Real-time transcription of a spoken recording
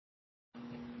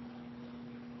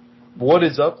What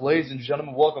is up, ladies and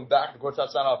gentlemen? Welcome back to the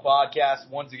Courtside Soundoff podcast.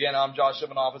 Once again, I'm Josh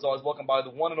Evanoff. As always, welcome by the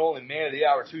one and only man of the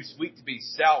hour, too sweet to be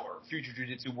sour, future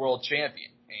Jiu-Jitsu world champion,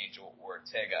 Angel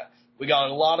Ortega. We got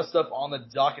a lot of stuff on the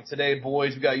docket today,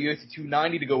 boys. We got UFC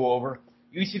 290 to go over,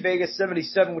 UFC Vegas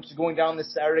 77, which is going down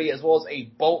this Saturday, as well as a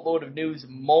boatload of news,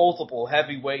 multiple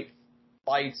heavyweight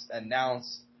fights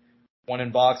announced, one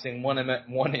in boxing, one in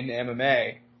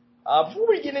MMA. Before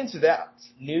we get into that,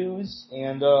 news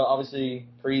and obviously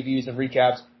previews and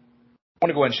recaps, I want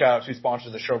to go ahead and shout out two sponsors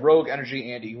of the show, Rogue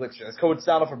Energy and ELYXR. That's code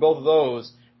Soundoff for both of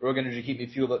those. Rogue Energy keep me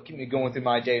fueled up, keep me going through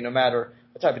my day, no matter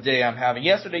what type of day I'm having.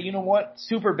 Yesterday, you know what?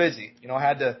 Super busy. You know, I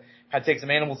had to take some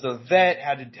animals to the vet,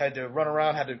 had to run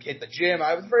around, had to hit the gym.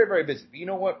 I was very, very busy. But you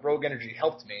know what? Rogue Energy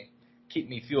helped me keep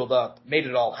me fueled up, made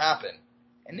it all happen.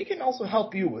 And they can also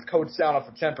help you with code Soundoff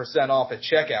for 10% off at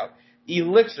checkout.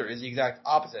 ELYXR is the exact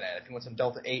opposite end. If you want some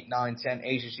Delta 8, 9, 10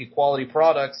 ACC quality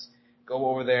products, go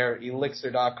over there,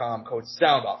 ELYXR.com, code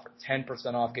Soundoff for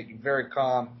 10% off. Get you very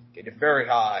calm, get you very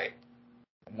high.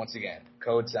 And once again,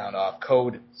 code Soundoff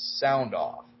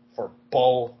for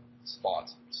both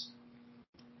sponsors.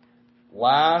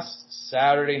 Last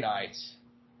Saturday night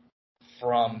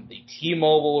from the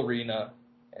T-Mobile Arena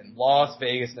in Las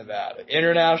Vegas, Nevada,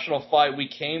 international fight, we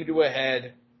came to a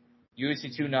head,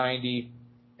 UFC 290.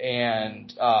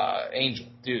 And Angel,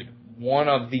 dude, one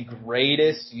of the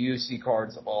greatest UFC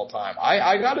cards of all time.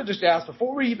 I gotta just ask,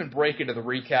 before we even break into the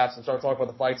recaps and start talking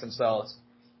about the fights themselves,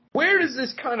 where does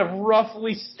this kind of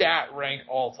roughly stat rank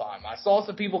all time? I saw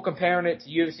some people comparing it to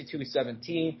UFC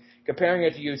 217, comparing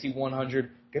it to UFC 100,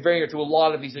 comparing it to a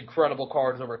lot of these incredible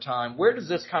cards over time. Where does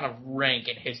this kind of rank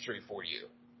in history for you?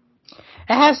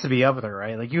 It has to be up there,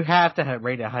 right? Like, you have to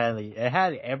rate it highly. It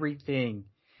had everything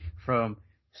from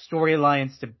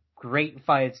storylines to great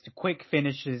fights to quick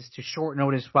finishes to short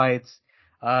notice fights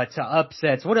to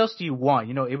upsets. What else do you want?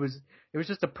 You know, it was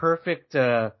just a perfect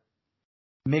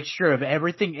mixture of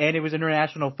everything, and it was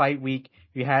International Fight Week.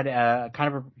 You had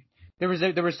there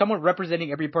was someone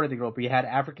representing every part of the globe. You had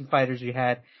African fighters, you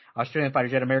had Australian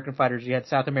fighters, you had American fighters, you had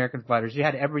South American fighters. You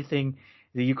had everything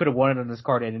that you could have wanted on this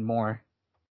card and more.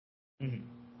 Mm-hmm.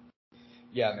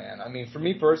 Yeah, man. I mean, for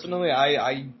me personally,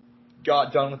 I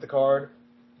got done with the card.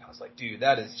 I was like, dude,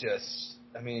 that is just,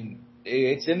 I mean,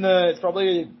 it's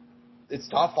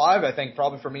top five, I think,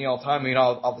 probably for me all time. I mean,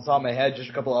 off the top of my head, just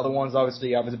a couple other ones.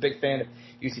 Obviously, I was a big fan of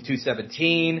UFC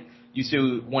 217.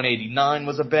 UFC 189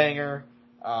 was a banger.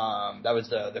 That was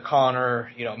the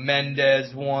Conor,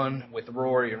 Mendez one with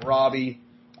Rory and Robbie.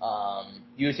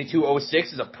 UFC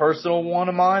 206 is a personal one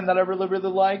of mine that I really, really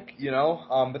like,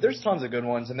 but there's tons of good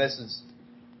ones, and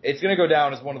it's going to go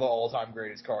down as one of the all-time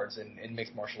greatest cards in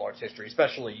mixed martial arts history,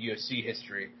 especially UFC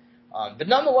history. But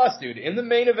nonetheless, dude, in the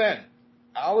main event,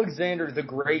 Alexander the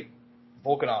Great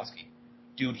Volkanovski,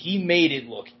 dude, he made it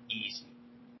look easy.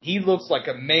 He looks like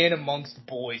a man amongst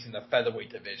boys in the featherweight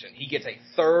division. He gets a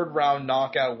third-round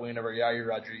knockout win over Yair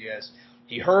Rodriguez.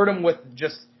 He hurt him with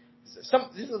just this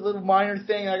is a little minor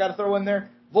thing I got to throw in there.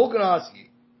 Volkanovski,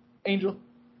 Angel,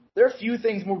 there are few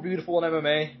things more beautiful in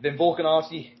MMA than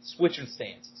Volkanovski switching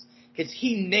stances. Because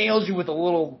he nails you with a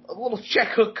little check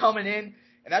hook coming in,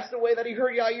 and that's the way that he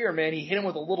hurt Yair, man. He hit him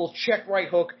with a little check right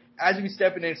hook as he was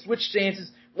stepping in, switch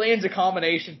stances, lands a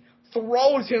combination,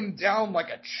 throws him down like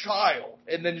a child,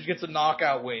 and then just gets a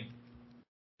knockout win.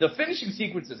 The finishing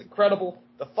sequence is incredible.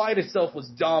 The fight itself was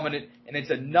dominant, and it's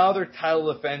another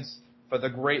title defense for the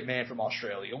great man from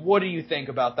Australia. What do you think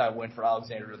about that win for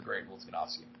Alexander the Great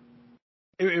Volkanovski?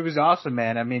 It was awesome,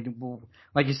 man. I mean,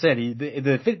 like you said,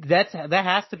 that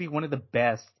has to be one of the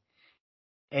best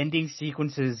ending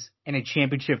sequences in a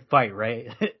championship fight, right?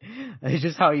 It's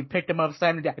just how he picked him up,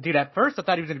 slammed him down. Dude, at first I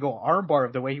thought he was going to go armbar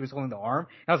of the way he was holding the arm.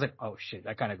 And I was like, oh shit,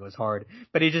 that kind of goes hard.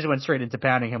 But he just went straight into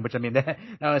pounding him, which I mean, that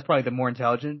was probably the more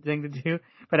intelligent thing to do.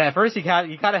 But at first he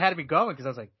kind of had me going because I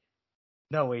was like,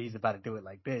 no way he's about to do it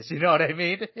like this. You know what I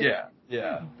mean?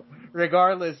 Yeah.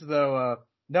 Regardless, though,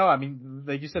 no, I mean,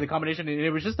 like you said, the combination, and it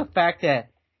was just the fact that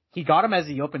he got him as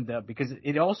he opened up, because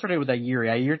it all started with Yair.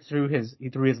 Yair threw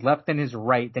his left and his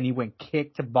right, then he went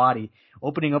kick to body,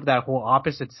 opening up that whole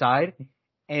opposite side.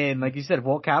 And like you said,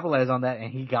 Volk capitalized on that, and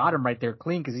he got him right there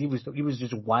clean, because he was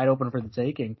just wide open for the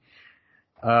taking.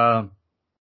 I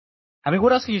mean,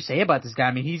 what else can you say about this guy?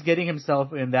 I mean, he's getting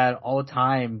himself in that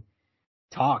all-time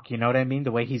talk, you know what I mean?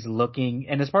 The way he's looking.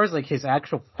 And as far as like his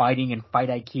actual fighting and fight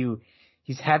IQ,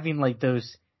 he's having like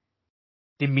those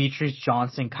Demetrius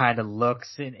Johnson kind of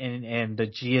looks and the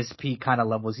GSP kind of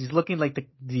levels. He's looking like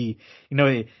the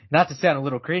not to sound a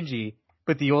little cringy,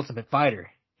 but the Ultimate Fighter.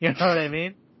 You know what I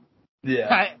mean?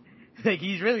 Yeah. Like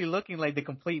he's really looking like the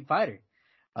complete fighter.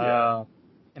 Yeah.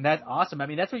 And that's awesome. I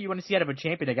mean, that's what you want to see out of a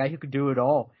champion, a guy who could do it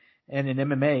all in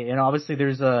MMA. And obviously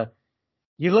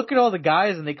you look at all the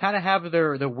guys and they kind of have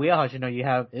their wheelhouse. You know, you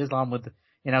have Islam with,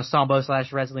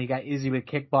 Sambo/wrestling. You got Izzy with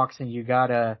kickboxing. You got,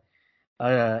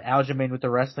 Aljamain with the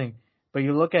wrestling. But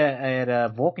you look at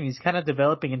Volkan, he's kind of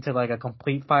developing into like a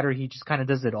complete fighter. He just kind of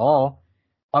does it all.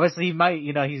 Obviously he might,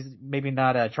 he's maybe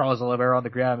not, Charles Oliveira on the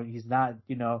ground. He's not,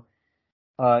 Israel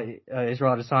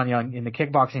Adesanya in the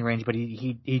kickboxing range, but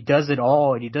he does it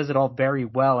all, and he does it all very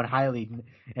well and highly,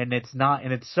 and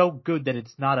it's so good that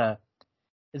it's not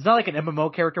like an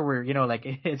MMO character where, like,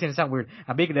 it's gonna sound weird.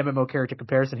 I'm making an MMO character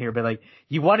comparison here, but like,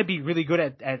 you want to be really good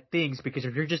at things, because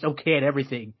if you're just okay at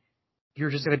everything,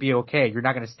 you're just gonna be okay. You're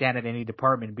not gonna stand at any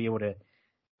department and be able to,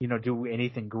 do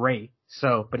anything great.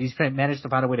 So, but he's managed to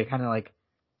find a way to kind of like,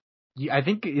 I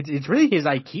think it's really his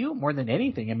IQ more than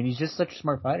anything. I mean, he's just such a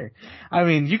smart fighter. I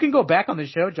mean, you can go back on the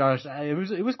show, Josh.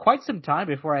 It was quite some time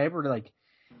before I ever,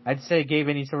 I'd say, gave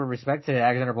any sort of respect to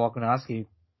Alexander Volkanovski.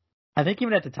 I think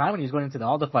even at the time when he was going into the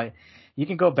Aldo fight, you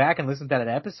can go back and listen to that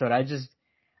episode.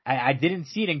 I didn't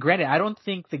see it. And granted, I don't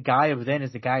think the guy of then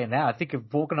is the guy of now. I think if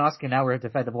Volkanovski now were to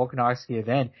fight the Volkanovski of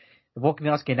then, the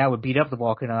Volkanovski now would beat up the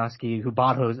Volkanovski who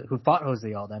fought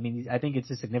Jose Aldo. I mean, I think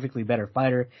it's a significantly better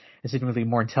fighter, a significantly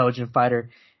more intelligent fighter,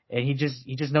 and he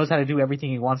just knows how to do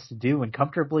everything he wants to do, and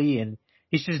comfortably, and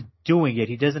he's just doing it.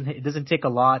 It doesn't take a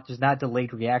lot, just not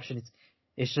delayed reaction.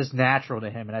 It's just natural to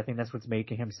him, and I think that's what's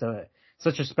making him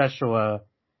such a special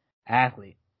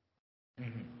athlete.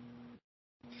 Mm-hmm.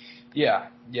 Yeah,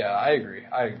 I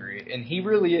agree. And he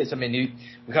really is. I mean,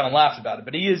 we kind of laughed about it,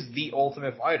 but he is the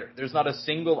ultimate fighter. There's not a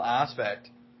single aspect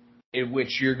in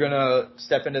which you're going to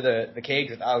step into the cage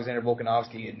with Alexander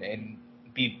Volkanovski and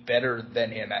be better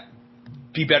than him at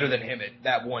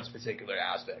that one particular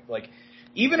aspect. Like,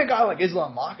 even a guy like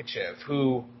Islam Makhachev,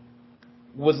 who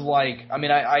was like, I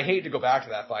mean, I hate to go back to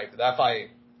that fight, but that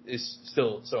fight is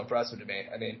still so impressive to me.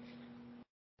 I mean,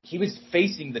 he was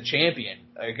facing the champion,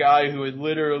 a guy who had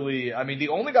literally, I mean, the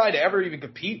only guy to ever even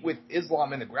compete with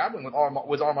Islam in the grappling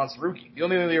was Arman Saruki. The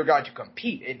only other guy to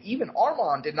compete, and even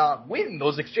Arman did not win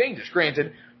those exchanges.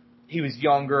 Granted, he was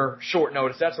younger, short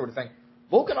notice, that sort of thing.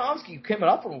 Volkanovski, coming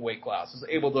up from a weight class, was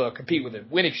able to compete with him,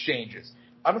 win exchanges.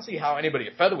 I don't see how anybody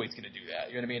at featherweight's going to do that,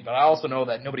 you know what I mean? But I also know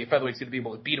that nobody at featherweight's going to be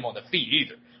able to beat him on the feet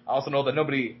either. I also know that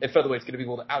nobody at featherweight's going to be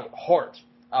able to out-heart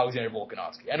Alexander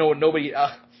Volkanovski. I know nobody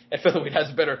at featherweight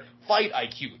has a better fight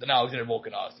IQ than Alexander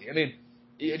Volkanovski. I mean,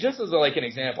 just as like an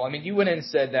example, I mean, you went in and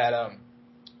said that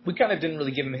we kind of didn't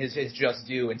really give him his just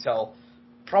due until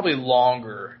probably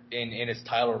longer in his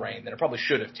title reign than it probably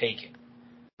should have taken.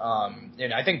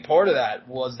 And I think part of that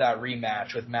was that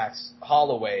rematch with Max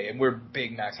Holloway, and we're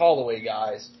big Max Holloway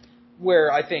guys,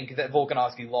 where I think that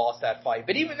Volkanovski lost that fight.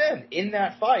 But even then, in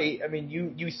that fight, I mean,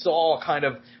 you saw kind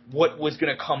of what was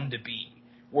going to come to be,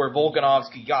 where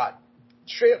Volkanovski got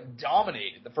straight up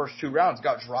dominated the first two rounds,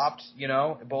 got dropped, in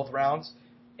both rounds,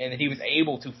 and then he was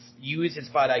able to use his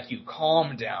fight IQ,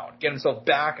 calm down, get himself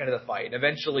back into the fight, and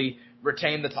eventually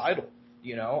retain the title.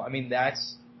 I mean,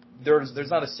 there's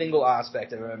not a single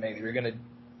aspect of MMA that you're going to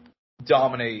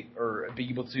dominate or be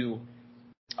able to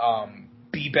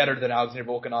be better than Alexander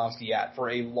Volkanovski at for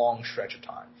a long stretch of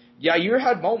time. Yair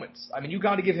had moments. I mean, you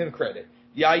got to give him credit.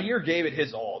 Yair gave it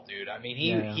his all, dude. I mean,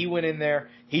 he went in there.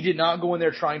 He did not go in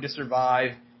there trying to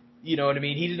survive. You know what I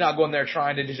mean? He did not go in there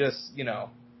trying to just,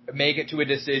 make it to a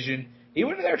decision. He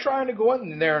went in there trying to go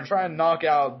in there and try and knock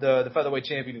out the featherweight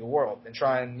champion of the world and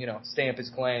try and, stamp his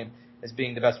claim as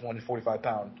being the best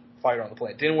 145-pound fighter on the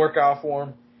planet. Didn't work out for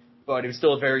him, but it was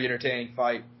still a very entertaining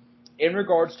fight. In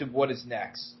regards to what is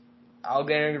next,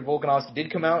 Alexander Volkanovski did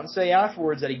come out and say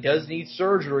afterwards that he does need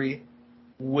surgery,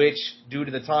 which, due to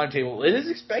the timetable, it is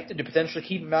expected to potentially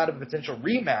keep him out of a potential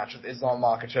rematch with Islam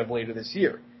Makhachev later this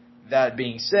year. That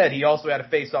being said, he also had a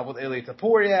face-off with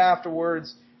ELYXR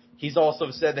afterwards. He's also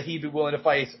said that he'd be willing to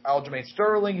fight Aljamain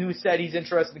Sterling, who said he's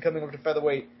interested in coming over to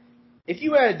featherweight. If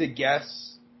you had to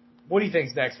guess, what do you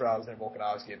think's next for Alexander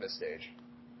Volkanovski at this stage?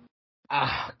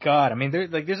 God, I mean,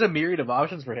 there's a myriad of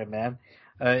options for him, man.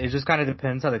 It just kind of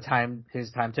depends how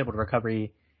his timetable to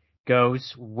recovery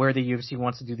goes, where the UFC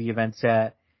wants to do the events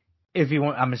at.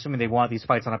 I'm assuming they want these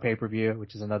fights on a pay-per-view,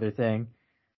 which is another thing.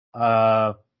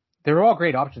 They're all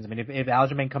great options. I mean, if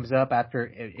Aljamain comes up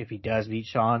if he does beat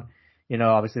Sean,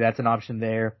 obviously that's an option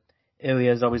there.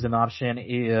 Ilya is always an option.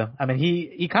 I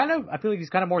mean, I feel like he's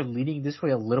kind of more leaning this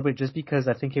way a little bit just because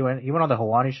I think he went on the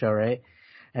Hawani show, right?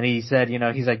 And he said,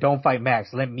 he's like, don't fight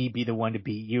Max. Let me be the one to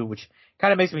beat you, which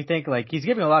kind of makes me think like he's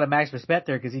giving a lot of Max respect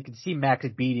there because he can see Max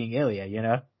beating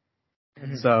Ilya,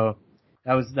 Mm-hmm. So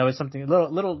that was something, a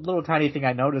little tiny thing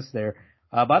I noticed there.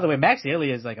 By the way, Max Daly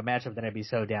is like a matchup that I'd be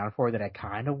so down for that I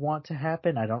kind of want to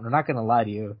happen. I'm not going to lie to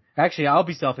you. Actually, I'll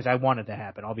be selfish. I want it to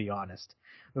happen. I'll be honest.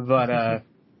 But,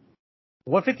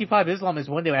 155 Islam is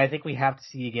one that I think we have to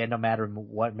see again no matter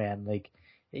what, man. Like,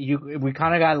 we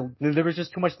kind of there was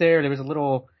just too much there. There was a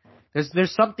little,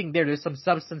 there's something there. There's some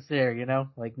substance there, you know?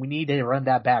 Like, we need to run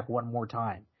that back one more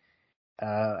time.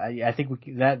 I think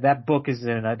that book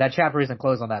that chapter isn't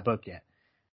closed on that book yet.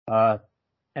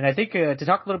 And I think, to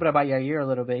talk a little bit about Yair a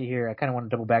little bit here, I kind of want to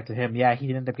double back to him. Yeah, he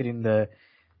ended up getting the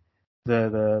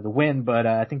win, but,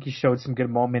 I think he showed some good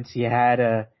moments. He had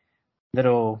a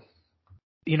little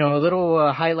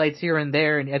highlights here and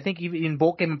there. And I think even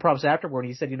Volk gave him props afterward.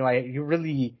 He said, you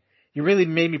really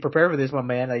made me prepare for this one,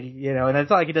 man. Like, and it's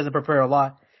not like he doesn't prepare a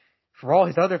lot for all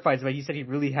his other fights, but he said he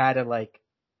really had to like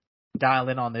dial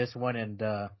in on this one and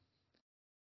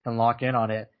lock in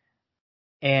on it.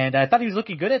 And I thought he was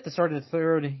looking good at the start of the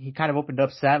third. He kind of opened up,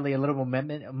 sadly, a little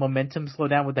momentum slowed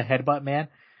down with the headbutt, man.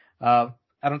 I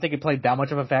don't think it played that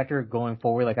much of a factor going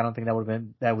forward. Like, I don't think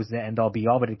that was the end all be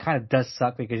all, but it kind of does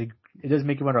suck because it does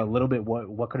make you wonder a little bit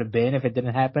what could have been if it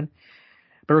didn't happen.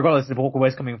 But regardless, the Volk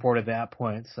was coming forward at that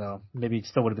point, so maybe it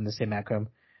still would have been the same outcome.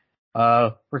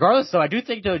 Regardless, though, I do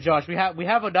think, though, Josh, we have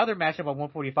another matchup on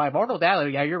 145. Arnold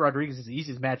Allen, Yair Rodriguez is the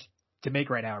easiest match to make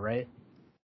right now, right?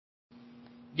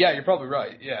 Yeah, you're probably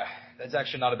right. Yeah, that's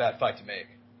actually not a bad fight to make.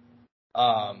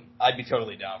 I'd be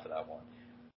totally down for that one.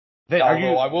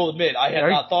 Although I will admit, I had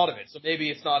not thought of it, so maybe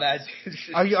it's not as.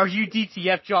 Are you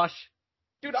DTF, Josh?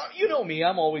 Dude, you know me.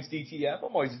 I'm always DTF.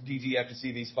 I'm always DTF to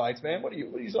see these fights, man. What are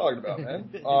you talking about,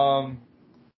 man?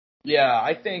 Yeah,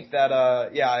 I think that.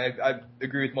 I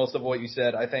agree with most of what you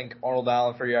said. I think Arnold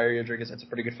Allen for Yair Rodriguez, that's a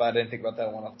pretty good fight. I didn't think about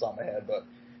that one off the top of my head, but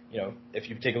if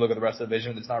you take a look at the rest of the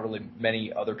division, there's not really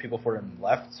many other people for him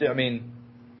left. So, I mean,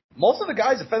 most of the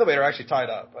guys at featherweight are actually tied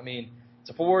up. I mean,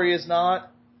 Tafori is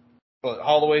not, but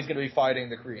Holloway's going to be fighting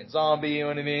the Korean Zombie. You know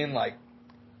what I mean? Like,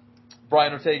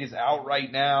 Brian Ortega's out right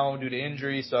now due to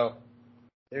injury, so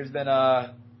there's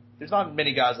not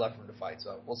many guys left for him to fight.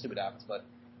 So we'll see what happens. But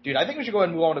dude, I think we should go ahead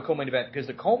and move on to the co-main event because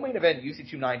the co-main event UFC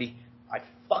 290, I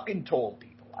fucking told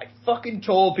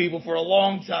people for a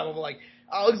long time. I'm like,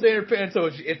 Alexander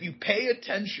Pantoja, if you pay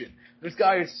attention, this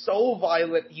guy is so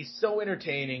violent, he's so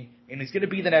entertaining, and he's going to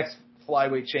be the next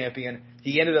flyweight champion.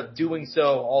 He ended up doing so,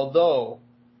 although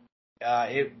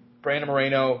Brandon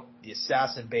Moreno, the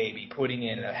assassin baby, putting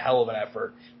in a hell of an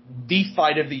effort. The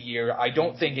fight of the year. I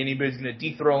don't think anybody's going to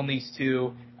dethrone these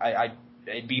two.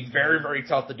 It'd be very, very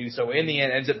tough to do so. In the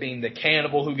end, it ends up being the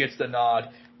cannibal who gets the nod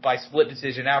by split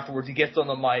decision. Afterwards, he gets on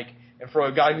the mic, and for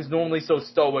a guy who's normally so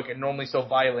stoic and normally so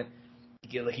violent,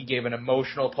 he gave an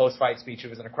emotional post-fight speech. It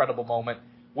was an incredible moment.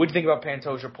 What do you think about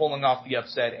Pantoja pulling off the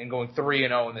upset and going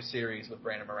 3-0 in the series with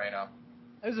Brandon Moreno?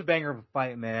 It was a banger of a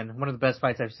fight, man. One of the best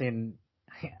fights I've seen.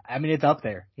 I mean, it's up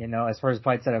there, as far as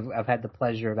fights that I've had the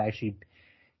pleasure of actually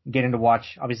getting to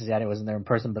watch. Obviously, I wasn't there in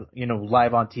person, but,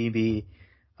 live on TV.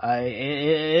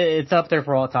 It's up there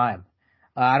for all time.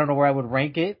 I don't know where I would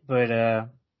rank it, but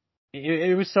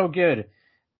it was so good.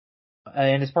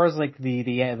 And as far as like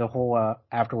the whole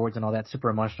afterwards and all that, super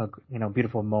emotional,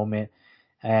 beautiful moment,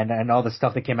 and all the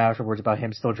stuff that came afterwards about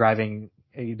him still driving,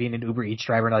 being an Uber Eats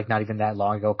driver, like not even that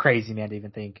long ago, crazy man to even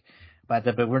think. But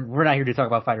we're not here to talk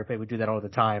about fight or pay. We do that all the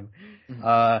time.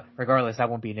 Mm-hmm. Regardless, that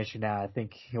won't be an issue now. I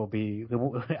think I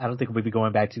don't think we'll be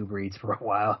going back to Uber Eats for a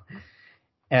while.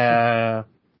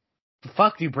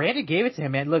 Fuck, dude, Brandon gave it to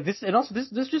him, man. Look, this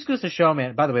just goes to show,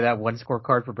 man. By the way, that one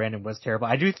scorecard for Brandon was terrible.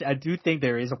 I do think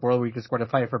there is a world where you can score the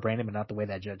fight for Brandon, but not the way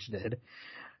that judge did.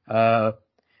 And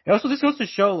also, this goes to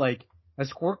show, like, a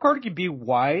scorecard can be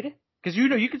wide, because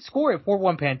you can score at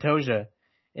 4-1 Pantoja,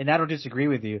 and I don't disagree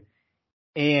with you.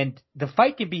 And the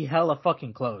fight can be hella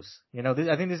fucking close. I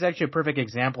think this is actually a perfect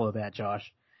example of that, Josh.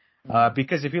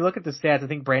 Because if you look at the stats, I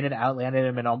think Brandon outlanded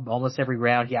him in almost every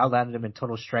round. He outlanded him in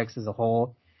total strikes as a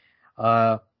whole.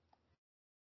 And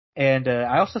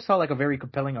I also saw like a very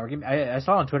compelling argument. I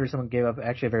saw on Twitter someone gave up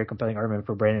actually a very compelling argument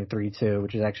for Brandon 3-2,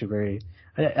 which is actually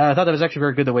I thought that was actually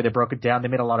very good the way they broke it down. They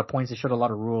made a lot of points. They showed a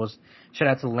lot of rules. Shout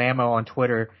out to Lamo on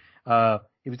Twitter.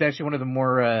 He was actually one of the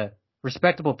more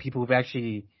respectable people who've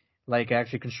actually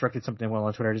constructed something well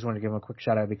on Twitter. I just wanted to give him a quick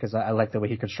shout out because I like the way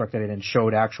he constructed it and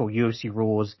showed actual UFC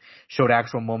rules, showed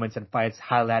actual moments and fights,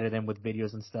 highlighted them with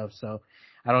videos and stuff. So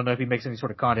I don't know if he makes any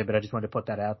sort of content, but I just wanted to put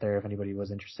that out there if anybody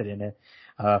was interested in it.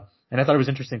 And I thought it was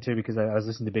interesting too because I was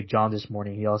listening to Big John this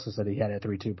morning. He also said he had a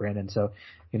 3-2 Brandon. So,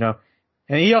 and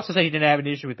he also said he didn't have an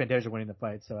issue with Pantoja winning the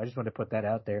fight. So I just wanted to put that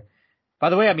out there. By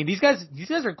the way, I mean, these guys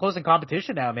are close in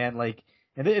competition now, man. Like,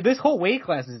 and this whole weight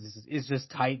class is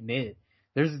just tight knit.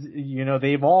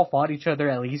 they've all fought each other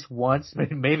at least once,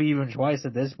 maybe even twice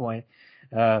at this point.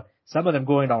 Some of them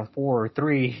going on 4 or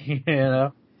 3,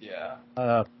 Yeah.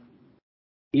 I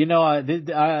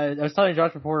was telling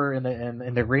Josh before in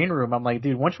the green room, I'm like,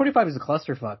 dude, 125 is a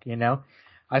clusterfuck,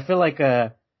 I feel like,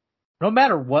 no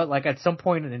matter what, like at some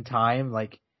point in time,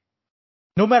 like,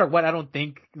 no matter what, I don't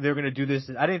think they're gonna do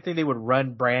this. I didn't think they would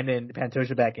run Brandon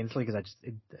Pantoja back instantly because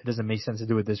it doesn't make sense to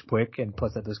do it this quick. And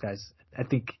plus, that those guys, I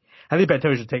think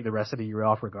Pantoja should take the rest of the year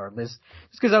off regardless.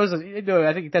 Just because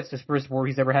I think that's the first war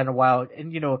he's ever had in a while.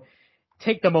 And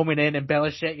take the moment in,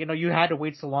 embellish it. You had to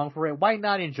wait so long for it. Why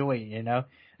not enjoy it?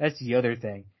 That's the other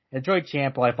thing. Enjoy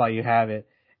champ life while you have it,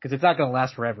 because it's not gonna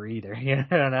last forever either.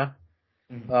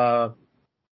 Mm-hmm.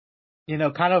 We were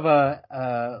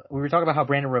talking about how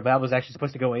Brandon Royval was actually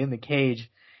supposed to go in the cage,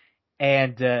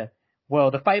 and the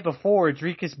fight before,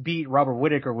 Rodriguez beat Robert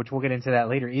Whittaker, which we'll get into that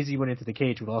later. Izzy went into the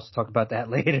cage. We'll also talk about that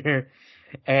later.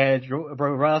 And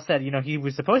Royval said, he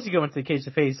was supposed to go into the cage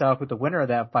to face off with the winner of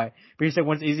that fight, but he said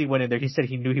once Izzy went in there, he said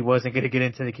he knew he wasn't going to get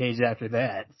into the cage after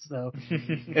that. So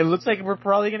it looks like we're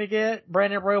probably going to get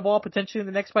Brandon Royval potentially in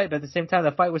the next fight, but at the same time,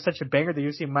 the fight was such a banger, the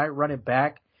UFC might run it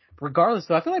back. Regardless,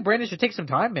 though, I feel like Brandon should take some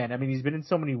time, man. I mean, he's been in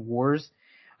so many wars.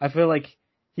 I feel like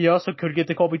he also could get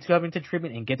the Colby Covington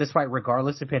treatment and get this fight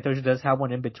regardless if Pantoja does have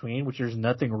one in between, which there's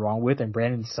nothing wrong with. And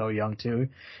Brandon's so young, too.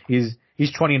 He's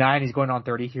 29. He's going on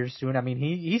 30 here soon. I mean,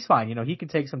 he's fine. He can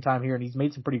take some time here, and he's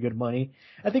made some pretty good money.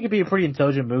 I think it'd be a pretty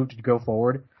intelligent move to go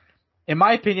forward. In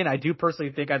my opinion, I do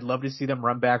personally think I'd love to see them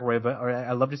run back Royval, or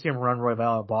I'd love to see him run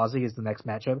Royval at Ballsy as the next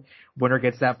matchup. Winner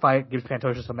gets that fight, gives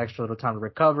Pantoja some extra little time to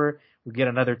recover. We get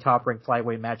another top-ranked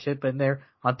flyweight matchup in there.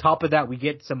 On top of that, we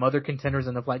get some other contenders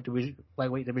in the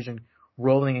flyweight division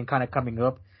rolling and kind of coming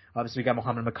up. Obviously, we got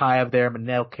Muhammad Makayev there,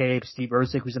 Manel Cape, Steve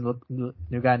Ercik, who's the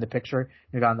new guy in the picture,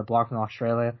 new guy on the block from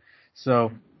Australia.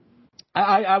 So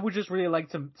I would just really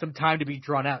like some time to be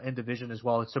drawn out in division as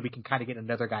well, so we can kind of get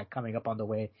another guy coming up on the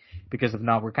way. Because if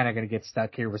not, we're kind of going to get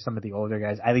stuck here with some of the older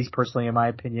guys, at least personally, in my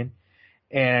opinion.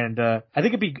 And I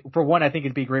think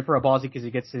it'd be great for Abazi because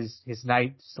he gets his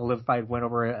night solidified win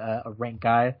over a ranked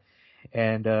guy,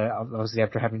 and obviously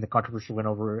after having the controversial win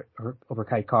over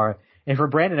Kai Kara. And for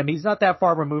Brandon, I mean, he's not that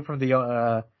far removed from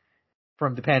the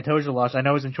Pantoja loss. I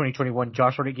know it was in 2021.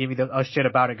 Josh already gave me the shit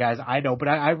about it, guys. I know, but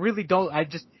I really don't.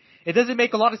 It doesn't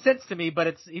make a lot of sense to me,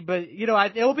 but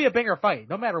it'll be a banger fight,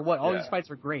 no matter what. All these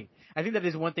fights are great. I think that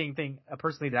is one thing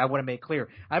personally that I want to make clear.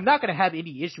 I'm not going to have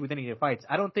any issue with any of the fights.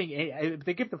 I don't think, if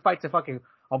they give the fight to fucking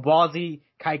Abazi,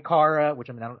 Kai Kara, which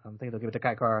I don't think they'll give it to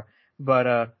Kai Kara,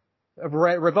 but,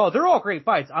 Royval, they're all great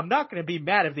fights. I'm not going to be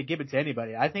mad if they give it to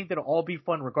anybody. I think that'll all be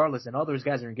fun regardless, and all those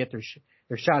guys are going to get their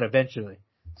shot eventually.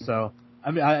 So, I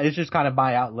mean, it's just kind of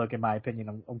my outlook, in my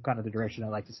opinion, on kind of the direction I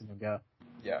like to see them go.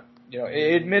 Yeah.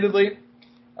 Admittedly,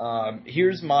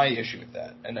 here's my issue with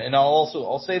that. And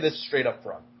I'll say this straight up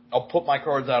front. I'll put my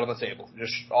cards out on the table.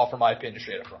 Just offer my opinion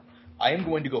straight up front. I am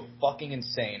going to go fucking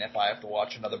insane if I have to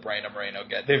watch another Brandon Moreno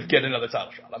get another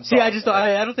title shot. I'm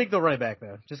sorry. I don't think they'll run it back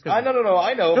though. Just cause I know.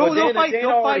 But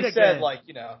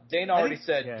Dana already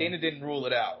said, Dana didn't rule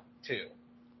it out too.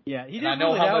 Yeah, he didn't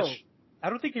rule it out. I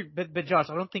don't think but Josh,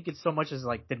 I don't think it's so much as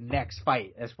like the next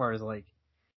fight as far as like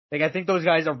I think those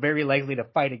guys are very likely to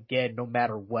fight again no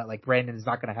matter what. Like Brandon's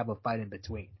not going to have a fight in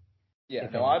between. Yeah,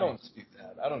 no, I don't dispute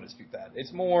that.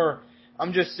 It's more,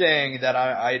 I'm just saying that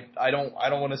I don't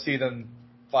want to see them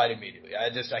fight immediately. I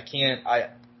can't.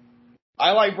 I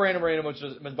like Brandon Moreno much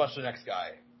as the next guy.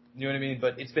 You know what I mean?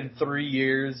 But it's been 3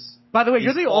 years. By the way,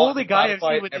 you're the only guy I've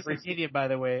seen with this opinion, by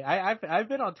the way. I've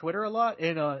been on Twitter a lot,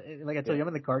 and like I told you, I'm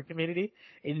in the card community,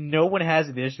 and no one has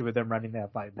an issue with them running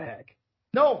that fight back.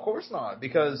 No, of course not,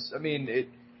 because, I mean,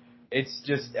 it's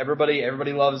just everybody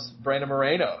loves Brandon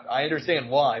Moreno. I understand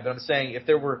why, but I'm saying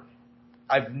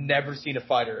I've never seen a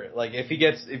fighter, like, if he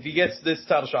gets this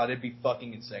title shot, it'd be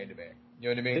fucking insane to me.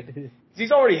 You know what I mean?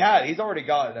 He's already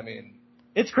got it, I mean.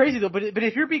 It's crazy though, but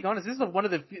if you're being honest, this is one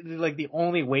of the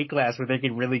only weight class where they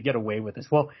can really get away with this.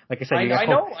 Well, like I said, I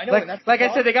know. Like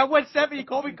I said, they got 170.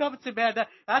 Colby Covington, man,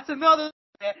 that's another.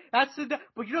 But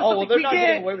you know, well, they're not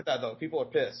getting away with that though. People are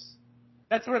pissed.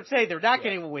 That's what I'm saying. They're not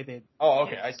getting away with it. Oh,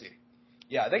 okay, I see.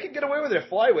 Yeah, they can get away with their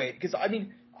flyweight because I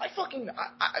mean,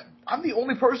 I'm the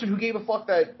only person who gave a fuck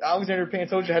that Alexander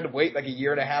Pantoja had to wait like a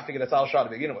year and a half to get a title shot to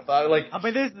begin with. I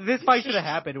mean, this fight should have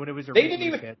happened when it was. They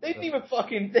didn't even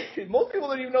fucking. Most people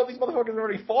didn't even know these motherfuckers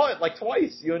already fought like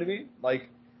twice. You know what I mean? Like,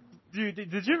 dude,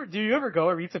 do you ever go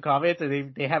and read some comments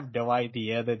and they have no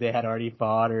idea that they had already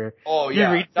fought or? Oh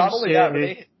yeah, not only that, but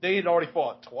they had already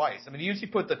fought twice. I mean, the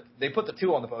UFC put the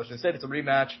two on the post and said it's a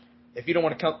rematch. if you don't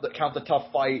want to count the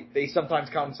tough fight, they sometimes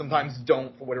count, sometimes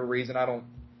don't for whatever reason.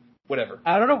 Whatever.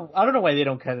 I don't know why they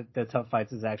don't count the tough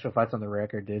fights as actual fights on the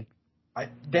record, dude.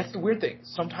 That's the weird thing.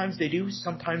 Sometimes they do,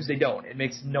 sometimes they don't. It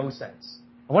makes no sense.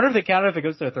 I wonder if they count it if it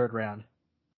goes to the third round.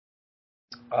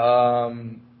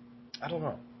 I don't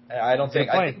know. I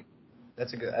think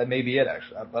that's a good. That may be it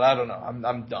actually, but I don't know.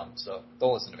 I'm dumb, so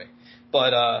don't listen to me.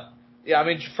 But yeah, I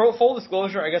mean, for full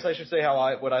disclosure, I guess I should say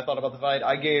what I thought about the fight.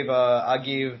 I gave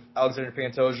Alexander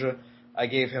Pantoja. I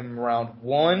gave him round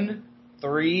 1,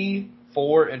 3,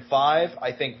 4, and 5.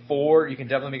 I think 4, you can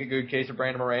definitely make a good case for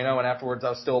Brandon Moreno, and afterwards I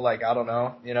was still like, I don't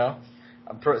know, you know.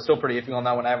 I'm still pretty iffy on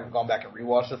that one. I haven't gone back and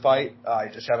rewatched the fight. I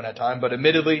just haven't had time. But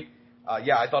admittedly,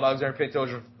 yeah, I thought Alexander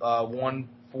Pantoja won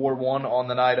 4-1 on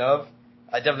the night of.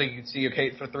 I definitely could see a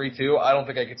case for 3-2. I don't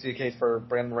think I could see a case for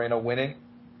Brandon Moreno winning.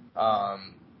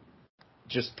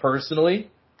 Just personally,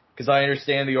 because I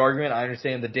understand the argument. I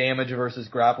understand the damage versus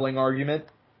grappling argument.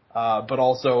 But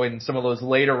also in some of those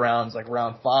later rounds, like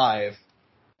round 5,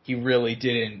 he really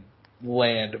didn't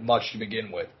land much to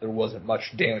begin with. There wasn't much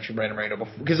damage from Brandon Moreno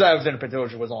because Alexander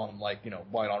Pantoja was on him like, you know,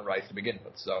 white on rice to begin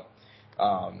with. So,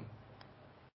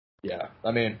 yeah,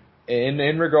 I mean,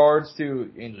 in regards to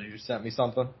Angel, you just sent me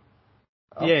something.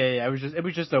 Oh. Yeah. It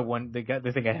was just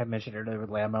the thing I had mentioned earlier with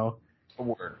Lamo. A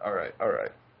word. All right.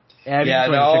 Yeah, check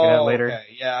it out later. Okay.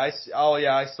 Yeah,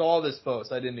 I saw this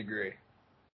post. I didn't agree.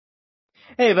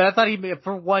 Hey, but I thought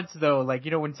for once though, like,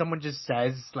 you know, when someone just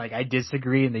says, like, I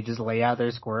disagree and they just lay out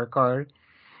their scorecard,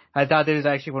 I thought there was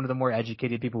actually one of the more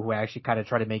educated people who actually kind of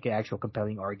try to make an actual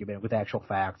compelling argument with actual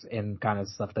facts and kind of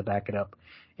stuff to back it up.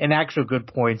 And actual good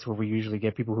points where we usually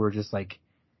get people who are just like,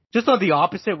 just on the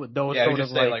opposite with those sort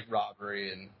just of say like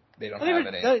robbery and they don't have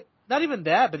any. Not even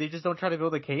that, but they just don't try to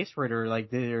build a case for it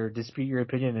or dispute your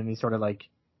opinion in any sort of like,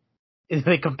 in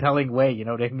a compelling way, you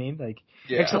know what I mean? Like,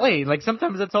 explain. Like,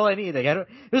 sometimes that's all I need. Like,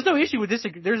 there's no issue with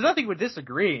there's nothing with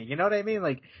disagreeing, you know what I mean?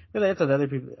 Like, really, that's what other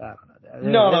people, I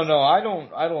don't know. No, I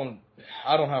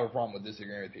don't have a problem with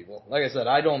disagreeing with people. Like I said,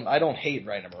 I don't hate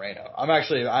Brandon Moreno. I like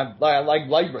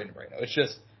Brandon Moreno. It's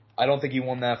just, I don't think he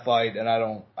won that fight, and I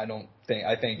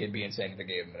think it'd be insane if they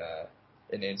gave him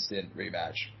an instant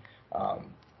rematch.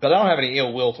 But I don't have any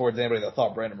ill will towards anybody that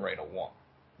thought Brandon Moreno won.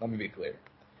 Let me be clear.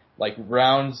 Like,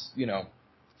 rounds, you know,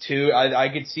 2, I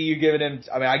could see you giving him,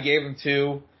 I mean, I gave him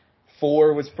 2.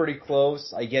 4 was pretty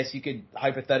close. I guess you could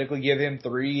hypothetically give him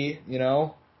 3, you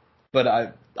know, but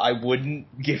I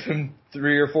wouldn't give him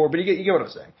 3 or 4, but you get what I'm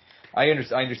saying. I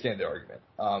understand the argument.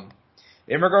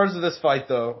 In regards to this fight,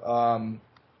 though,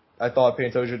 I thought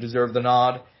Pantoja deserved the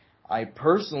nod. I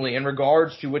personally, in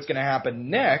regards to what's going to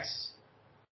happen next,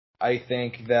 I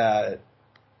think it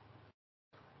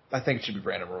should be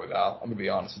Brandon Royval. I'm going to be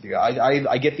honest with you.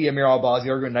 I get the Amir Albazi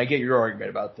argument, and I get your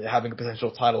argument about having a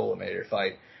potential title eliminator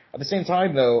fight. At the same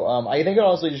time, though, I think it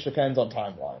also just depends on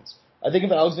timelines. I think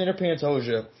if Alexander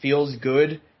Pantoja feels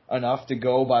good enough to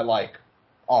go by, like,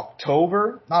 not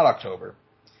October.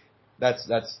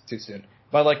 That's too soon.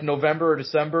 By, like, November or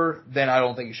December, then I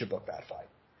don't think you should book that fight.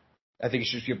 I think you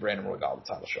should give Brandon Royval the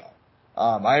title shot.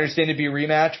 I understand it'd be a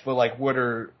rematch, but, like, what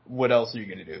else are you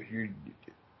going to do?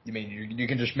 You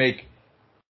can just make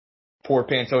poor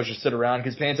Pantoja sit around,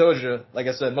 because Pantoja, like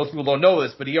I said, most people don't know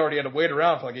this, but he already had to wait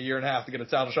around for like a year and a half to get a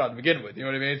title shot to begin with. You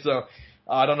know what I mean? So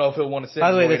I don't know if he'll want to sit.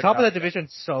 By the way, the top of that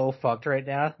division's so fucked right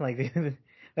now. Like,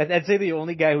 I'd say the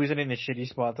only guy who's in a shitty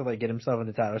spot to like get himself in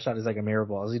the title shot is like Amir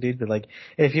Albazi, dude. But like,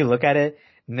 if you look at it,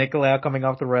 Nicolau coming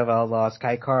off the Royval loss,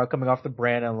 Kai Kara coming off the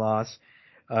Brandon loss,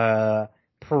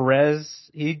 Perez,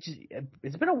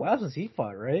 it's been a while since he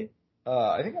fought, right?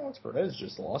 I think Alex Perez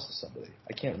just lost to somebody.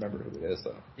 I can't remember who it is,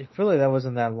 though. I feel like that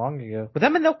wasn't that long ago. But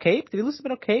that Manel Cape? Did he lose to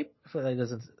Manel Cape? I feel like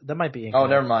that might be incorrect. Oh,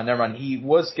 never mind. He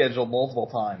was scheduled multiple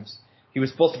times. He was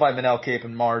supposed to fight Manel Cape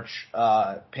in March.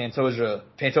 Pantoja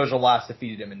last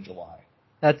defeated him in July.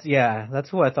 That's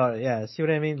who I thought. Yeah, see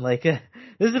what I mean? Like,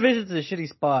 this division's a shitty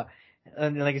spot.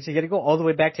 And like I said, you gotta go all the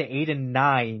way back to 8 and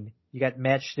 9. You got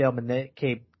Matt Schnell, Manel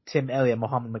Cape, Tim Elliott,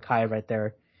 Muhammad Makai right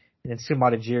there. And then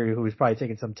Sumata Jiri, who was probably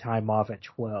taking some time off at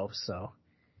 12, so.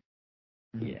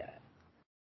 Yeah.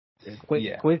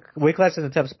 Weight class is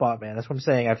a tough spot, man. That's what I'm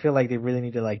saying. I feel like they really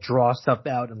need to, like, draw stuff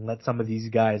out and let some of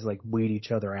these guys, like, wait each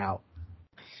other out.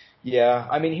 Yeah.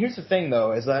 I mean, here's the thing,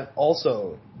 though, is that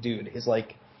also, dude, is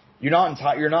like, you're not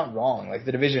wrong. Like,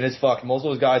 the division is fucked. Most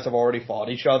of those guys have already fought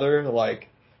each other. Like,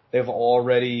 they've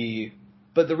already.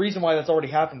 But the reason why that's already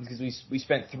happened is because we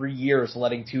spent 3 years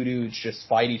letting two dudes just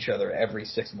fight each other every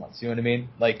 6 months. You know what I mean?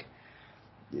 Like,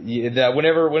 that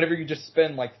whenever you just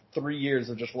spend like 3 years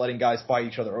of just letting guys fight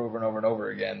each other over and over and over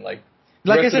again, like,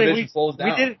 Like I rest of the said, division slows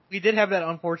down. we did have that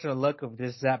unfortunate luck of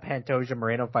this Pantoja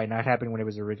Moreno fight not happening when it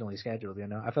was originally scheduled. You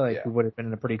know, I feel like we would have been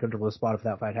in a pretty comfortable spot if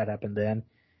that fight had happened then.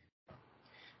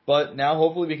 But now,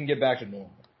 hopefully, we can get back to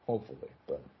normal. Hopefully,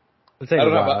 but I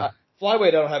don't know. Flyweight,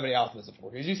 I don't have any optimism for.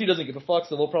 Because UFC doesn't give a fuck,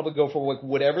 so they'll probably go for like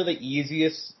whatever the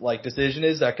easiest like decision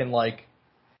is that can like.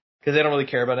 Because they don't really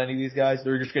care about any of these guys.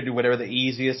 They're just gonna do whatever the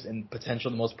easiest and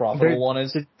potential the most profitable one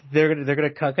is. They're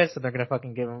gonna cuck us and they're gonna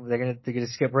fucking give them. They're gonna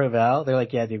skip Ravel. They're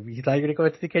like, yeah, dude, you thought you were gonna go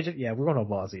into the kitchen? Yeah, we're going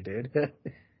to Albazi, dude.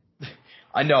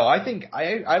 I know. I don't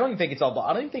even think it's Albazi.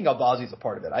 I don't even think Albazi's a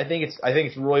part of it. I think it's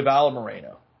Royval and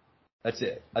Moreno. That's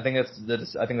it. I think that's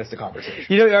the conversation.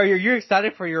 You know, are you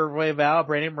excited for your Royval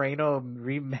Brandon Moreno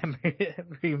rematchup,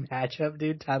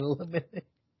 dude? Title limit.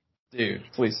 Dude,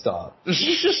 please stop. dude.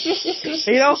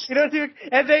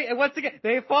 And once again,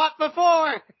 they fought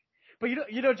before. But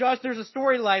you know, Josh, there's a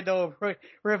storyline though.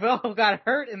 Ravel got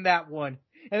hurt in that one,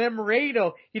 and then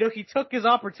Moreno, he took his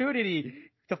opportunity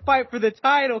to fight for the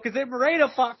title because then Moreno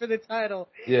fought for the title,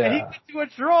 and he went to a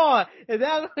draw, and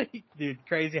that was, dude,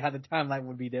 crazy how the timeline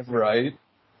would be different, right?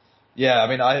 Yeah, I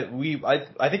mean,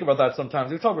 I think about that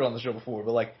sometimes. We've talked about it on the show before,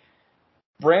 but like.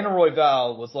 Brandon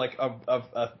Royval was like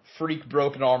a freak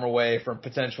broken arm away from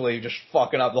potentially just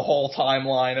fucking up the whole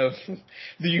timeline of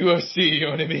the UFC, you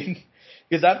know what I mean?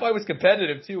 Because that fight was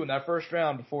competitive too in that first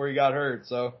round before he got hurt,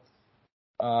 so,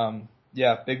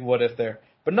 yeah, big what if there.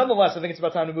 But nonetheless, I think it's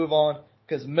about time to move on,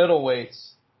 because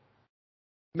middleweights,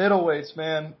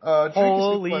 man.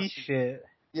 Holy shit.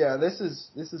 Yeah, this is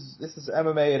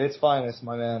MMA at its finest,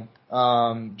 my man.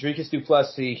 Dricus du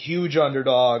Plessis, huge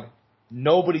underdog.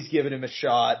 Nobody's giving him a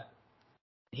shot.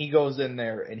 He goes in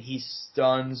there and he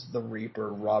stuns the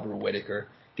Reaper, Robert Whittaker.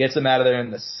 Gets him out of there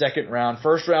in the second round.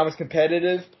 First round was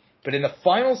competitive, but in the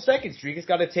final seconds, Dricus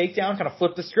got a takedown, kind of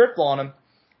flipped the script on him.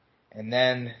 And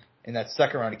then in that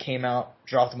second round, he came out,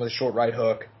 dropped him with a short right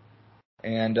hook,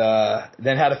 and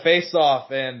then had a face-off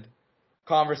and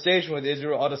conversation with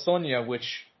Israel Adesanya,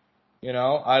 which, you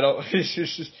know,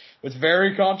 it's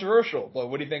very controversial. But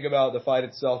what do you think about the fight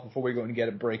itself before we go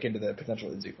and break into the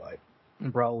potential Izzy fight?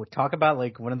 Bro, talk about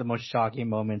like one of the most shocking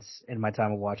moments in my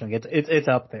time of watching. It's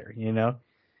up there, you know.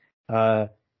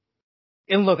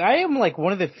 And look, I am like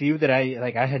one of the few that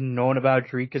I had known about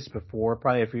Dricus before,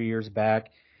 probably a few years back,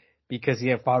 because he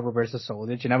had fought Roberto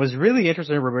Soldic, and I was really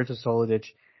interested in Roberto Soldic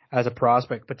as a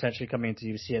prospect potentially coming into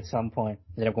UFC at some point.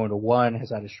 Ended up going to one, has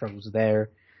had his struggles there.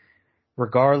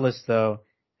 Regardless, though,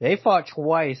 they fought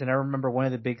twice, and I remember one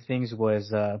of the big things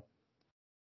was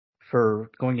for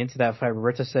going into that fight,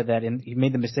 Roberto said that he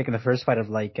made the mistake in the first fight of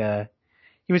like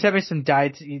he was having some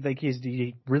diets,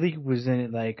 he really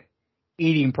wasn't like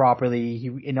eating properly.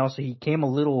 He came a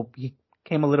little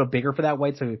bigger for that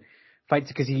weight, so fights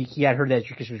because he had heard that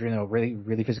Dricus was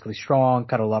really physically strong,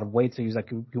 cut a lot of weight, so he was like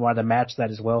he wanted to match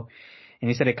that as well. And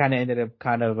he said it kind of ended up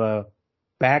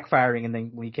backfiring, and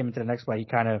then when he came into the next fight, he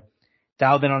kind of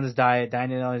dialed in on his diet,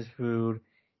 dined in on his food,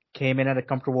 came in at a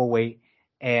comfortable weight,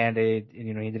 and he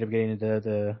ended up getting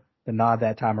the nod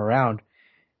that time around.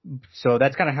 So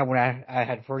that's kind of how when I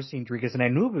had first seen Dricus, and I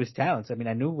knew of his talents. I mean,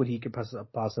 I knew what he could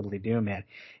possibly do, man.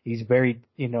 He's very,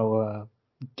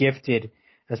 gifted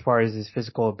as far as his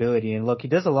physical ability. And look, he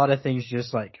does a lot of things he's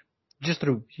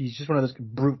just one of those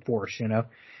brute force, you know.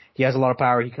 He has a lot of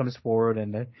power. He comes forward,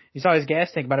 and you saw his gas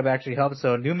tank might have actually helped.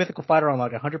 So, new mythical fighter on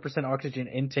like 100% oxygen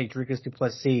intake, Dricus du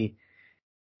Plessis.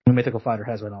 New mythical fighter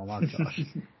has it on lock, Josh.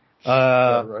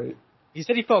 Yeah, right. He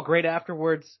said he felt great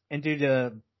afterwards, and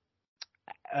dude,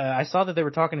 I saw that they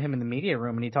were talking to him in the media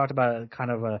room, and he talked about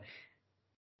kind of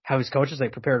how his coaches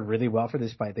like prepared really well for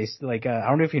this fight. They I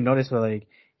don't know if you noticed, but like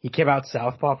he came out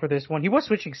southpaw for this one. He was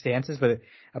switching stances, but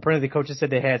apparently the coaches said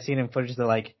they had seen in footage that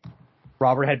like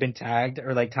Robert had been tagged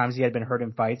or like times he had been hurt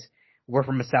in fights were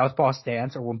from a southpaw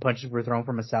stance or when punches were thrown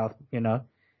from a southpaw.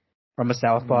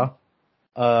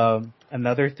 Mm-hmm.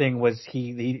 Another thing was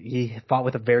he fought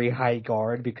with a very high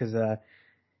guard because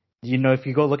if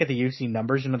you go look at the UFC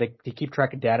numbers, they keep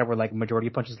track of data where like majority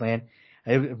of punches land.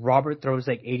 Robert throws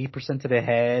like 80% to the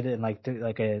head and like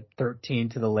a 13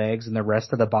 to the legs and the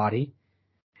rest of the body.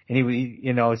 And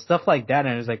he stuff like that.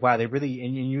 And it's like, wow, they really,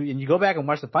 and you go back and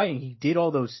watch the fight and he did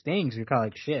all those things. You're kind of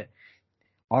like, shit.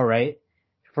 All right.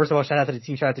 First of all, shout out to the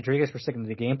team. Shout out to Rodriguez for sticking to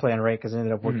the game plan, right? Cause it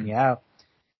ended up working out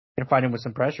and fighting with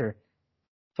some pressure.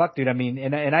 Fuck, dude. I mean,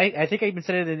 and I think I even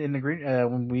said it in the green,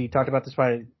 when we talked about this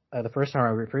fight, the first time I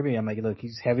reviewed him, I'm like, look,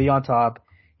 he's heavy on top.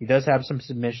 He does have some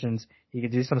submissions. He can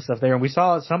do some stuff there. And we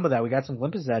saw some of that. We got some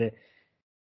glimpses at it.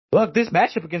 Look, this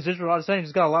matchup against Israel Adesanya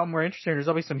just got a lot more interesting. There's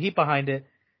always some heat behind it.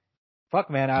 Fuck,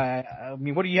 man. I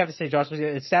mean, what do you have to say, Josh?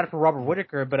 It's sad for Robert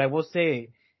Whittaker, but I will say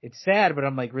it's sad, but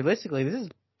I'm like, realistically, this is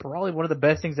probably one of the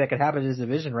best things that could happen in this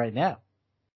division right now.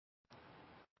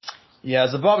 Yeah,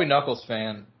 as a Bobby Knuckles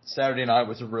fan, Saturday night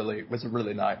was a really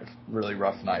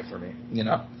rough night for me. You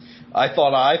know, I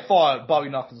thought Bobby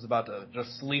Knuckles was about to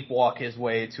just sleepwalk his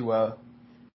way to a.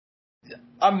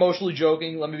 I'm mostly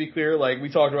joking. Let me be clear. Like,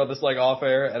 we talked about this like off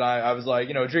air, and I was like,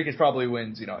 Rodriguez probably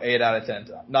wins, 8 out of 10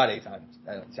 times. Not 8 times.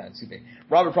 10, excuse me.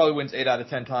 Robert probably wins 8 out of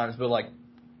 10 times, but like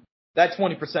that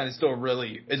 20% is still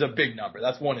is a big number.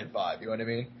 That's 1 in 5. You know what I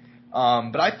mean?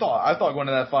 But I thought going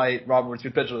to that fight, Robert would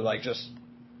potentially like just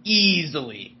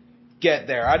easily get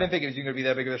there. I didn't think it was going to be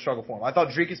that big of a struggle for him. I thought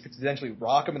Rodriguez could potentially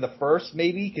rock him in the first,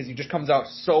 maybe, because he just comes out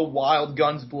so wild,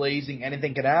 guns blazing,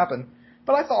 anything could happen.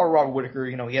 But I thought Robert Whittaker,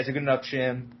 he has a good enough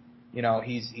chin.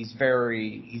 He's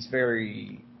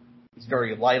very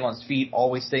light on his feet,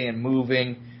 always staying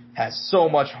moving, has so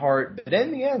much heart. But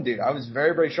in the end, dude, I was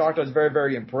very, very shocked. I was very,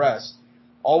 very impressed.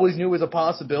 Always knew it was a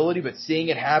possibility, but seeing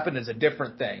it happen is a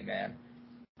different thing, man.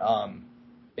 I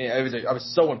was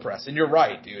so impressed. And you're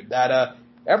right, dude. That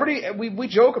we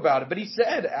joke about it, but he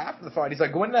said after the fight, he's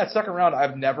like, going into that second round,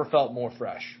 I've never felt more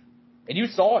fresh. And you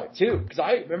saw it too, because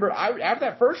I remember after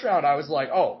that first round, I was like,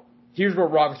 oh, here's where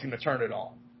Robert's going to turn it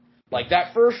on. Like,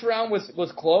 that first round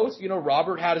was close.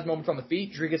 Robert had his moments on the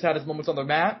feet. Rodriguez had his moments on the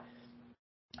mat.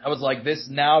 I was like,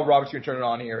 now Robert's going to turn it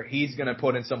on here. He's going to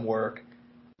put in some work.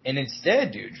 And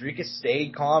instead, dude, Rodriguez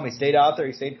stayed calm. He stayed out there.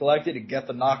 He stayed collected and get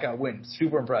the knockout win.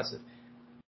 Super impressive.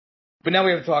 But now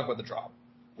we have to talk about the drama.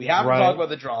 We have to talk about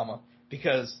the drama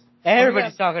because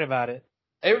everybody's talking about it.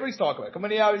 Everybody's talking about it.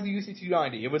 Coming out of the UFC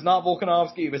 290, it was not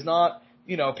Volkanovski. It was not,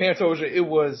 Pantoja. It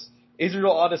was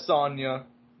Israel Adesanya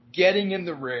getting in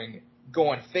the ring,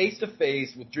 going face to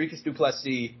face with Dricus du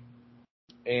Plessis,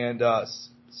 and I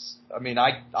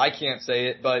can't say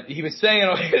it, but he was saying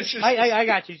it's just. I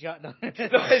got you, John. No.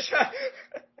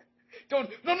 Don't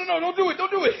do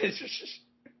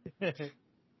it.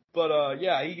 But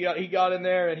yeah, he got in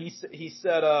there and he said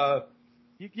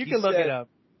you can look it up.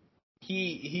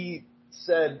 He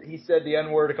said the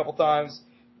N-word a couple times,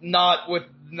 not with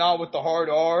the hard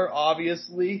R,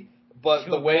 obviously, but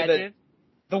the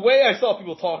way I saw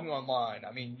people talking online,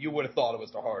 I mean, you would have thought it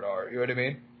was the hard R. You know what I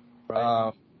mean?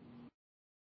 Right.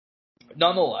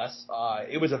 Nonetheless,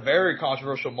 it was a very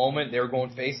controversial moment. They were going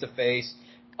face to face.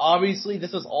 Obviously,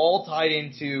 this was all tied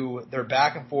into their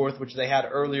back and forth, which they had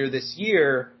earlier this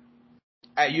year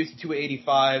at UFC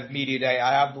 285 Media Day.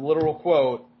 I have the literal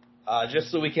quote, just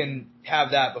so we can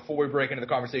have that before we break into the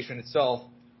conversation itself.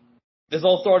 This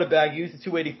all started back UFC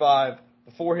 285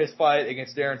 before his fight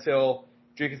against Darren Till.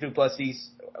 Dricus du Plessis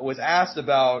was asked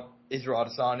about Israel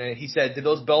Adesanya. He said, did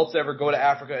those belts ever go to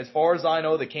Africa? As far as I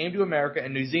know, they came to America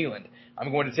and New Zealand.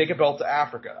 I'm going to take a belt to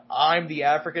Africa. I'm the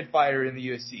African fighter in the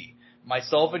UFC.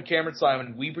 Myself and Cameron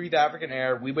Simon, we breathe African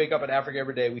air. We wake up in Africa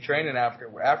every day. We train in Africa.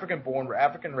 We're African born. We're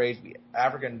African raised. We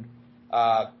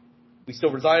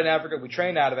still reside in Africa. We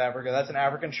train out of Africa. That's an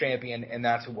African champion, and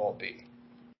that's who we'll be.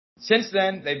 Since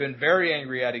then, they've been very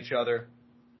angry at each other.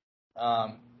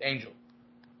 Angel,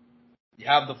 you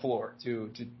have the floor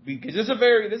because this is a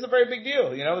very big deal.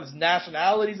 There's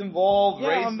nationalities involved,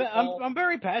 race involved. I'm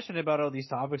very passionate about all these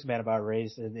topics, man, about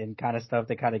race and kind of stuff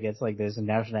that kind of gets like this and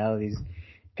nationalities.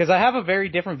 Because I have a very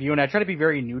different view, and I try to be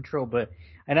very neutral. But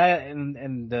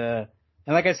and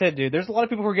like I said, dude, there's a lot of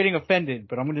people who are getting offended.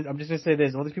 But I'm just gonna say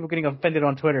this: all these people getting offended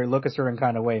on Twitter look a certain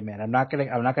kind of way, man. I'm not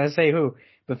gonna say who,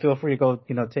 but feel free to go,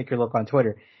 take your look on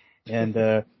Twitter. And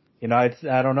I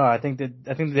don't know. I think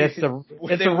that's the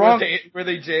wrong. Were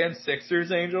they Jan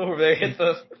Sixers, Angel? Were they hit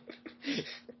the?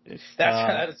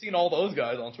 I've seen all those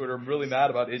guys on Twitter. I'm really mad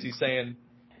about Izzy saying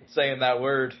that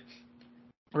word.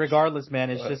 Regardless, man,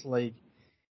 it's just like.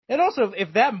 And also,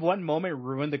 if that one moment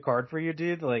ruined the card for you,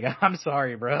 dude, like, I'm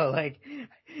sorry, bro. Like,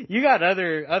 you got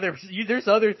there's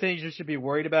other things you should be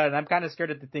worried about, and I'm kind of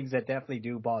scared of the things that definitely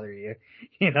do bother you.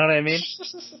 You know what I mean?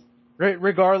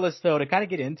 Regardless, though, to kind of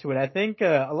get into it, I think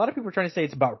a lot of people are trying to say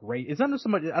it's about race. It's not so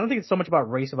much. I don't think it's so much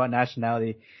about race, about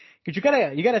nationality. Because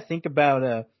you gotta think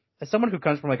about as someone who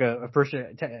comes from like a first,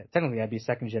 technically I'd be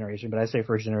second generation, but I say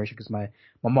first generation because my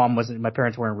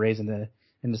parents weren't raised in the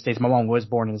States. My mom was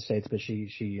born in the States, but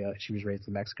she was raised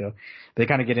in Mexico. But they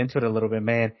kind of get into it a little bit,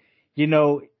 man.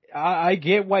 I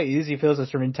get why Izzy feels a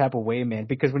certain type of way, man,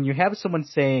 because when you have someone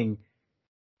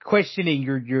questioning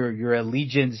your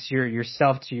allegiance,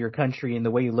 yourself to your country and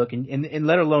the way you look, and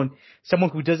let alone someone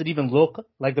who doesn't even look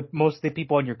like most of the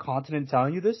people on your continent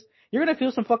telling you this, you're gonna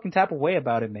feel some fucking type of way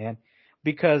about it, man.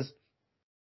 Because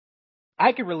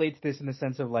I can relate to this in the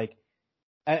sense of like,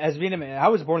 as being I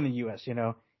was born in the U.S.,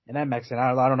 and I'm Mexican.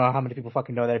 I don't know how many people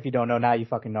fucking know that. If you don't know now, you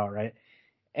fucking know, right?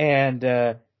 And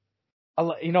a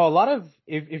lot of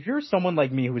if you're someone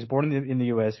like me who was born in the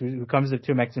U.S. who comes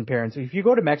to Mexican parents, if you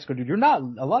go to Mexico, dude, you're not.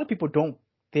 A lot of people don't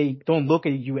look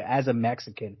at you as a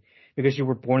Mexican because you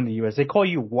were born in the U.S. They call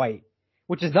you white,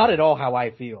 which is not at all how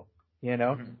I feel. You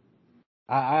know, Mm-hmm.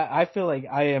 I feel like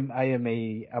I'm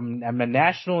a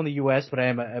national in the U.S., but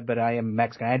I am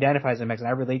Mexican. I identify as a Mexican.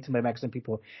 I relate to my Mexican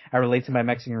people. I relate to my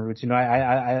Mexican roots. You know,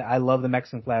 I love the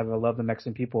Mexican flag. I love the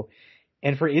Mexican people.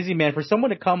 And for Izzy, man, for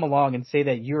someone to come along and say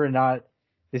that you're not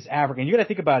this African, you got to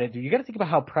think about it, dude. You got to think about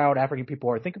how proud African people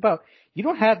are. Think about, you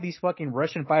don't have these fucking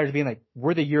Russian fighters being like,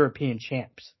 we're the European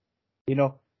champs. You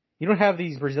know, you don't have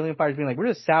these Brazilian fighters being like,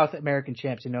 we're the South American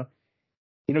champs.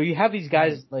 You have these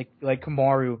guys like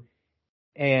Kamaru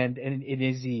and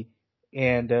Izzy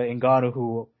and Ngannou,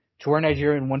 who two are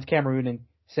Nigerian, one's Cameroonian,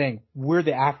 saying we're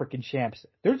the African champs.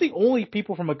 They're the only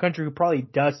people from a country who probably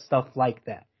does stuff like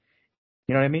that.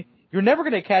 You know what I mean? You're never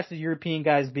gonna catch the European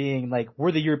guys being like,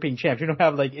 we're the European champs. You don't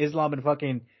have like Islam and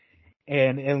fucking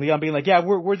and Leon being like, yeah,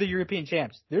 we're the European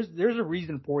champs. There's a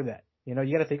reason for that. You know,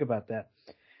 you got to think about that.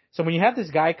 So when you have this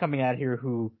guy coming out here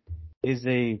who is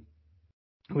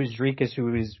Rodriguez,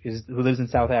 who lives in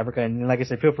South Africa, and like I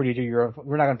said, feel free to do your.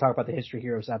 We're not going to talk about the history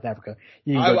here of South Africa.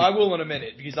 I will in a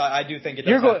minute because I do think it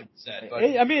does have to be said. But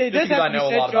I mean, it does have to be said, I know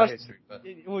a lot about history. But.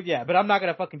 Well, yeah, but I'm not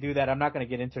going to fucking do that. I'm not going to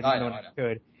get into it. I know.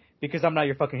 Could, because I'm not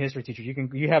your fucking history teacher.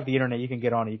 You have the internet. You can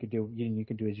get on it. You can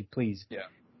do as you please. Yeah.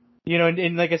 You know,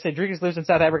 and like I said, Rodriguez lives in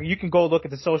South Africa. You can go look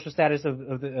at the social status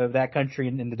of that country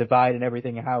and the divide and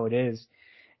everything and how it is,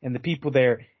 and the people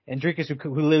there. And Rodriguez,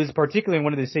 who lives particularly in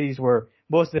one of the cities where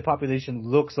most of the population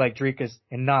looks like Rodriguez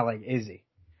and not like Izzy.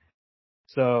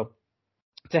 So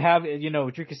to have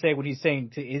Rodriguez say what he's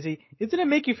saying to Izzy, it's gonna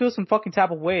make you feel some fucking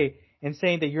type of way and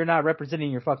saying that you're not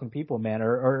representing your fucking people, man,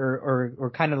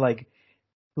 or kind of like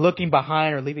looking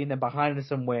behind or leaving them behind in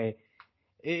some way.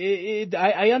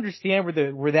 I understand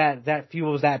where that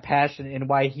fuels that passion and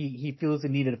why he feels the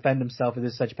need to defend himself in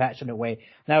such a passionate way.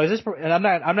 Now, and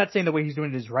I'm not saying the way he's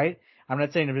doing it is right. I'm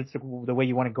not saying if it's the way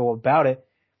you want to go about it,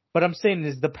 but I'm saying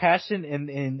is the passion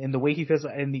and the way he feels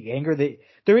and the anger that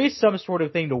there is some sort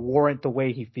of thing to warrant the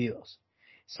way he feels.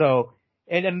 So,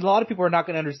 and a lot of people are not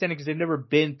going to understand it because they've never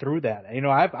been through that. You know,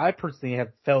 I personally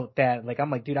have felt that. Like, I'm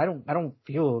like, dude, I don't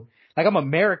feel like I'm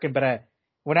American, but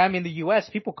when I'm in the U.S.,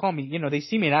 people call me, they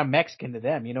see me and I'm Mexican to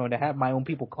them, and to have my own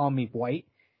people call me white,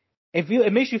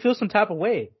 it makes you feel some type of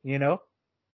way,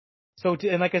 So,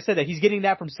 and like I said, that he's getting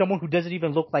that from someone who doesn't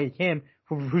even look like him,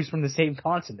 who's from the same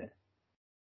continent.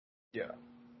 Yeah.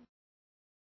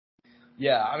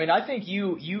 Yeah, I mean, I think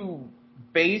you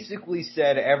basically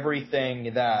said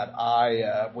everything that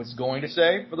I was going to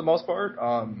say for the most part.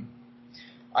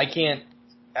 I can't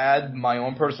add my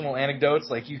own personal anecdotes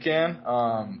like you can.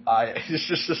 I'll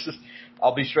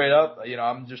be straight up.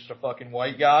 I'm just a fucking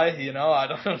white guy. I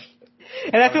don't.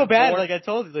 And I feel bad. Like I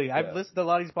told you, I've listened to a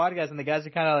lot of these podcasts, and the guys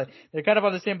are they're kind of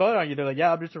on the same boat on you. They're like,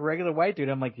 yeah, I'm just a regular white dude.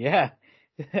 I'm like, yeah.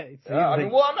 I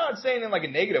mean, well, I'm not saying it in like a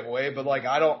negative way, but like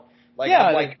I don't like. Yeah,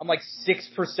 I'm like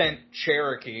 6%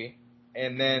 Cherokee,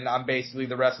 and then I'm basically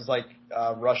the rest is like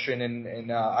Russian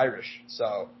and Irish.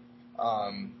 So.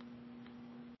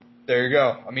 There you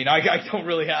go. I mean, I don't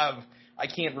really I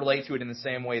can't relate to it in the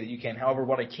same way that you can. However,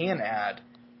 what I can add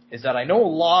is that I know a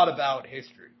lot about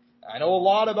history. I know a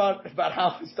lot about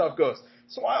how this stuff goes.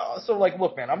 So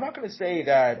look, man, I'm not going to say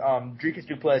that Dricus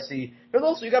du Plessis, but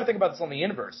also you got to think about this on the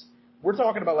inverse. We're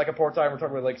talking about like apartheid, we're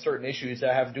talking about like certain issues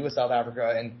that have to do with South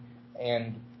Africa,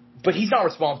 but he's not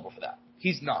responsible for that.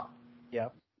 He's not. Yeah.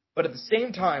 But at the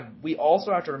same time, we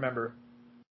also have to remember,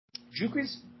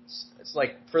 Dricus. It's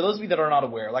like, for those of you that are not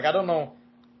aware, like, I don't know,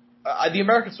 the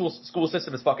American school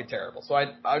system is fucking terrible, so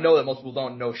I know that most people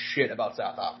don't know shit about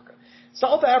South Africa.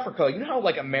 South Africa, you know how,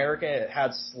 like, America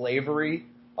had slavery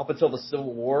up until the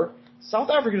Civil War? South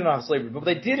Africa did not have slavery, but what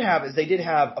they did have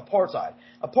apartheid.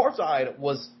 Apartheid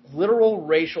was literal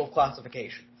racial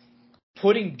classification,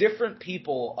 putting different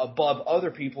people above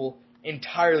other people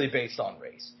entirely based on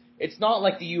race. It's not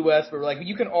like the U.S. where, like,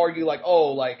 you can argue, like,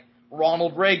 oh, like,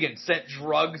 Ronald Reagan sent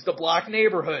drugs to black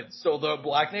neighborhoods, so the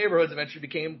black neighborhoods eventually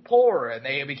became poor, and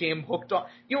they became hooked on.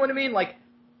 You know what I mean? Like,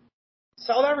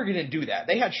 South Africa didn't do that.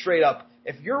 They had straight up,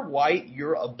 if you're white,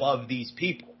 you're above these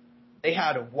people. They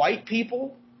had white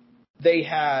people, who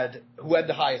had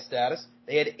the highest status,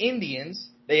 they had Indians,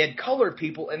 they had colored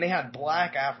people, and they had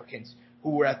black Africans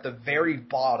who were at the very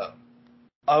bottom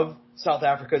of South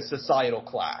Africa's societal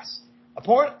class.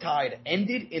 Apartheid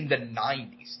ended in the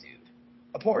 90s, dude.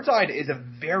 Apartheid is a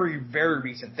very, very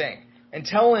recent thing.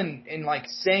 Until in like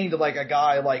saying to like a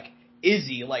guy like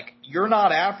Izzy, like, you're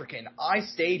not African, I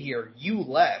stayed here, you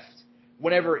left.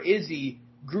 Whenever Izzy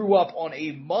grew up on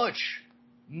a much,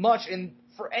 and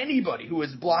for anybody who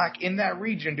is black in that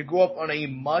region to grow up on a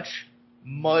much,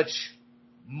 much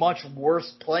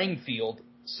worse playing field.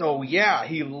 So yeah,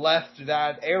 he left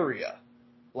that area.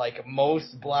 Like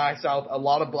most a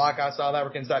lot of black South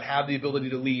Africans that have the ability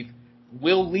to leave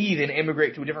will leave and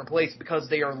immigrate to a different place because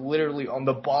they are literally on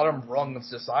the bottom rung of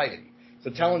society. So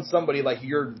telling somebody like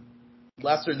you're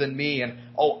lesser than me and,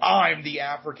 oh, I'm the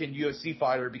African UFC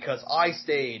fighter because I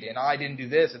stayed and I didn't do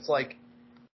this, it's like,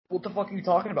 what the fuck are you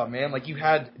talking about, man? Like, you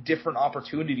had different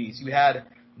opportunities. You had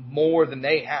more than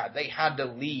they had. They had to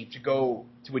leave to go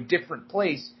to a different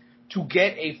place to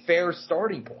get a fair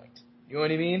starting point. You know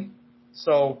what I mean?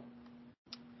 So,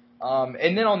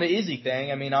 and then on the Izzy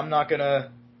thing, I mean, I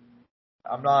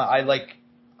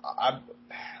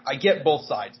get both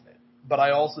sides of it. But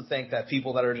I also think that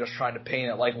people that are just trying to paint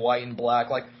it like white and black,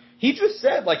 like, he just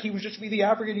said, like, he was just be the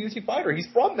African UFC fighter. He's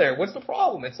from there. What's the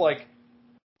problem? It's like,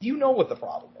 you know what the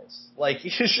problem is. Like,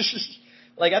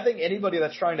 like, I think anybody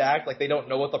that's trying to act like they don't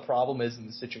know what the problem is in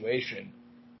the situation,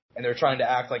 and they're trying to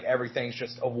act like everything's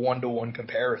just a one-to-one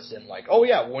comparison, like, oh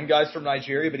yeah, one guy's from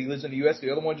Nigeria, but he lives in the U.S.,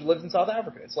 the other one lives in South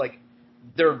Africa. It's like,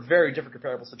 they're very different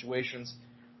comparable situations.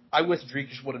 I wish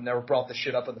Rodriguez would have never brought this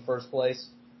shit up in the first place.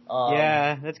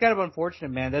 Yeah, that's kind of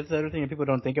unfortunate, man. That's the other thing that people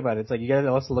don't think about. It's like, you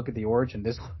gotta also look at the origin.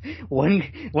 This one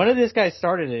of these guys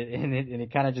started it, and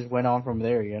it kind of just went on from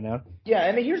there, you know? Yeah,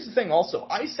 and here's the thing also.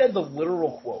 I said the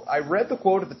literal quote. I read the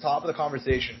quote at the top of the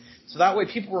conversation, so that way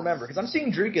people remember. Because I'm seeing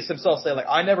Rodriguez himself say, like,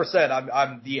 I never said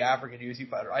I'm the African UFC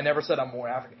fighter. I never said I'm more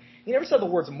African. He never said the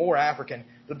words more African,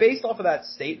 but based off of that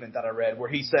statement that I read where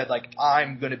he said, like, I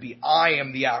am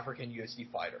the African UFC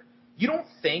fighter.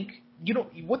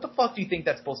 What the fuck do you think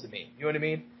that's supposed to mean? You know what I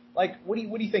mean? Like, what do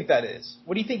you think that is?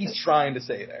 What do you think he's trying to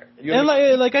say there? You know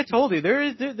and like I told you,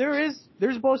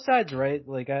 there's both sides, right?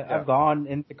 Like, I've gone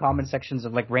into comment sections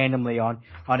of, like, randomly on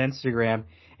Instagram,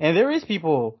 and there is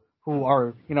people who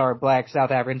are, you know, are black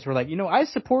South Africans who are like, you know, I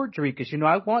support Rodriguez. You know,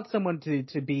 I want someone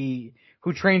to be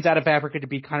who trains out of Africa to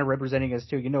be kind of representing us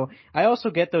too. You know, I also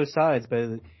get those sides,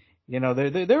 but you know,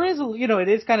 there is, you know, it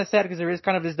is kind of sad because there is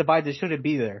kind of this divide that shouldn't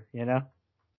be there. You know.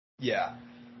 Yeah.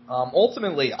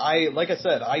 Ultimately, like I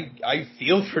said, I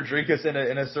feel for Rodriguez in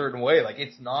a certain way. Like,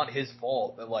 it's not his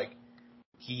fault that, like,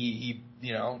 he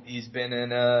you know, he's been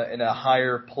in a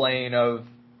higher plane of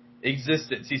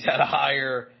existence. He's had a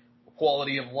higher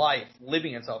quality of life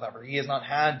living in South Africa. He has not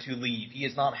had to leave. He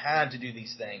has not had to do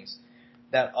these things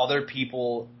that other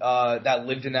people that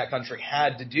lived in that country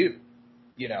had to do.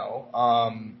 You know.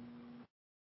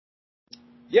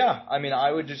 Yeah, I mean,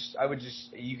 I would just,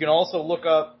 you can also look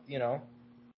up, you know,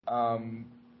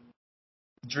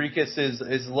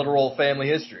 Rodriguez's literal family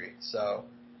history. So,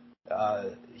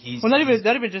 he's... Well, not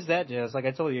even just that, Jess. Like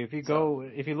I told you,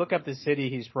 if you look up the city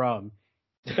he's from,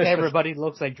 everybody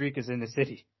looks like Rodriguez in the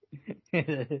city.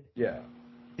 Yeah.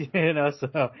 You know,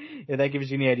 so yeah, that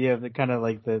gives you any idea of the kind of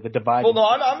like the divide. Well, no,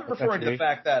 I'm referring to the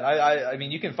fact that, I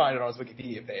mean, you can find it on his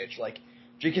Wikipedia page. Like,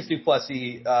 Rodriguez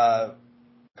Duplessis,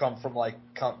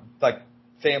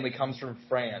 family comes from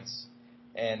France,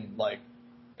 and like,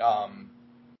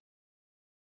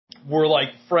 we're like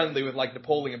friendly with like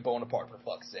Napoleon Bonaparte, for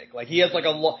fuck's sake. Like, he has like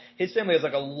his family has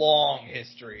like a long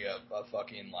history of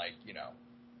fucking, like, you know,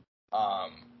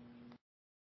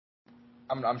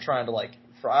 I'm trying to, like,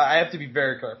 I have to be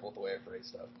very careful with the way I phrase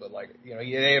stuff, but, like, you know,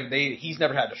 he's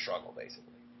never had to struggle, basically.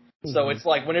 Mm-hmm. So it's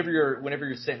like, whenever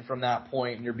you're sitting from that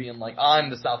point and you're being like, I'm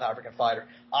the South African fighter,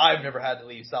 I've never had to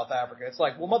leave South Africa. It's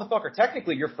like, well, motherfucker,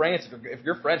 technically you're France if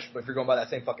you're French, if you're going by that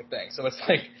same fucking thing. So it's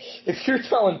like, if you're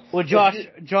telling... Well, Josh,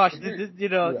 you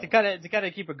know, to kind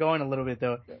of keep it going a little bit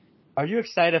though, are you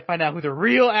excited to find out who the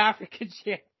real African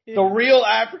champion is? The real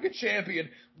African champion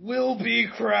will be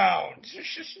crowned.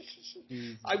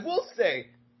 I will say,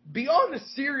 beyond the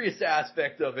serious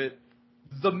aspect of it,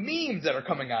 the memes that are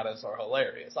coming at us are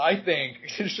hilarious. I think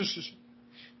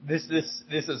this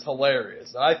is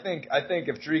hilarious. I think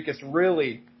if Rodriguez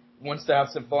really wants to have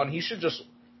some fun, he should just...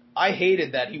 I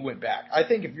hated that he went back. I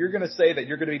think if you're going to say that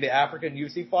you're going to be the African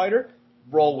UFC fighter,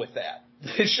 roll with that.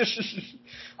 It's just...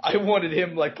 I wanted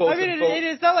him, like, posting... I mean,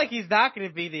 it's not like he's not going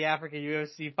to be the African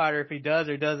UFC fighter if he does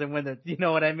or doesn't win the... You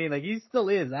know what I mean? Like, he still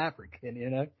is African, you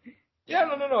know? Yeah,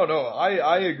 no.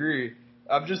 I agree.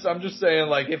 I'm just saying,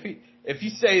 like, if you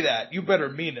say that, you better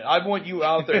mean it. I want you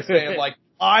out there saying, like,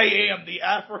 I am the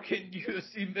African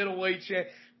UFC middleweight champ.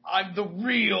 I'm the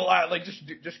real, like,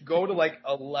 just go to, like,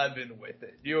 11 with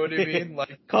it. You know what I mean?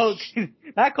 Like,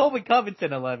 not Colby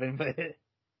Covington 11, but...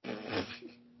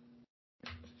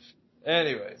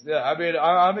 Anyways, yeah, I mean,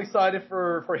 I'm excited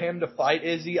for him to fight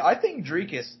Izzy. I think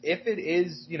Rodriguez, if it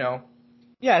is, you know,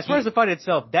 Yeah, as far as the fight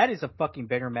itself, that is a fucking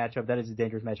banger matchup. That is a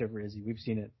dangerous matchup for Izzy. We've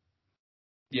seen it.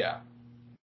 Yeah.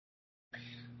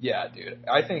 Yeah, dude.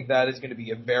 I think that is going to be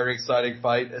a very exciting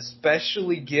fight,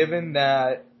 especially given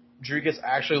that Rodriguez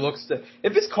actually looks to...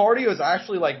 If his cardio is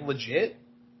actually, like, legit,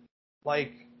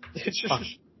 like, it's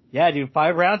just... Yeah, dude,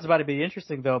 5 rounds is about to be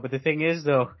interesting, though. But the thing is,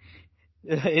 though,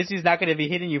 Izzy's not going to be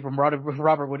hitting you from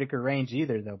Robert Whittaker range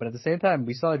either, though. But at the same time,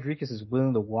 we saw Rodriguez is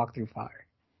willing to walk through fire.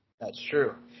 That's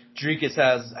true. Rodriguez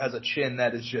has a chin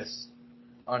that is just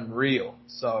unreal,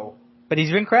 so... But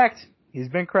he's been cracked. He's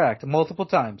been cracked multiple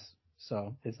times.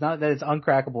 So, it's not that it's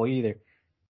uncrackable either.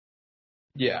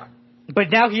 Yeah.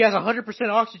 But now he has 100%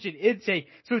 oxygen intake,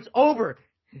 so it's over.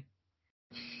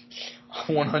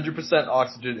 100%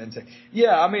 oxygen intake.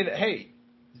 Yeah, I mean, hey,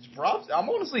 I'm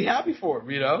honestly happy for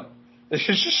him, you know?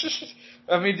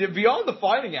 I mean, beyond the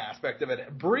fighting aspect of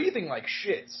it, breathing like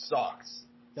shit sucks.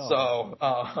 Oh.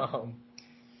 So,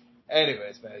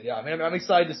 anyways, man, yeah, I mean, I'm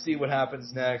excited to see what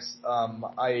happens next.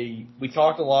 We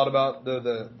talked a lot about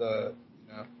the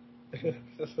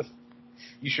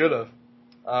you should have.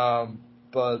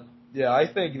 But yeah,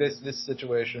 I think this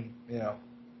situation, you know,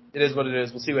 it is what it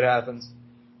is. We'll see what happens.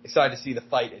 Excited to see the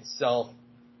fight itself,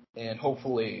 and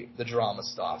hopefully the drama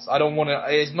stops. I don't want to,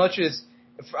 as much as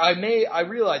I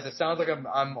realize it sounds like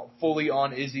I'm fully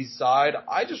on Izzy's side.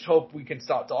 I just hope we can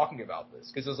stop talking about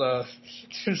this, because as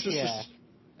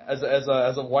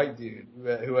a white dude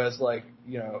who has, like,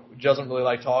 you know, doesn't really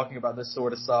like talking about this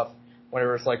sort of stuff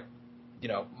whenever it's like, you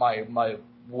know, my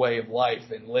way of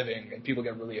life and living, and people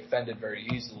get really offended very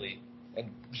easily,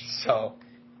 and so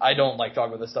I don't like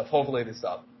talking about this stuff. Hopefully they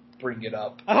stop bringing it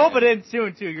up. I hope it ends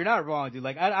soon too. You're not wrong, dude.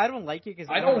 Like, I don't like it because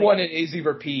I don't want an Izzy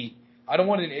repeat. I don't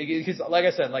want an, because like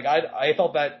I said, like I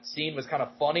thought that scene was kind of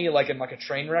funny, like in like a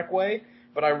train wreck way,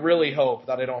 but I really hope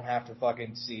that I don't have to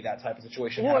fucking see that type of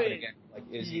situation happen again, like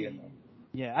Izzy.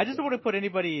 Yeah, I just don't want to put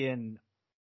anybody in.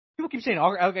 People keep saying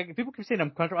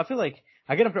uncomfortable. I feel like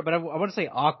I get uncomfortable, but I want to say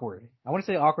awkward. I want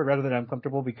to say awkward rather than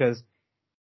uncomfortable, because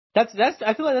that's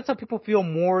I feel like that's how people feel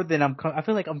more than I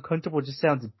feel like uncomfortable just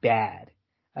sounds bad.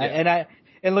 Yeah.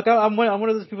 And look, I'm one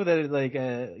of those people that like,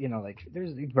 you know, like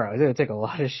it's gonna take a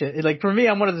lot of shit. Like, for me,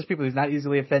 I'm one of those people who's not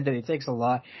easily offended. It takes a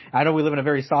lot. I know we live in a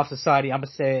very soft society. I'm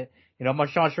gonna say it. You know, I'm on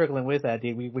Sean Strickland with that,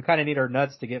 dude. We kind of need our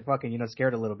nuts to get fucking, you know,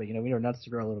 scared a little bit. You know, we need our nuts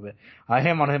to grow a little bit. I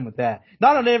am on him with that.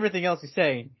 Not on everything else he's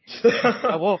saying.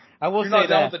 I will You're say not down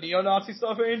that. with the neo-Nazi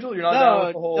stuff, Angel? You're not down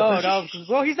with the whole... No.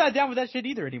 Well, he's not down with that shit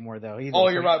either anymore, though. Oh,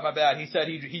 you're right. My bad. He said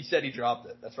he dropped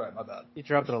it. That's right. My bad. He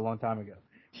dropped it a long time ago.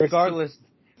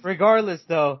 Regardless,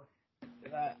 though,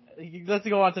 let's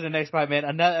go on to the next fight, man.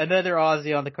 Another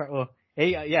Aussie on the card. Well,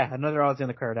 another Aussie on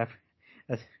the card.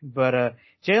 But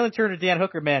Jalen Turner, Dan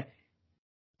Hooker, man.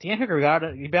 Dan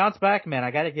Hooker he bounced back, man. I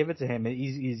gotta give it to him.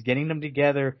 He's getting them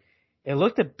together. It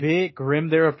looked a bit grim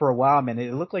there for a while, man.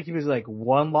 It looked like he was like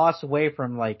one loss away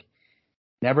from like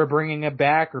never bringing it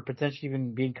back, or potentially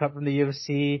even being cut from the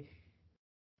UFC.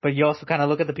 But you also kind of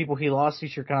look at the people he lost to.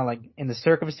 You're kind of like, in the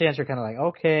circumstance, you're kind of like,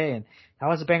 okay, and that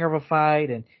was a banger of a fight,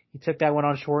 and he took that one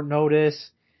on short notice,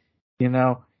 you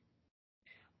know.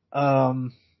 I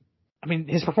mean,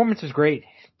 his performance was great.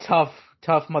 Tough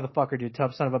motherfucker, dude.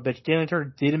 Tough son of a bitch. Jalen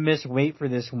Turner didn't miss weight for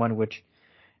this one, which,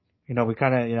 you know, we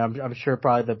kind of, you know, I'm sure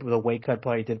probably the weight cut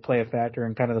probably did play a factor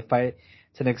in kind of the fight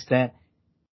to an extent.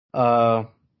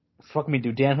 Fuck me,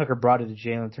 dude. Dan Hooker brought it to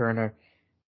Jalen Turner.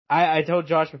 I told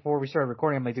Josh before we started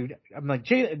recording, I'm like,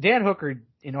 Dan Hooker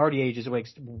in RDA just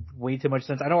makes way too much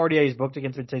sense. I know RDA is booked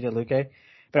against Ortega Luque,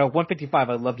 but at 155,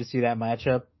 I'd love to see that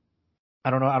matchup. I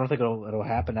don't know. I don't think it'll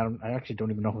happen. I actually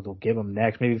don't even know who they'll give him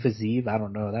next. Maybe Fiziev. I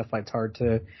don't know. That fight's hard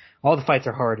to. All the fights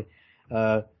are hard.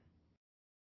 But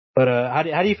how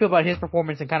do you feel about his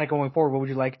performance and kind of going forward? What would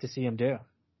you like to see him do?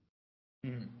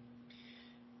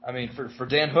 I mean, for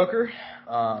Dan Hooker,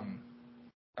 I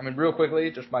mean, real quickly,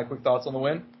 just my quick thoughts on the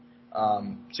win.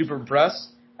 Super impressed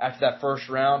after that first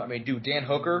round. I mean, dude, Dan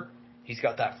Hooker, he's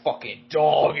got that fucking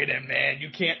dog in him, man. You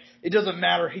can't, it doesn't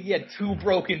matter. He had 2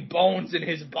 broken bones in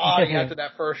his body after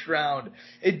that first round.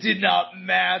 It did not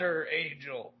matter,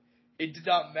 Angel. It did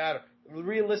not matter.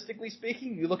 Realistically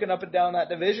speaking, you're looking up and down that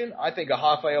division, I think a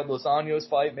Rafael Dos Anjos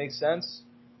fight makes sense.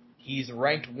 He's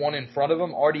ranked 1 in front of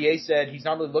him. RDA said he's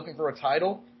not really looking for a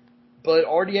title, but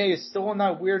RDA is still in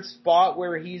that weird spot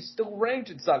where he's still ranked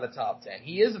inside the top 10.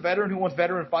 He is a veteran who wants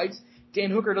veteran fights.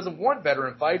 Dan Hooker doesn't want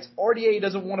veteran fights. RDA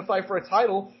doesn't want to fight for a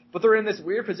title, but they're in this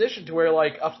weird position to where,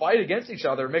 like, a fight against each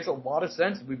other makes a lot of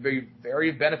sense. It would be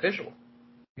very beneficial.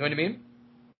 You know what I mean?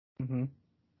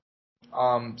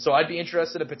 Mm-hmm. So I'd be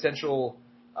interested in potential,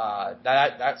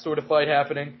 that sort of fight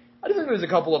happening. I just think there's a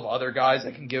couple of other guys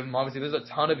that can give him. Obviously, there's a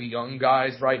ton of young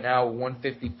guys right now,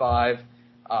 155,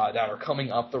 that are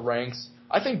coming up the ranks.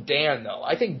 I think Dan, though.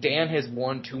 I think Dan has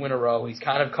won 2 in a row. He's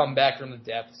kind of come back from the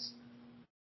depths.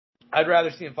 I'd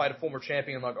rather see him fight a former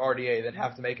champion like RDA than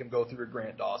have to make him go through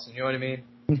Grant Dawson. You know what I mean?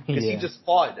 Because he just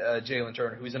fought Jalen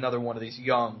Turner, who's another one of these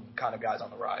young kind of guys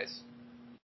on the rise.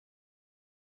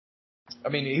 I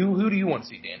mean, who do you want to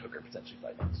see Dan Hooker potentially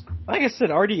fight next? Like I said,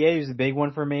 RDA is a big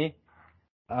one for me.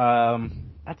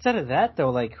 Outside of that, though,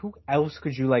 like, who else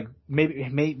could you, like,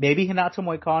 maybe Hinato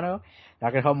Moicano?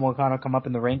 That could help Moicano come up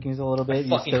in the rankings a little bit. I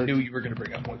fucking knew you were going to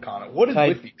bring up Moicano. What is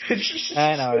with you?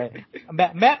 I know,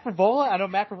 right? Matt Favola, I know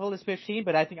Matt Favola is 15,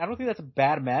 but I don't think that's a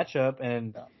bad matchup,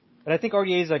 but I think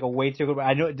RDA is, like, a way too good.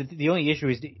 I know the only issue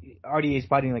is RDA is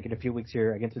fighting, like, in a few weeks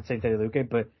here against Vicente Luque,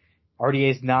 but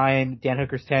RDA is 9, Dan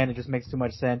Hooker's 10, it just makes too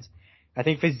much sense. I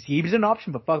think Fiziev is an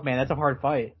option, but fuck, man, that's a hard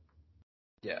fight.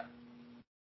 Yeah.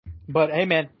 But, hey,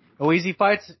 man, no easy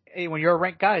fights when you're a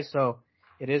ranked guy, so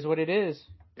it is what it is.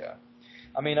 Yeah.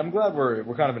 I mean, I'm glad we're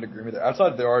kind of in agreement there.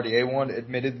 Outside of the RDA one,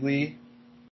 admittedly,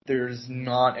 there's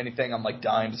not anything I'm, like,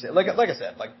 dying to say. Like I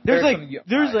said, like, I'd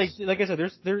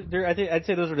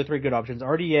say those are the 3 good options.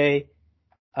 RDA,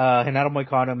 Hinato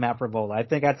Moicano, Matt Favola. I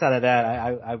think outside of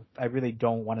that, I really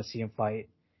don't want to see him fight.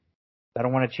 I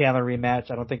don't want a Chandler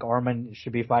rematch. I don't think Arman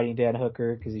should be fighting Dan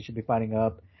Hooker because he should be fighting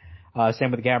up.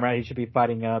 Same with Gamrot, he should be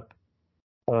fighting up.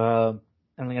 And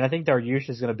I think Dariush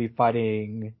is going to be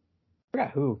fighting. I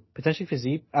forgot who. Potentially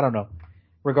Fiziev. I don't know.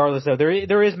 Regardless, though,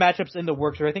 there is matchups in the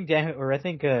works. Or I think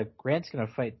Grant's going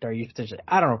to fight Dariush potentially.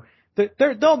 I don't know.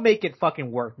 They'll make it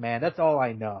fucking work, man. That's all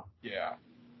I know. Yeah.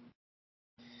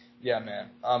 Yeah, man.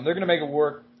 They're going to make it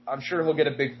work. I'm sure he'll get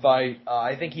a big fight.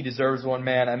 I think he deserves one,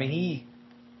 man. I mean,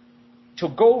 to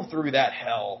go through that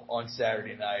hell on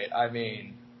Saturday night. I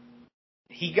mean,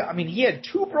 he had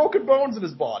 2 broken bones in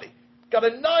his body. Got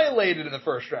annihilated in the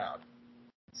first round.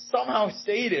 Somehow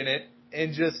stayed in it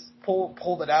and just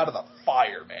pulled it out of the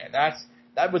fire, man.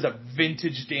 That was a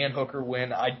vintage Dan Hooker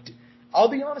win. I'll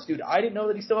be honest, dude. I didn't know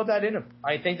that he still had that in him.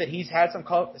 I think that he's had some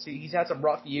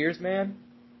rough years, man.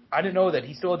 I didn't know that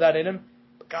he still had that in him.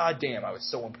 But goddamn, I was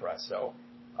so impressed. So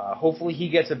hopefully he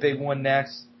gets a big one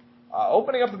next.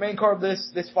 Opening up the main card,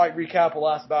 this fight recap will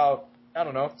last about, I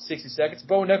don't know, 60 seconds.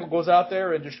 Bo Nickel goes out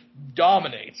there and just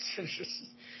dominates.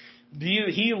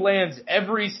 He lands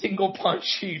every single punch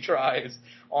he tries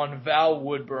on Val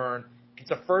Woodburn.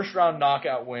 It's a first-round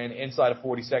knockout win inside of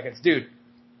 40 seconds. Dude,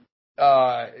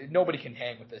 nobody can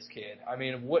hang with this kid. I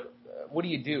mean, what do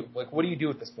you do? Like, what do you do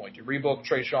at this point? Do you rebook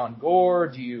Trayshawn Gore?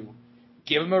 Do you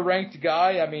give him a ranked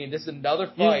guy? I mean, this is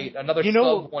another fight, another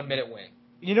sub 1 minute win.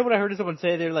 You know what I heard someone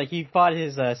say there? Like, he fought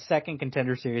his second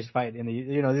Contender Series fight this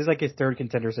is like his 3rd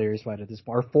Contender Series fight at this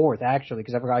point, or 4th actually,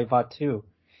 because I forgot he fought 2.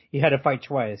 He had to fight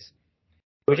twice.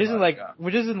 Which isn't like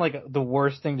the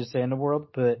worst thing to say in the world,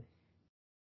 but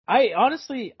I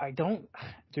don't,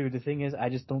 dude, the thing is, I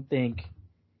just don't think,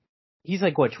 he's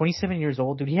like, 27 years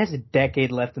old, dude, he has a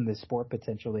decade left in this sport,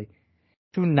 potentially.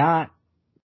 Do not,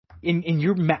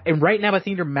 and right now I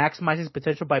think you're maximizing his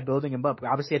potential by building him up.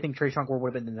 Obviously, I think Trayshawn Gore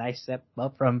would have been a nice step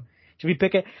up from Jimmy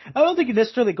Pickett. I don't think you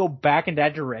necessarily go back in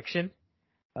that direction.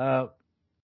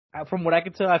 From what I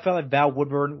could tell, I felt like Val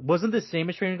Woodburn wasn't the same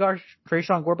as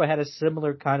Trayshawn Gore, but had a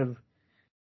similar kind of,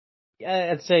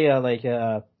 I'd say,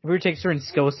 if we were to take certain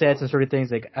skill sets and sort of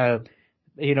things, like,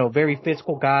 very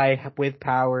physical guy with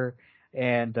power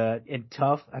and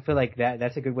tough. I feel like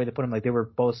that's a good way to put him. Like, they were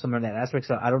both similar in that aspect.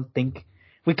 So I don't think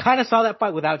we kind of saw that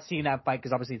fight without seeing that fight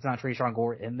because obviously it's not Trayshawn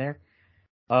Gore in there.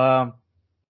 But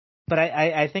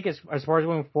I think as far as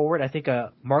going forward, I think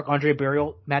a Marc-Andre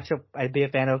Barriault matchup I'd be a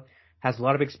fan of. Has a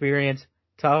lot of experience,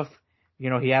 tough.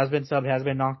 He has been subbed, has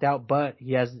been knocked out, but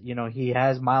he has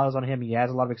miles on him. He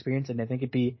has a lot of experience, and I think it'd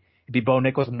be Bo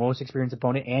Nickel's most experienced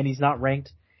opponent, and he's not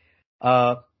ranked.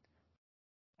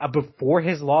 Before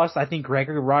his loss, I think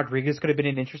Gregory Rodriguez could have been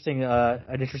an interesting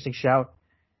shout.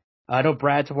 I know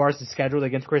Brad Tavares is scheduled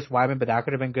against Chris Weidman, but that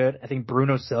could have been good. I think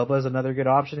Bruno Silva is another good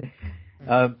option.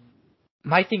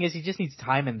 My thing is he just needs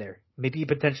time in there. Maybe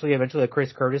potentially eventually a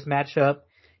Chris Curtis matchup.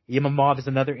 Imamov is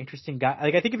another interesting guy.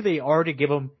 Like, I think if they are to give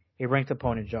him a ranked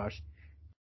opponent, Josh,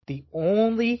 the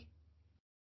only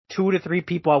 2 to 3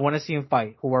 people I want to see him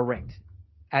fight who are ranked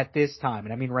at this time,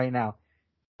 and I mean right now,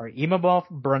 are Imamov,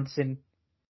 Brunson,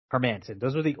 Hermanson.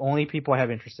 Those are the only people I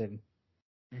have interest in.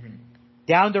 Mm-hmm.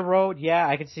 Down the road, yeah,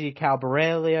 I could see Cal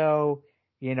Borrelio,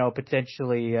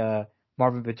 potentially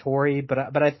Marvin Vittori,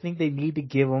 but I think they need to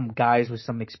give him guys with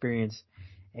some experience.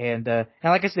 And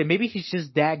like I said, maybe he's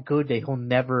just that good that he'll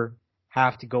never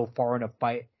have to go far in a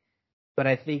fight. But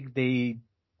I think they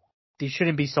they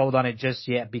shouldn't be sold on it just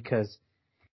yet because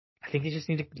I think they just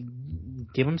need to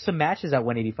give him some matches at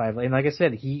 185. And like I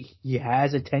said, he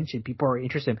has attention. People are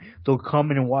interested. They'll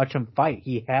come in and watch him fight.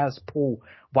 He has pull.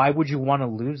 Why would you want to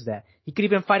lose that? He could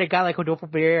even fight a guy like Rodolfo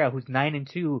Pereira, who's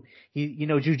 9-2.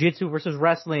 Jiu-jitsu versus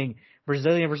wrestling,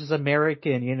 Brazilian versus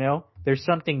American, There's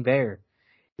something there.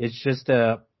 It's just,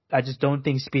 I just don't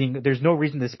think there's no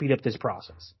reason to speed up this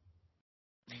process.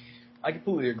 I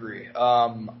completely agree.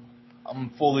 I'm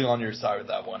fully on your side with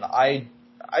that one.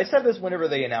 I said this whenever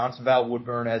they announced Val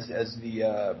Woodburn as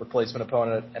the replacement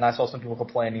opponent, and I saw some people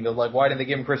complaining. They're like, why didn't they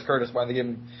give him Chris Curtis? Why didn't they give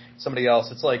him somebody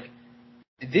else? It's like,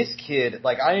 this kid,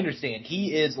 like, I understand,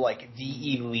 he is, like,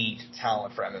 the elite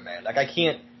talent for MMA. Like, I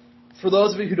can't, for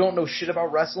those of you who don't know shit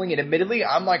about wrestling, and admittedly,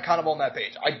 I'm, like, kind of on that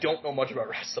page. I don't know much about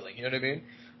wrestling, you know what I mean?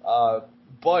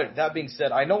 But, that being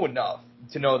said, I know enough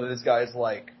to know that this guy is,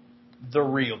 like, the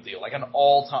real deal. Like, an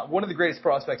all-time, one of the greatest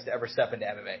prospects to ever step into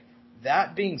MMA.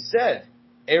 That being said,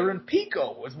 Aaron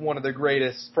Pico was one of the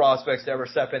greatest prospects to ever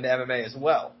step into MMA as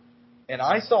well. And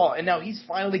now he's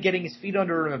finally getting his feet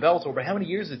under him in Bellator, but how many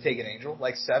years did it take an Angel?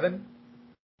 Like 7?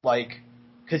 Like,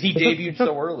 cause he debuted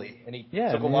so early, and he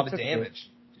took a lot of damage.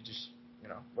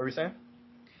 What were you saying?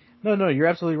 No, you're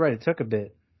absolutely right. It took a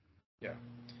bit. Yeah.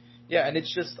 Yeah, and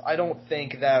it's just, I don't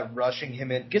think that rushing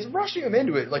him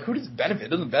into it, like, who does it benefit? It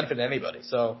doesn't benefit anybody.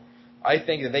 So, I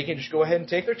think that they can just go ahead and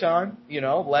take their time,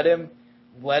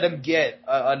 let him get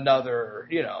another,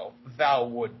 Val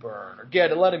Woodburn,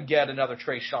 or let him get another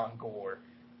Tresean Gore.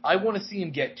 I want to see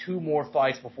him get 2 more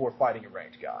fights before fighting a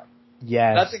ranked guy.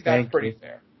 Yes, and I think that's pretty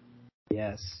fair.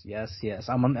 Yes.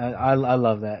 I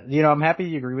love that. I'm happy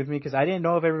you agree with me because I didn't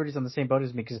know if everybody's on the same boat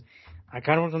as me because I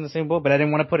kind of was on the same boat, but I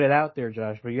didn't want to put it out there,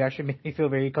 Josh. But you actually made me feel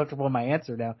very comfortable in my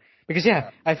answer now because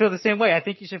I feel the same way. I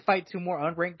think you should fight 2 more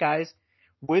unranked guys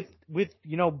with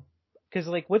because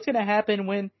like what's gonna happen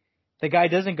when the guy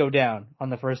doesn't go down on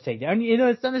the first takedown?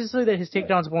 It's not necessarily that his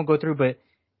takedowns won't go through, but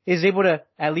is able to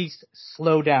at least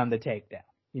slow down the takedown.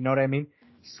 You know what I mean?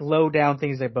 Slow down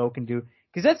things that Bo can do.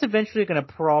 Because that's eventually going to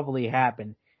probably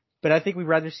happen. But I think we'd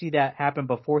rather see that happen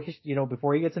before he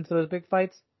gets into those big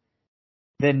fights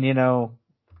than,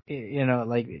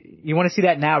 like, you want to see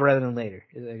that now rather than later.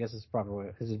 I guess is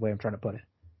the way I'm trying to put it.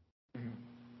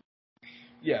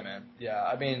 Yeah, man. Yeah,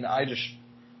 I mean, I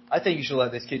think you should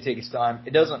let this kid take his time.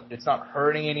 It's not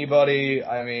hurting anybody.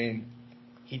 I mean,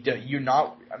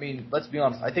 let's be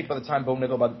honest. I think by the time Bo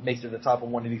Nickal makes it to the top of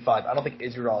 185, I don't think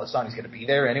Israel Adesanya is going to be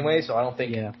there anyway, so I don't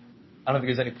think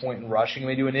there's any point in rushing him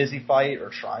into an Izzy fight or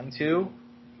trying to.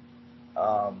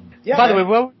 By the way,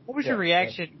 what was your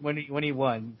reaction when he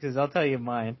won? Because I'll tell you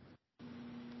mine.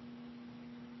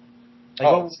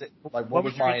 What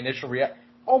was my initial reaction?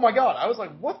 Oh my god, I was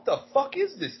like, what the fuck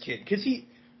is this kid? Because he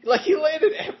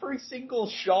landed every single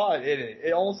shot in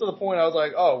it. Almost to the point I was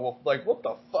like, oh, well, like, what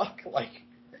the fuck?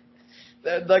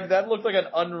 That looked like an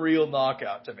unreal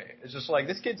knockout to me. It's just like,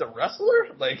 this kid's a wrestler?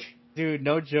 Like, dude,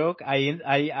 no joke.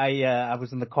 I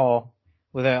was in the call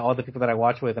with all the people that I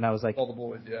watch with, and I was like, all the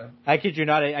boys, yeah. I kid you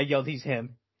not, I yelled, he's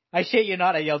him. I shit you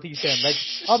not, I yelled, he's him. Like,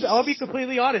 I'll be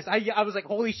completely honest. I was like,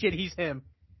 holy shit, he's him.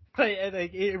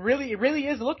 Like, it really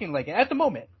is looking like it at the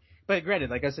moment. But granted,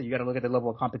 like I said, you got to look at the level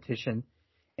of competition.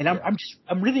 And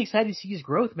I'm really excited to see his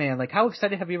growth, man. Like, how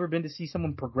excited have you ever been to see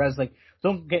someone progress? Like,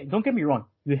 don't get me wrong.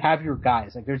 You have your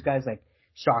guys. Like, there's guys like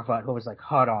Shockbot who was like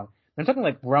hot on. I'm talking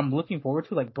like where I'm looking forward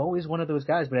to. Like, Bo is one of those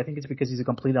guys, but I think it's because he's a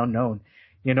complete unknown.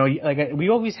 Like we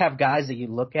always have guys that you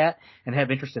look at and have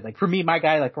interested. Like for me, my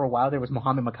guy, like for a while there was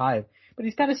Muhammad Makayev, but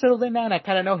he's kind of settled in now, and I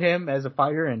kind of know him as a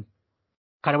fighter and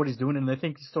kind of what he's doing, and I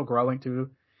think he's still growing too,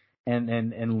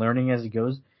 and learning as he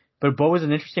goes. But Bo is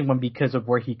an interesting one because of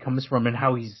where he comes from and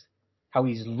how he's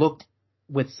looked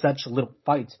with such little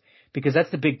fights. Because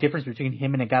that's the big difference between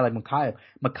him and a guy like Makayev.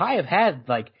 Makayev had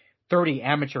like 30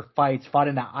 amateur fights, fought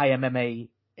in the IMMA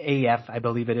AF, I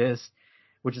believe it is,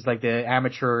 which is like the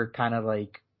amateur kind of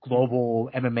like global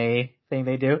MMA thing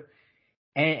they do.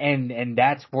 And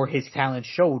that's where his talent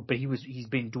showed, but he's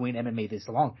been doing MMA this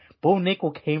long. Bo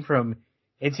Nickal came from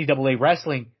NCAA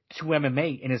wrestling to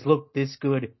MMA and has looked this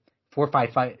good 4 or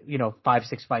 5,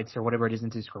 6 fights or whatever it is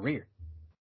into his career.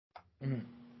 Mm-hmm.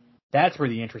 That's where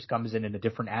the interest comes in a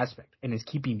different aspect and is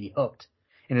keeping me hooked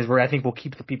and is where I think we'll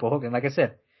keep the people hooked. And like I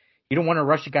said, you don't want to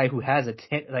rush a guy who has a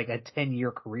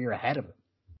 10-year career ahead of him.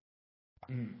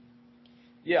 Mm.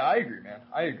 Yeah, I agree, man.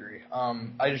 I agree.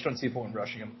 I just don't see a point in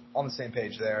rushing him. On the same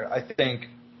page there. I think,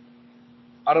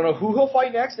 I don't know who he'll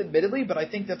fight next, admittedly, but I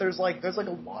think that there's like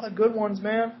a lot of good ones,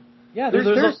 man. Yeah,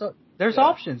 there's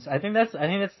options. I think that's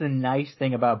the nice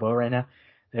thing about Bo right now.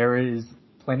 There is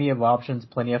plenty of options,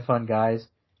 plenty of fun guys.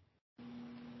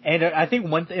 And I think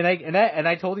and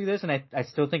I told you this, and I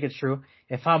still think it's true.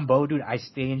 If I'm Bo, dude, I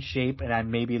stay in shape, and I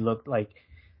maybe look like,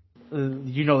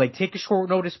 like take a short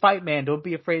notice fight, man. Don't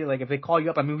be afraid. Like if they call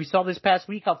you up, I mean, we saw this past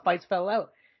week how fights fell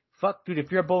out. Fuck, dude,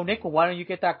 if you're Bo Nickel, why don't you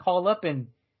get that call up and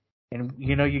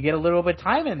you get a little bit of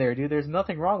time in there, dude. There's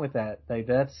nothing wrong with that. Like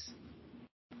there's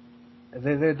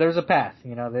a path,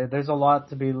 there's a lot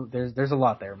to be, there's a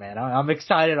lot there, man. I'm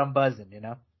excited. I'm buzzing,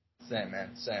 Same,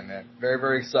 man. Very,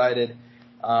 very excited.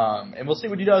 And we'll see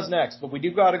what he does next. But we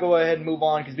do got to go ahead and move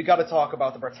on because we got to talk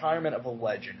about the retirement of a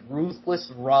legend,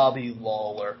 ruthless Robbie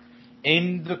Lawler,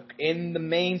 in the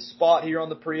main spot here on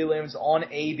the prelims on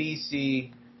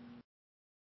ABC.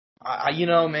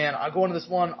 Man, I go into this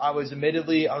one. I was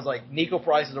like, Nico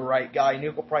Price is the right guy.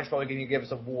 Nico Price probably going to give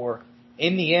us a war.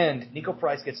 In the end, Nico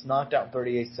Price gets knocked out in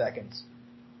 38 seconds.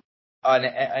 An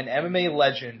MMA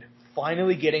legend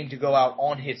finally getting to go out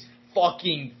on his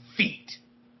fucking feet.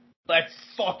 Like,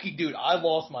 fucking, dude, I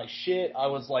lost my shit. I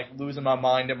was, like, losing my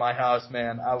mind in my house,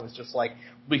 man. I was just like,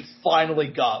 we finally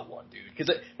got one, dude.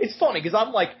 Because it's funny, because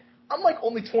I'm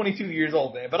only 22 years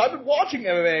old, man. But I've been watching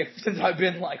MMA since I've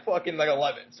been, like, fucking, like,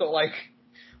 11. So, like,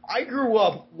 I grew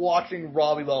up watching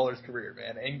Robbie Lawler's career,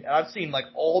 man. And I've seen, like,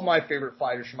 all my favorite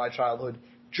fighters from my childhood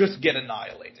just get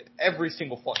annihilated. Every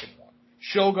single fucking one.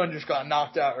 Shogun just got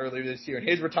knocked out earlier this year in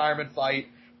his retirement fight.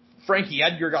 Frankie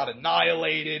Edgar got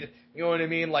annihilated. You know what I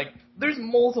mean? Like, there's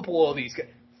multiple of these guys.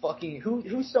 Fucking,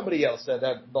 who's somebody else that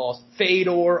lost?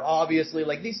 Fedor, obviously.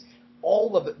 Like,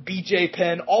 all of it. BJ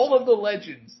Penn, all of the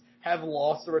legends have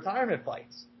lost the retirement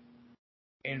fights.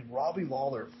 And Robbie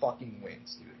Lawler fucking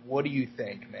wins, dude. What do you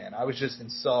think, man? I was just in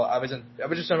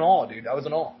awe, dude. I was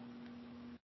in awe.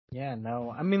 Yeah,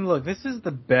 no. I mean, look, this is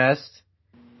the best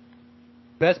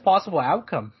possible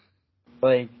outcome.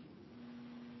 Like,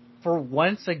 for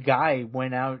once a guy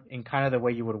went out in kind of the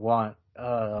way you would want.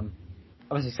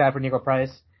 Obviously sad for Nico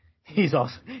Price. He's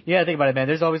also, think about it, man.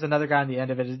 There's always another guy on the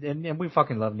end of it, and we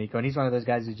fucking love Nico, and he's one of those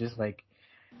guys who just, like,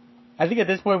 I think at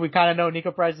this point we kind of know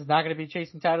Nico Price is not going to be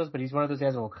chasing titles, but he's one of those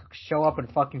guys who will show up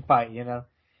and fucking fight, Damn right.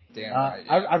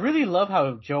 Yeah. I really love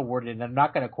how Joe worded it, and I'm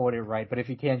not going to quote it right, but if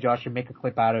you can, Josh, you make a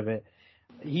clip out of it.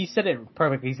 He said it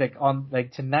perfectly. He's like,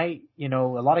 tonight, a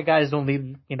lot of guys don't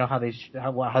leave, how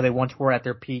they once were at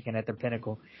their peak and at their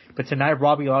pinnacle. But tonight,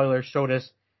 Robbie Lawler showed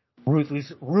us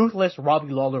ruthless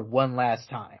Robbie Lawler one last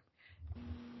time.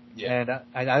 Yeah. And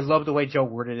I love the way Joe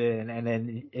worded it, and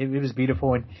then it was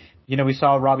beautiful. And, we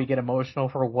saw Robbie get emotional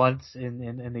for once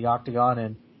in the octagon,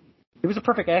 and it was a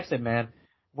perfect exit, man.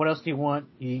 What else do you want?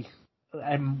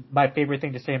 And my favorite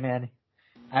thing to say, man,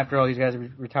 after all these guys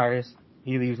retires,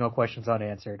 he leaves no questions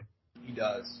unanswered. He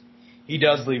does. He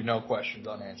does leave no questions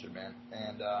unanswered, man.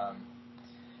 And,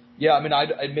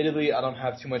 admittedly, I don't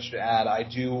have too much to add. I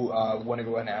do want to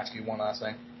go ahead and ask you one last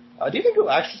thing. Do you think he'll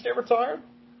actually stay retired?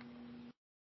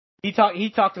 He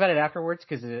talked about it afterwards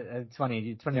because it's funny.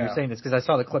 It's funny you were saying this because I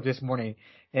saw the clip this morning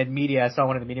in media. I saw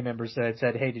one of the media members said,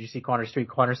 "Hey, did you see Connor's tweet?"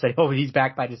 Connor said, "Oh, he's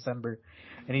back by December,"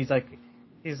 and he's like,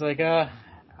 I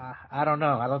don't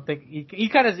know. I don't think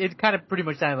it kind of pretty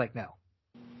much sounded like no.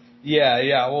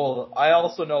 Yeah. Well, I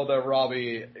also know that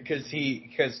Robbie, because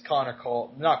Connor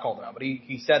not called him out, but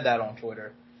he said that on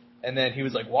Twitter. And then he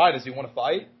was like, why? Does he want to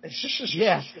fight?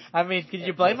 Yeah. I mean, could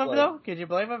you blame him, though? Could you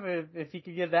blame him if he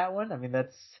could get that one? I mean,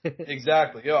 that's...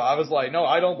 Exactly. I was like, no,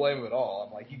 I don't blame him at all.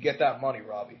 I'm like, you get that money,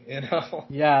 Robbie,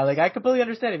 Yeah, like, I completely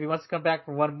understand if he wants to come back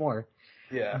for one more.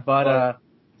 Yeah. But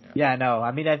no.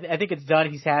 I mean, I think it's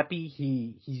done. He's happy.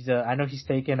 He's I know he's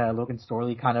taken Logan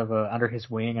Storley kind of under his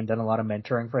wing and done a lot of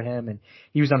mentoring for him. And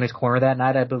he was on his corner that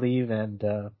night, I believe. And,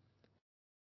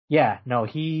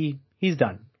 he's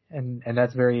done. And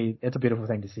it's a beautiful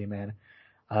thing to see, man.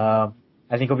 I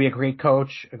think he'll be a great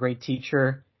coach, a great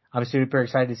teacher. I'm super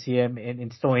excited to see him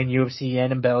still in UFC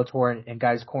and in Bellator and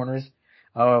guys' corners.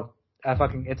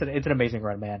 It's an amazing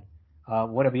run, man.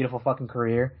 What a beautiful fucking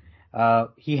career.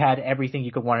 He had everything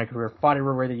you could want in a career. Fought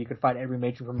everywhere that you could fight, every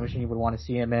major promotion you would want to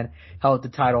see him in. Held the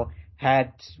title.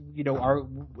 Had,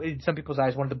 in some people's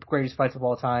eyes, one of the greatest fights of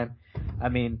all time. I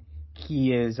mean,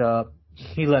 he is,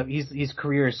 his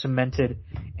career is cemented,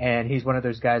 and he's one of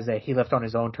those guys that he left on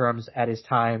his own terms at his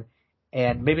time,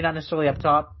 and maybe not necessarily up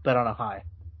top, but on a high.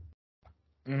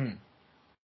 Mm.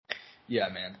 Yeah,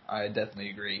 man, I definitely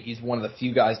agree. He's one of the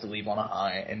few guys to leave on a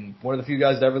high, and one of the few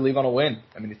guys to ever leave on a win.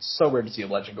 I mean, it's so rare to see a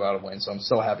legend go out and win, so I'm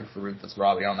so happy for Ruthless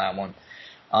Robbie on that one.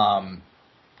 And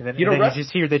then you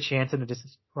just hear the chant in the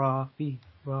distance, Robbie,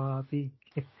 Robbie.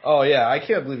 Oh yeah, I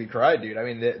can't believe he cried, dude. I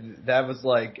mean, that was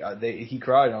like he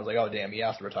cried, and I was like, oh damn, he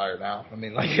has to retire now. I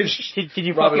mean, like, Can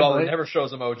you Robbie fucking Lawler blame? never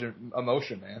shows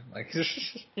emotion, man. Like, Can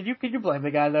you blame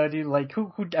the guy though, dude? Like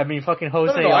who? I mean, fucking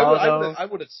Jose no, Aldo. I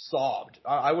would have sobbed.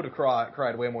 I would have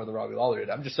cried way more than Robbie Lawler did.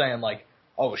 I'm just saying, like,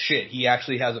 oh shit, he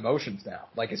actually has emotions now.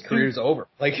 Like his career's over.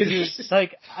 Like, Dude, he was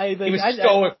stoic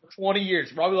for 20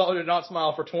 years. Robbie Lawler did not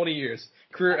smile for 20 years.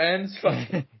 Career ends.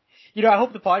 You know, I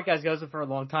hope the podcast goes for a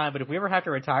long time, but if we ever have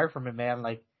to retire from it, man,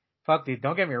 like, fuck, dude,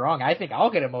 don't get me wrong. I think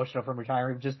I'll get emotional from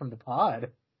retiring just from the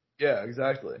pod. Yeah,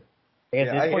 exactly. At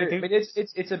Yeah, this I point, hear, dude, I mean,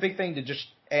 it's a big thing to just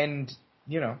end,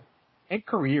 you know. end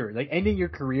career, like ending your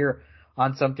career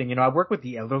on something. You know, I work with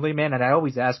the elderly, man, and I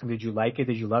always ask them, did you like it?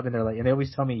 Did you love it? And they're like, and they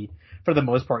always tell me, for the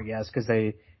most part, yes, because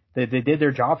they did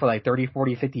their job for like 30,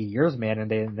 40, 50 years, man,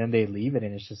 and then they leave it,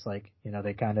 and it's just like, you know,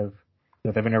 they kind of,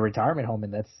 they're in a retirement home,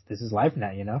 and this is life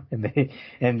now, you know.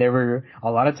 And they were a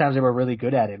lot of times they were really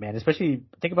good at it, man. Especially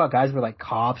think about guys who were like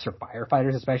cops or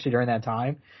firefighters, especially during that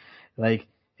time. Like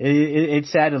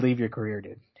it's sad to leave your career,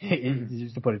 dude.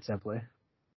 Just to put it simply.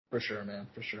 For sure, man.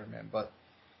 But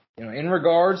you know, in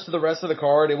regards to the rest of the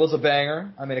card, it was a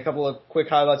banger. I mean, a couple of quick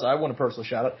highlights I want to personally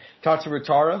shout out.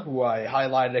 Tatsuro, who I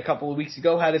highlighted a couple of weeks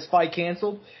ago, had his fight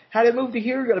canceled. Had it moved to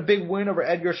here, got a big win over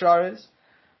Edgar Chavez.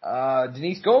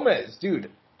 Denise Gomez, dude,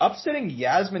 upsetting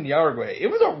Yasmin Yargüe. It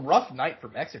was a rough night for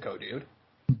Mexico, dude.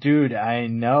 Dude, I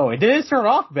know. It didn't start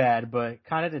off bad, but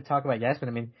kind of to talk about Yasmin,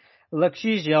 I mean, look,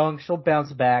 she's young. She'll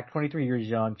bounce back. 23 years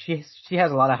young. She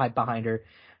has a lot of hype behind her.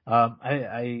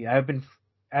 I've been,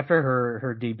 after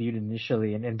her debut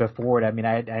initially and before it, I mean,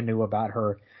 I knew about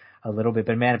her a little bit,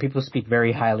 but man, people speak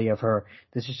very highly of her.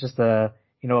 This is just a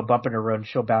bump in the road.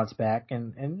 She'll bounce back.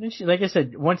 And she, like I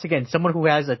said, once again, someone who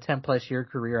has a 10+ year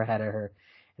career ahead of her,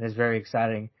 and is very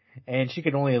exciting. And she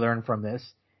could only learn from this.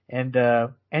 And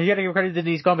you gotta give credit to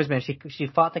Denise Gomez, man. She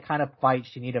fought the kind of fight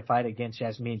she needed to fight against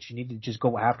Yasmin. She needed to just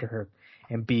go after her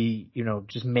and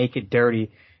just make it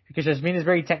dirty. Because Yasmin is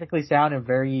very technically sound and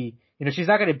very, she's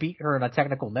not gonna beat her on a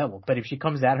technical level. But if she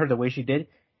comes at her the way she did,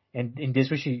 and did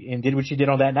what she did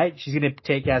on that night, she's gonna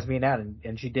take Yasmin out,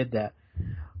 and she did that.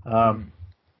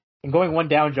 And going one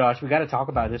down, Josh, we got to talk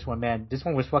about this one, man. This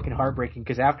one was fucking heartbreaking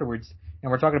because afterwards,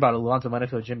 and we're talking about Alonzo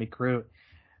Monaco, Jimmy Crute,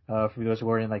 for those who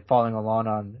are following along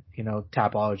on,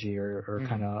 Tapology or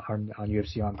kind of on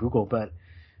UFC on Google. But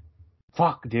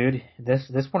fuck, dude, this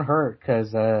one hurt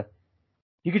because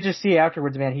you could just see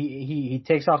afterwards, man. He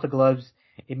takes off the gloves.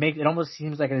 It almost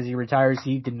seems like as he retires,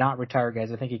 he did not retire,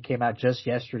 guys. I think he came out just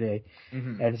yesterday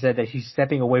and said that he's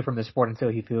stepping away from the sport until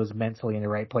he feels mentally in the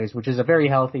right place, which is a very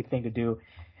healthy thing to do.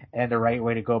 And the right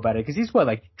way to go about it. Because he's,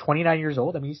 29 years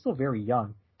old? I mean, he's still very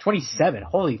young. 27.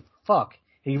 Holy fuck.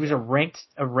 He was a ranked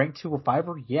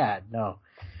 205er? Yeah, no.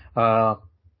 I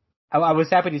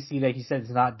was happy to see that he said it's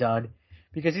not done.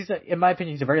 Because in my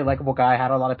opinion, he's a very likable guy,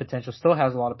 had a lot of potential, still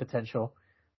has a lot of potential.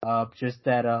 Just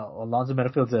that, Alonzo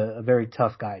Menifield's a very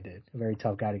tough guy, dude. A very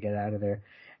tough guy to get out of there.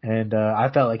 And,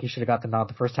 I felt like he should have got the nod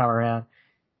the first time around.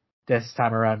 This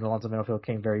time around, Alonzo Menifield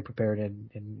came very prepared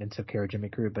and took care of Jimmy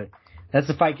Crute. But that's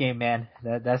the fight game, man.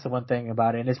 That's the one thing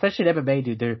about it. And especially in MMA,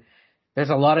 dude, there's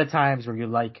a lot of times where you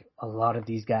like a lot of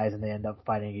these guys and they end up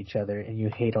fighting each other, and you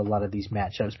hate a lot of these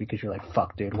matchups because you're like,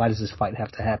 fuck, dude, why does this fight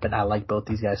have to happen? I like both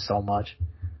these guys so much.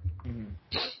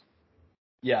 Mm-hmm.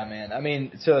 Yeah, man. I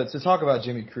mean, to talk about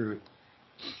Jimmy Crute,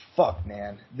 fuck,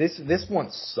 man. This one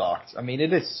sucked. I mean,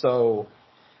 it is so...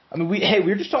 I mean, we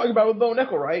were just talking about with Bo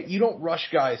Nickel, right? You don't rush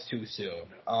guys too soon.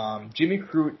 Jimmy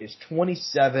Crute is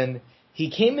 27. He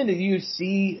came into the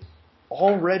UFC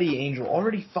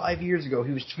already 5 years ago.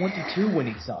 He was 22 when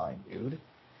he signed, dude.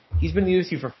 He's been in the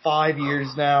UFC for 5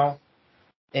 years now.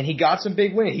 And he got some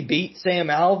big wins. He beat Sam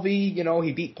Alvey,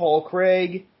 he beat Paul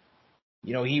Craig.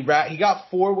 He got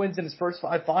 4 wins in his first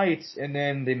 5 fights, and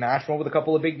then they matched one with a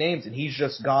couple of big names, and he's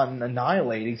just gotten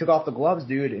annihilated. He took off the gloves,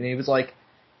 dude, and he was like,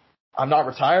 I'm not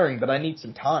retiring, but I need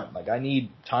some time. I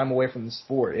need time away from the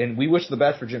sport. And we wish the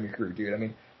best for Jimmy Crute, dude. I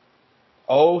mean,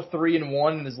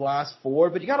 3-1 in his last 4,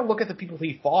 but you gotta look at the people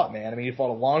he fought, man. I mean, he fought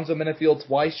Alonzo Menifield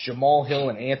twice, Jamal Hill,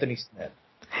 and Anthony Smith.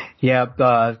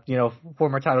 Yeah,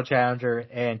 former title challenger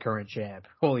and current champ.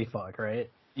 Holy fuck, right?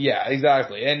 Yeah,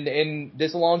 exactly. And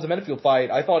this Alonzo Menifield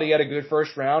fight, I thought he had a good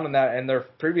first round, and their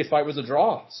previous fight was a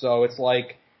draw. So it's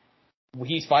like,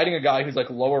 he's fighting a guy who's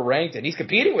lower ranked, and he's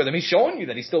competing with him. He's showing you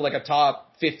that he's still a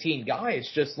top 15 guy.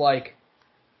 It's just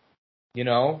he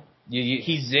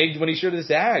zigged when he should have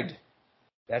zagged.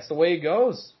 That's the way it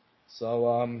goes.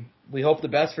 So we hope the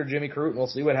best for Jimmy Crute, and we'll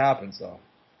see what happens. So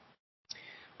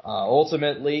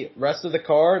ultimately, rest of the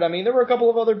card. I mean, there were a couple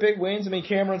of other big wins. I mean,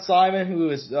 Cameron Simon, who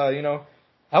is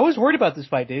I was worried about this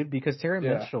fight, dude, because Terry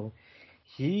Mitchell,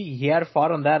 he had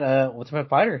fought on that Ultimate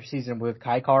Fighter season with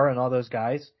Kai Kara and all those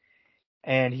guys,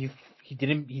 and he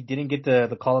didn't get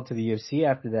the call up to the UFC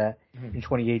after that in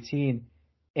 2018,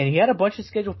 and he had a bunch of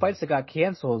scheduled fights that got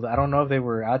canceled. I don't know if they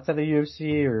were outside the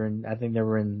UFC or I think they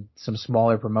were in some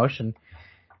smaller promotion,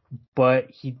 but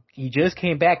he just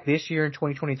came back this year in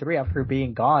 2023 after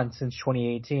being gone since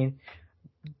 2018.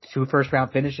 2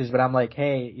 first-round finishes, but I'm like,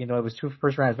 hey, you know, it was 2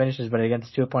 first-round finishes, but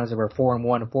against 2 opponents that were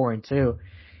 4-1 and 4-2,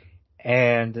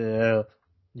 and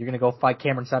you're gonna go fight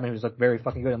Cameron Simon, who's looked very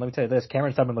fucking good. And let me tell you this,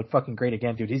 Cameron Simon looked fucking great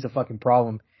again, dude. He's a fucking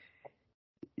problem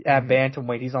at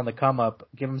bantamweight. He's on the come up.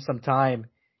 Give him some time.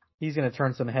 He's gonna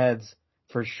turn some heads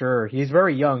for sure. He's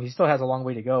very young. He still has a long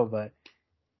way to go, but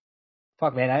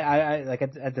fuck, man, I like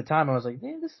at the time I was like,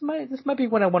 this might be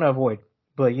one I want to avoid,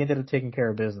 but he ended up taking care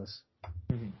of business.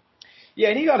 Mm-hmm. Yeah,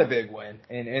 and he got a big win,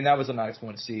 and that was a nice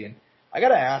one to see. And I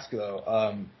gotta ask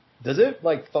though, does it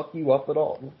like fuck you up at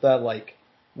all that like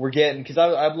we're getting? Because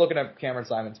I'm looking at Cameron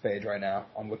Simon's page right now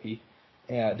on Wiki.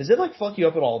 Yeah, does it like fuck you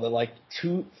up at all that like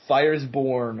 2 fighters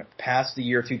born past the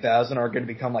year 2000 are going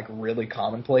to become like really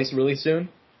commonplace really soon?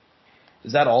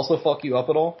 Does that also fuck you up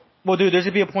at all? Well, dude, there's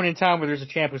gonna be a point in time where there's a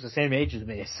champ who's the same age as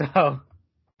me, so.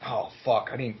 Oh fuck!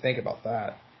 I didn't even think about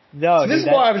that. No, so this is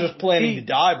why I was just planning to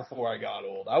die before I got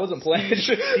old. I wasn't planning.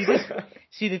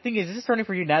 See, the thing is, this is starting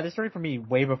for you now. This is starting for me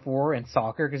way before in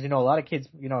soccer, because, you know, a lot of kids,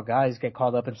 you know, guys get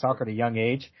called up in soccer at a young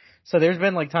age. So there's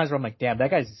been, like, times where I'm like, damn,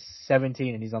 that guy's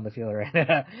 17 and he's on the field right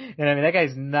now. You know what I mean? That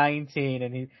guy's 19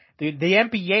 and the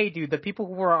NBA, dude, the people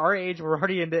who were our age were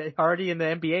already in the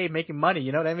NBA making money.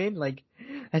 You know what I mean? Like,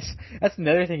 that's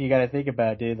another thing you gotta think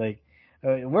about, dude. Like,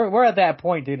 we're at that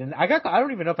point, dude, and I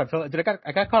don't even know if I feel it, dude.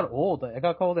 I got called old. I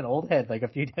got called an old head like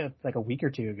a week or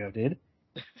 2 ago, dude.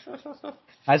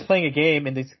 I was playing a game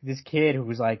and this kid who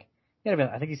was like, I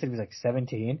think he said he was like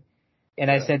 17,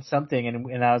 and I said something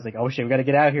and I was like, oh shit, we gotta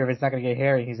get out of here if it's not gonna get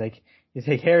hairy. He's like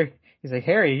Harry,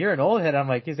 you're an old head.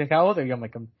 He's like, how old are you? I'm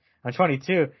like, I'm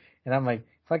 22, and I'm like,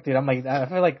 fuck, dude. I'm like, I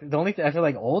feel like I feel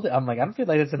like old. I'm like, I don't feel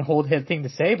like it's an old head thing to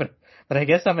say, but I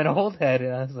guess I'm an old head,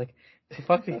 and I was like.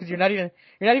 Fuck, dude, you're not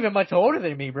even much older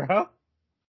than me, bro.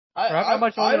 I'm not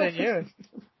much older than you.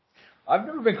 I've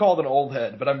never been called an old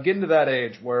head, but I'm getting to that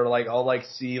age where like I'll like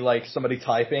see like somebody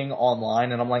typing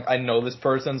online, and I'm like, I know this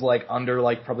person's like under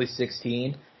like probably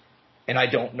 16, and I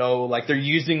don't know, like they're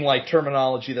using like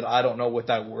terminology that I don't know what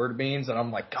that word means, and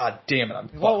I'm like, god damn it, I'm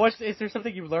fucked. Well, is there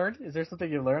something you've learned?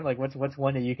 Like what's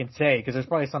one that you can say? Because there's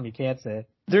probably some you can't say.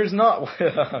 There's not.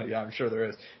 Yeah, I'm sure there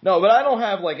is. No, but I don't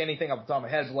have like anything off the top of my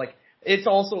head. But, like. It's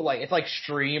also like, it's like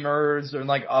streamers and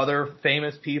like other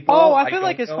famous people. Oh, I feel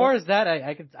like as far as that,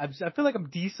 I feel like I'm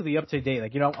decently up to date.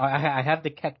 Like, you know, I have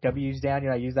the Keck W's down, you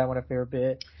know, I use that one a fair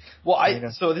bit. Well,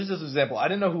 so this is an example. I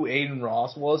didn't know who Aiden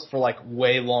Ross was for like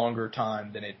way longer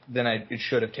time than it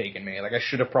should have taken me. Like I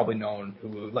should have probably known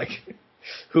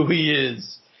who he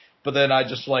is. But then I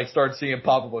just like started seeing him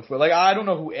pop up. But like I don't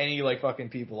know who any like fucking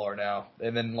people are now.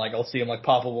 And then like I'll see him like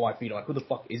pop up on my feed. I'm like, who the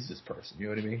fuck is this person? You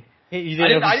know what I mean? I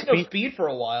didn't know Speed for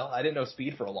a while. I didn't know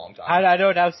Speed for a long time. I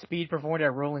know now Speed performed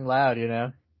at Rolling Loud, you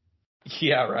know?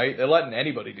 Yeah, right? They're letting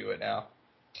anybody do it now.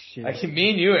 Shit. I can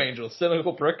mean you, Angel.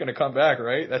 Cynical prick gonna come back,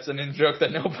 right? That's an in joke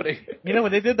that nobody... You know,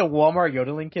 when they did the Walmart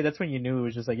yodeling kid, that's when you knew it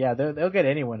was just like, yeah, they'll get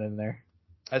anyone in there.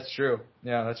 That's true.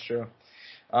 Yeah, that's true.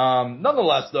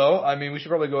 Nonetheless, though, I mean, we should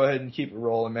probably go ahead and keep it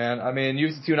rolling, man. I mean,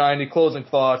 UFC 290, closing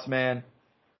thoughts, man.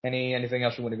 Anything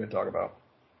else you want to talk about?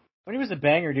 When he was a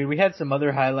banger, dude, we had some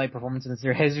other highlight performances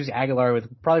there. Jesus Aguilar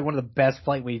with probably one of the best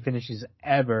flyweight finishes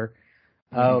ever.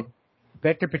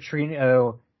 Victor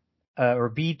Petrino, or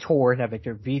Vitor, not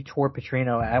Victor, Vitor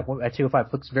Petrino at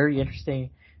 205 looks very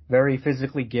interesting, very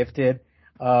physically gifted.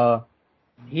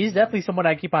 He's definitely someone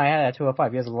I keep my eye on at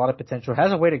 205. He has a lot of potential.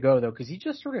 Has a way to go, though, because he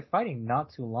just started fighting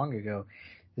not too long ago.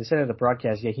 They said at the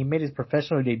broadcast, yeah, he made his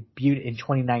professional debut in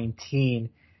 2019.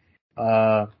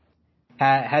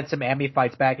 Had some AMI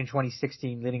fights back in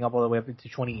 2016, leading up all the way up into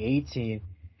 2018.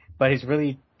 But he's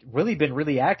really been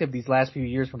really active these last few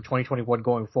years from 2021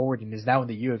 going forward, and is now in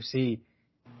the UFC.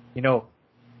 You know,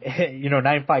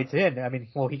 9 fights in. I mean,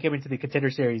 well, he came into the Contender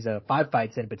Series 5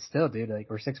 fights in, but still, dude, like,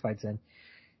 or 6 fights in.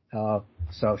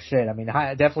 So shit. I mean,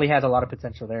 definitely has a lot of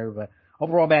potential there. But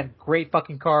overall, man, great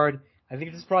fucking card. I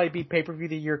think this will probably be pay-per-view of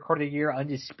the year, card of the year,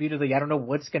 undisputedly. I don't know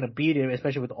what's gonna beat it,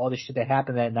 especially with all the shit that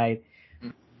happened that night.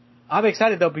 I'm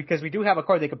excited though because we do have a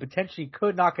card that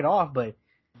could knock it off, but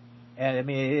I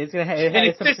mean it's gonna.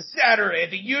 It's this Saturday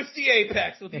at the UFC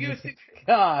Apex with the UFC.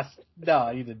 Gosh,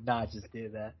 no, you did not just do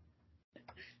that.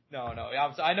 No,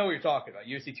 I know what you're talking about.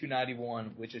 UFC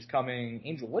 291, which is coming.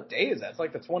 Angel, what day is that? It's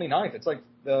like the 29th. It's like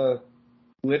the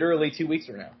literally 2 weeks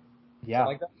from now. Yeah.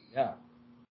 Something like that. Yeah.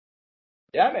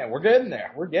 Yeah, man, we're getting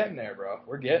there. We're getting there, bro.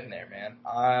 We're getting there, man.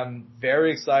 I'm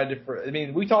very excited for. I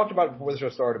mean, we talked about it before the show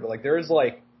started, but like, there's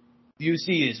like,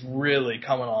 UFC is really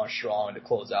coming on strong to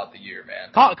close out the year,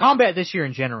 man. Combat this year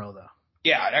in general, though.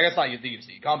 Yeah, I guess not the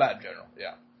UFC. Combat in general.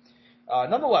 Yeah.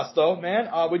 Nonetheless, though, man,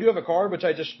 we do have a card which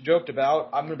I just joked about.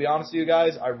 I'm gonna be honest with you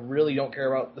guys. I really don't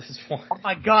care about this one. Oh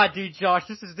my God, dude, Josh,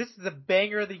 this is the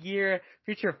banger of the year,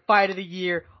 future fight of the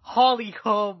year. Holly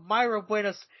Holm, Mayra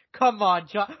Buenos. Come on,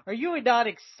 Josh, are you not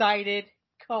excited?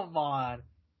 Come on,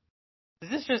 is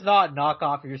this just not knock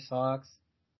off your socks?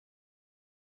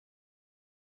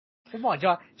 Come on,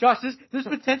 Josh, this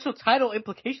potential title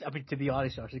implication. I mean, to be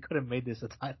honest, Josh, they could have made this a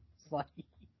title fight.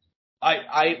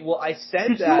 I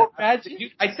said that.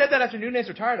 I said that after Nunes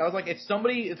retired. I was like, if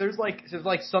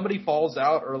somebody falls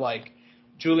out or like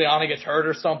Juliana gets hurt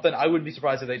or something, I wouldn't be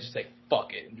surprised if they just say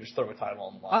fuck it and just throw a title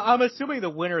on the line. I'm assuming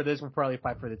the winner of this will probably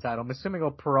fight for the title. I'm assuming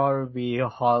it'll probably be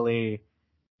Holly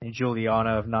and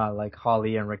Juliana, if not like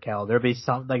Holly and Raquel. There'll be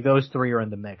some like those three are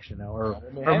in the mix, you know, or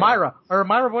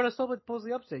Mayra Buenos still pulls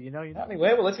the upset, you know.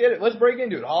 Anyway, well, let's get it. Let's break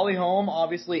into it. Holly Holm,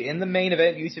 obviously in the main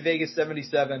event, UFC Vegas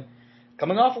 77.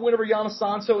 Coming off a win over Yana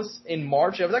Santos in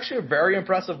March, it was actually a very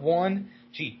impressive one.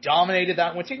 She dominated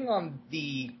that one, taking on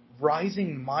the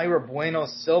rising Mayra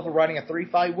Buenos Silva, riding a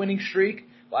 3-fight winning streak.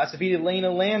 Last defeated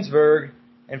Lena Landsberg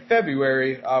in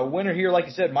February. Winner here, like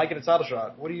you said, Mike in a title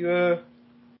shot. What do you,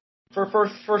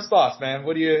 first thoughts, man?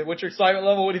 What's your excitement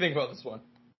level? What do you think about this one?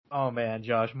 Oh man,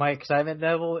 Josh, my excitement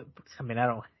level. I mean, I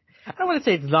don't want to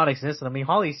say it's non-existent. I mean,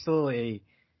 Holly's still a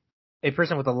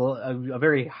person with a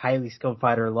very highly skilled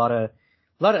fighter. A lot of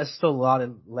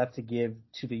left to give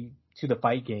to the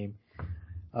fight game.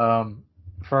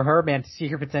 For her, man, to see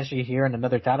her potentially here in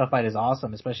another title fight is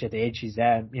awesome, especially at the age she's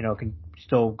at. You know,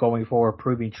 still going forward,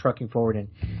 trucking forward,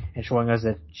 and showing us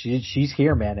that she's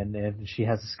here, man, and she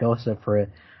has the skill set for it.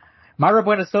 Mayra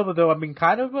Buenos Silva, though, I mean,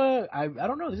 kind of I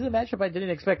don't know. This is a matchup I didn't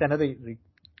expect. I know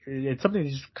it's something they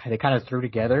just kind of threw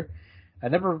together. I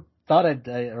never thought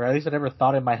or at least I never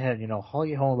thought in my head, you know,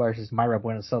 Holly Holm versus Mayra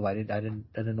Buenos Silva. I didn't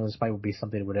know this fight would be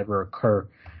something that would ever occur.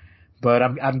 But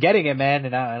I'm getting it, man,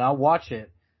 and I'll watch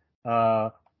it.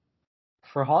 For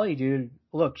Holly, dude,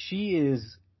 look, she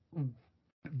is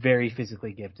very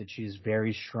physically gifted. She's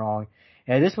very strong.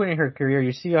 And at this point in her career,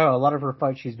 you see how a lot of her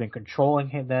fights, she's been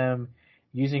controlling them,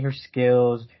 using her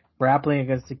skills, grappling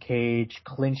against the cage,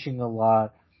 clinching a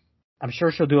lot. I'm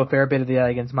sure she'll do a fair bit of that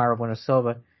against Mayra Buenos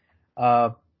Silva.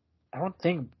 I don't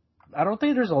think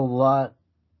there's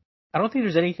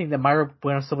anything that Mayra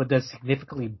Buenos Silva does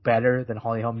significantly better than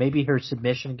Holly Holm. Maybe her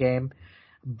submission game,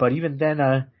 but even then,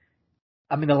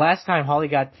 I mean, the last time Holly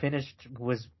got finished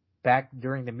was back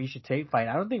during the Miesha Tate fight.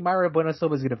 I don't think Mayra Buenos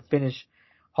Silva is going to finish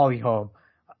Holly Holm.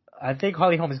 I think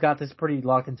Holly Holm has got this pretty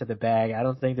locked into the bag. I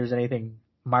don't think there's anything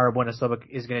Mayra Buenos Silva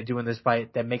is going to do in this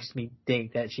fight that makes me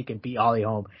think that she can beat Holly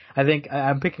Holm. I think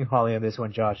I'm picking Holly on this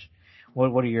one, Josh.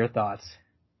 What are your thoughts?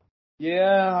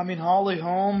 Yeah, I mean, Holly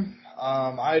Holm,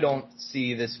 I don't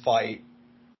see this fight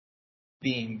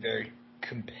being very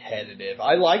competitive.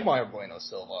 I like Mayra Buenos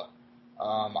Silva.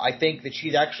 I think that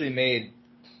she's actually made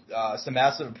some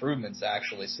massive improvements,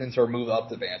 actually, since her move up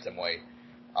to bantamweight.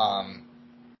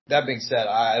 That being said,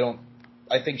 I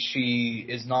think she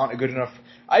is not a good enough.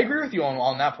 I agree with you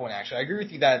on that point, actually. I agree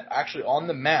with you that actually on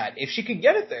the mat, if she can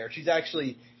get it there, she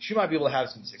might be able to have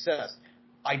some success.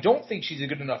 I don't think she's a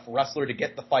good enough wrestler to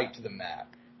get the fight to the mat.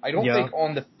 I don't think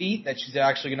on the feet that she's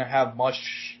actually going to have much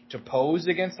to pose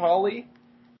against Holly.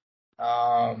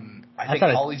 I think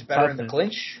Holly's better in the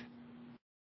clinch.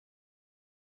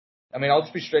 I mean, I'll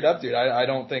just be straight up, dude. I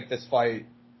don't think this fight.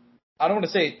 I don't want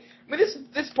to say. I mean, this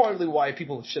is partly why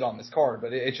people shit on this card,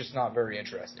 but it's just not very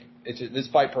interesting. This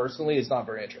fight personally is not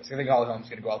very interesting. I think Holly Holm's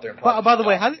going to go out there and. By the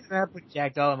way, how did you put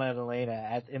Jack Della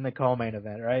Maddalena in the co-main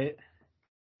event, right?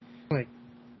 Like,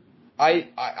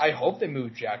 I hope they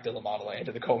move Jack Della Maddalena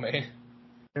into the co-main.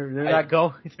 They're not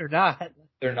going. They're not.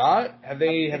 They're not. Have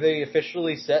they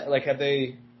officially set? Like, have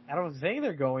they? I don't think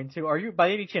they're going to. Are you,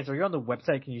 by any chance, are you on the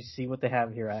website? Can you see what they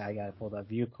have here? I got to pull that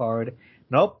view card.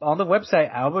 Nope, on the website,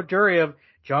 Alba Duriev,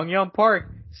 Jonghyun Park,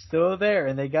 still there,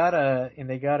 and they got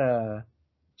a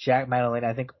Jack Maddalena,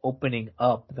 I think, opening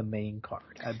up the main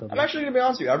card. I believe. I'm actually gonna be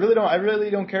honest with you. I really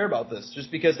don't care about this,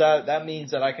 just because that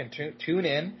means that I can tune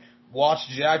in, watch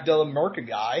Jack Della Merca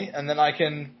guy, and then I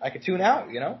can tune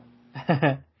out. You know.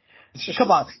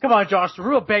 Come on, Josh. The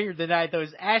real banger tonight, though,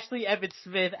 is Ashley Evans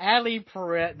Smith, Ali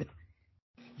Perret.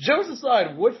 Jokes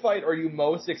aside, what fight are you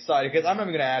most excited? Because I'm not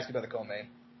even going to ask you about the co-main.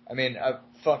 I mean,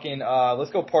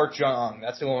 let's go Park Jung.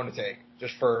 That's who I want to take,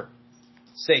 just for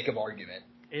sake of argument.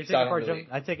 You're taking part really...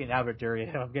 I'm taking Albert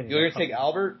Dury. I'm getting. You're gonna take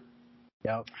Albert?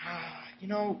 Yep. You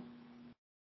know.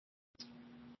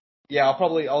 Yeah,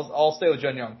 I'll stay with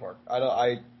Jun Young Park.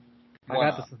 I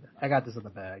got this in the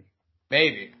bag.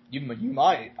 Maybe you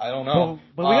might. I don't know.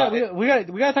 But we got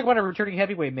to talk about a returning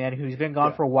heavyweight man who's been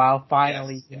gone for a while.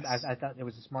 Finally, yes. I thought it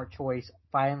was a smart choice.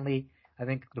 Finally, I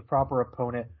think the proper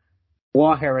opponent,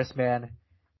 Walt Harris, man.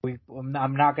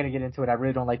 I'm not going to get into it. I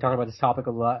really don't like talking about this topic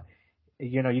a lot.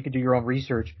 You know, you can do your own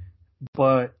research,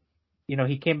 but you know,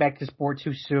 he came back to sport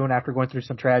too soon after going through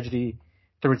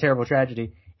a terrible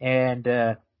tragedy, and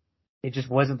it just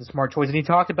wasn't the smart choice. And he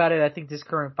talked about it, I think, this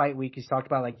current fight week. He's talked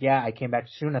about, like, yeah, I came back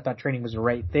soon. I thought training was the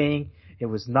right thing. It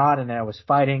was not, and then I was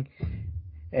fighting.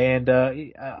 And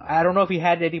I don't know if he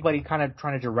had anybody kind of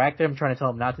trying to direct him, trying to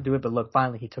tell him not to do it. But look,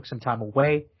 finally, he took some time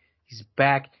away. He's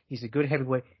back. He's a good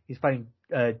heavyweight. He's fighting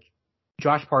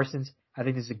Josh Parsons. I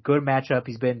think this is a good matchup.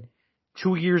 He's been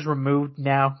 2 years removed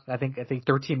now. I think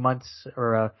 13 months,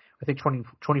 or I think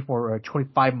 24 or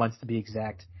 25 months to be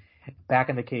exact, back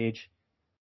in the cage.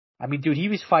 I mean, dude, he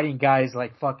was fighting guys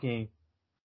like fucking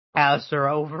Alistair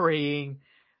Overeem,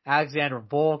 Alexander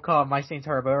Volkanovski, Mycenae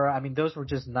Tarbura. I mean, those were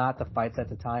just not the fights at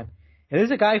the time. And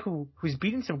there's a guy who's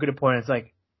beating some good opponents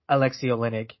like Alexei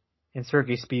Oleinik and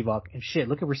Sergey Spivak. And shit,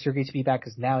 look at where Sergey Spivak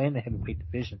is now in the heavyweight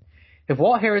division. If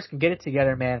Walt Harris can get it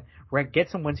together, man, we're gonna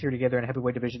get some wins here together in a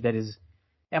heavyweight division that is,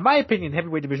 in my opinion,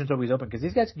 heavyweight division's always open because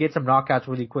these guys can get some knockouts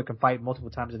really quick and fight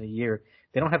multiple times in a year.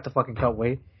 They don't have to fucking cut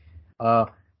weight.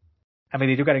 I mean,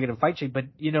 they do got to get in fight shape, but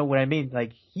you know what I mean.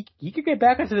 Like he could get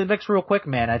back into the mix real quick,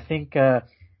 man. I think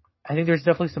there's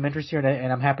definitely some interest here,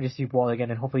 and I'm happy to see Walt again.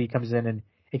 And hopefully he comes in and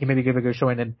he can maybe give a good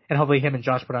showing, and hopefully him and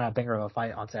Josh put on a banger of a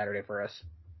fight on Saturday for us.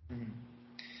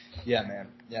 Yeah, man.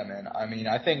 I mean,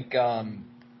 I think I'm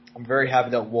very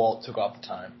happy that Walt took off the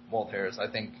time. Walt Harris. I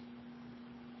think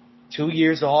 2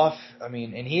 years off. I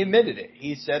mean, and he admitted it.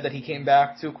 He said that he came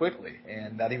back too quickly,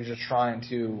 and that he was just trying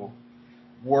to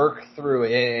work through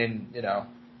it, and you know,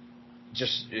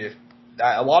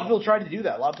 a lot of people try to do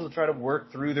that. A lot of people try to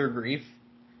work through their grief,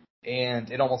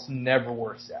 and it almost never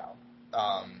works out.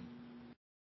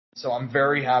 So I'm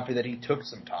very happy that he took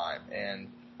some time and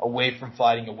away from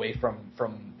fighting, away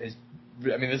from his.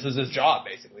 I mean, this is his job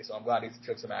basically. So I'm glad he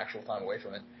took some actual time away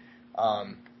from it.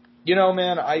 You know,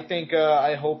 man, I think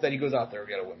I hope that he goes out there and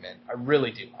get a win, man. I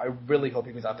really do. I really hope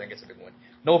he goes out there and gets a big win.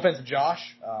 No offense to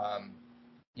Josh.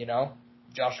 You know,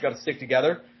 Josh got to stick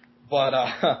together, but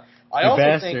I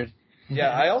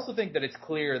also think that it's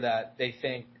clear that they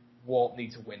think Walt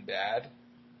needs to win bad,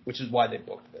 which is why they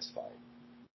booked this fight.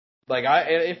 Like,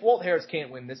 if Walt Harris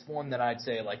can't win this one, then I'd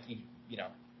say like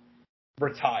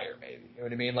retire maybe. You know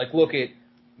what I mean? Like, look at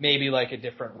maybe like a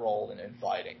different role in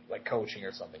fighting, like coaching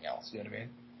or something else. You know what I mean?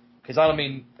 Because I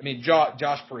mean,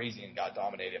 Josh Parisian got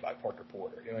dominated by Parker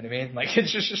Porter. You know what I mean? Like,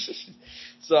 it's just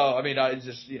so. I mean, it's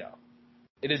just, you know,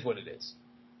 it is what it is.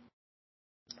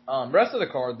 Rest of the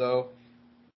card, though,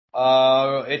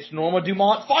 it's Norma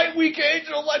Dumont Fight Week,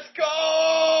 Angel. Let's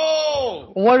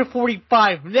go!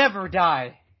 145, never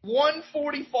die.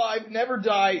 145, never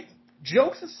die.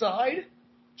 Jokes aside,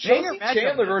 Chelsea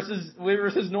Chandler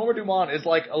versus Norma Dumont is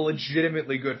like a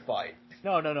legitimately good fight.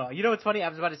 No. You know what's funny? I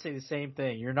was about to say the same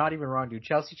thing. You're not even wrong, dude.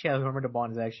 Chelsea Chandler, Norma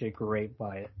Dumont is actually a great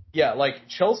fight. Yeah, like,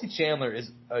 Chelsea Chandler is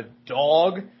a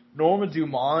dog. Norma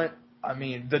Dumont, I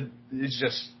mean, is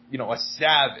just, you know, a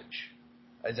savage.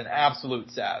 Is an absolute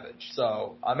savage.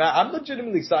 So I'm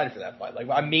legitimately excited for that fight. Like,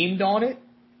 I memed on it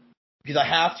because I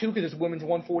have to, because it's women's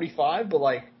 145. But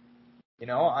like, you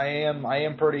know, I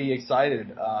am pretty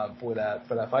excited for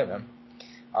that fight, man.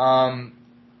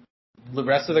 The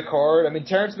rest of the card, I mean,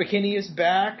 Terrence McKinney is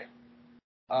back.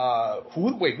 Who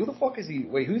the fuck is he?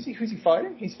 Wait, who's he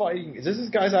fighting? He's fighting. Is this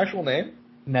guy's actual name?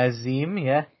 Nazim,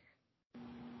 yeah.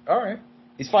 All right,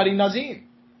 he's fighting Nazim.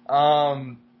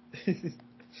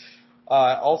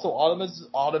 Also,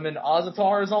 Ottoman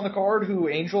Azatar is on the card. Who,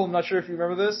 Angel? I'm not sure if you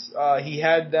remember this. He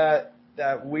had that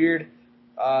weird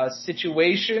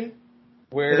situation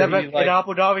where he, like, in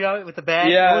Abu Dhabi with the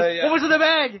bag. Yeah, What was in the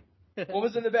bag? What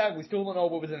was in the bag? We still don't know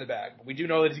what was in the bag. We do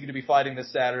know that he's going to be fighting this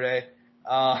Saturday.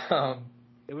 Rest of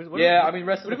the card. What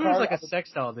if it was like a sex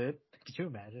doll, dude? Could you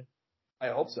imagine? I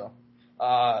hope so.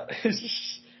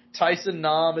 Tyson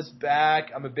Nam is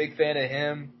back. I'm a big fan of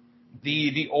him.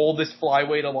 The oldest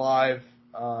flyweight alive.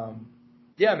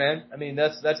 Yeah, man. I mean,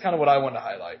 that's kind of what I wanted to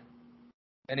highlight.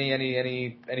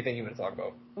 Anything you want to talk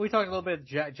about? We talked a little bit of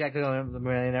Jack the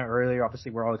Millionaire earlier.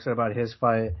 Obviously, we're all excited about his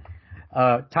fight.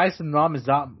 Tyson Nam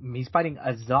he's fighting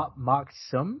Azat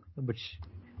Maksum, which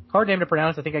hard name to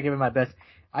pronounce. I think I gave it my best.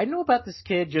 I know about this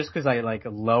kid just because I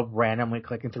love randomly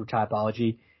clicking through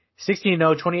Typology,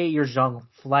 16-0, 28 years young,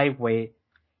 flyweight.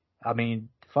 I mean,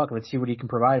 fuck, let's see what he can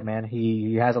provide, man.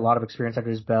 He has a lot of experience under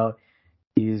his belt.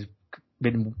 He's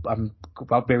been,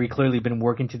 very clearly been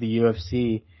working to the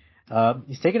UFC.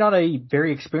 He's taken on a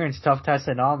very experienced, tough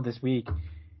Tyson Fury this week.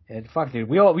 And fuck, dude,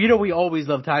 we always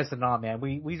love Tyson Fury,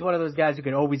 man. He's one of those guys who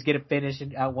can always get a finish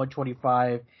at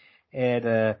 125.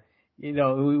 And, he's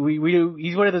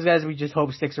one of those guys we just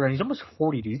hope sticks around. He's almost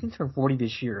 40, dude. He's gonna turn 40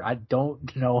 this year. I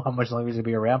don't know how much longer he's gonna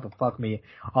be around, but fuck me.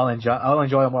 I'll enjoy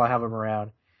him while I have him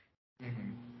around.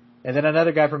 Mm-hmm. And then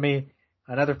another guy for me,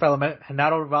 another fellow,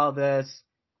 Renato Valdez,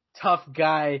 tough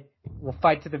guy, will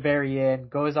fight to the very end,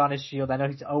 goes on his shield. I know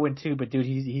he's 0-2, but dude,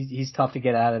 he's tough to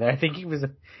get out of there. I think he was, if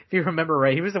you remember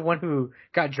right, he was the one who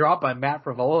got dropped by Matt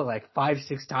Frevola like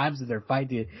 5-6 times in their fight,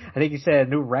 dude. I think he set a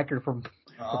new record for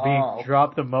being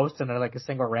dropped the most in like a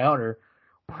single round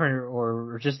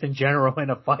or just in general in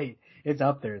a fight. It's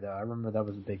up there though. I remember that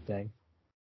was a big thing.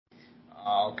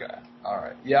 Oh, okay.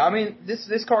 Alright. Yeah, I mean,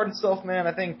 this card itself, man,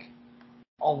 I think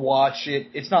I'll watch it.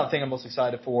 It's not the thing I'm most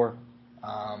excited for.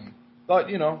 But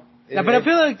you know. I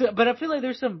feel like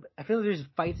there's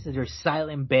fights that are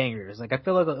silent bangers. Like I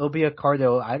feel like it'll be a card that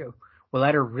will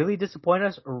either really disappoint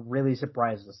us or really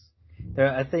surprise us.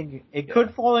 I think it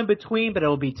could fall in between, but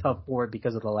it'll be tough for it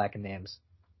because of the lack of names.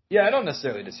 Yeah, I don't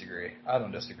necessarily disagree. I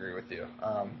don't disagree with you.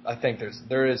 I think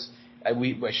there is.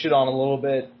 We shit on a little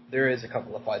bit. There is a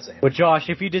couple of fights. But Josh,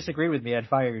 if you disagree with me, I'd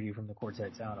fire you from the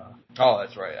Courtside Soundoff. Oh,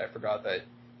 that's right. I forgot that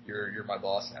you're my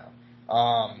boss now.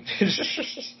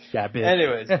 Yeah, bitch.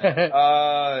 Anyways,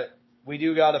 we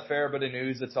do got a fair bit of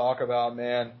news to talk about,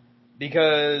 man,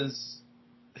 because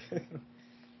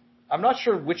I'm not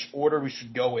sure which order we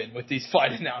should go in with these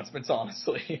fight announcements,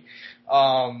 honestly.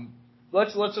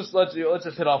 Let's just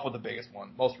hit off with the biggest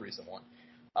one, most recent one.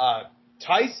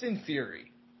 Tyson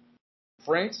Fury,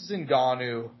 Francis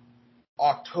Ngannou,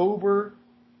 October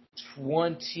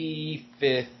 28th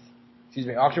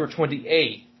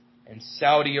in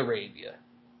Saudi Arabia.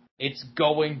 It's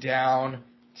going down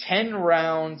 10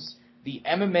 rounds. The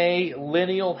MMA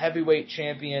lineal heavyweight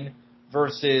champion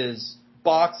versus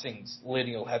boxing's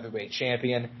lineal heavyweight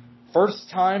champion. First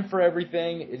time for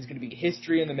everything. It's going to be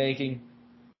history in the making.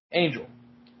 Angel.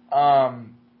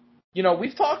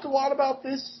 We've talked a lot about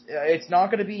this. It's not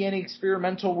going to be any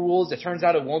experimental rules. It turns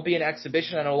out it won't be an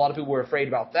exhibition. I know a lot of people were afraid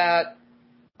about that.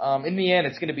 In the end,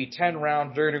 it's going to be 10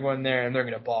 rounds. They're going to go in there and they're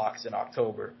going to box in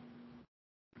October.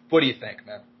 What do you think,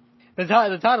 man? The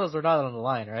titles are not on the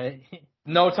line, right?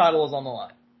 No title is on the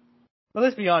line. Well,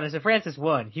 let's be honest. If Francis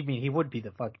won, he would be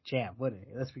the fucking champ, wouldn't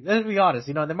he? Let's be honest.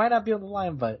 They might not be on the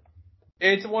line, but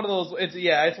it's one of those.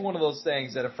 It's one of those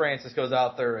things that if Francis goes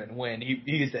out there and win,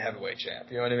 he's the heavyweight champ.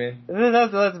 You know what I mean?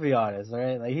 Let's be honest, all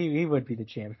right? Like he would be the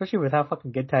champ, especially with how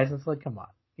fucking good Tyson's. Like, come on,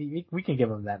 we can give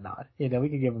him that nod. We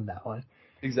can give him that one.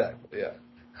 Exactly. Yeah.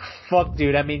 Fuck,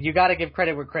 dude. I mean, you gotta give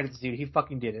credit where credit's due. He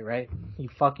fucking did it, right? He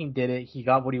fucking did it. He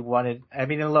got what he wanted. I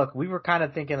mean, and look, we were kind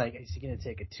of thinking, like, is he gonna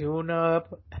take a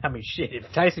tune-up? I mean, shit, if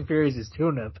Tyson Fury's his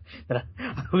tune-up, then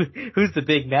who's the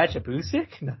big matchup?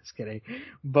 Usyk? No, just kidding.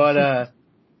 But,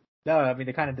 no, I mean,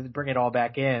 to kind of bring it all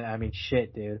back in, I mean,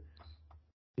 shit, dude.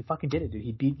 He fucking did it,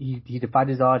 dude. He defied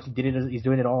his odds. He did it. He's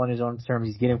doing it all on his own terms.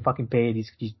 He's getting fucking paid.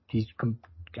 He's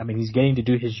getting to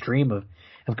do his dream of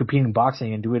competing in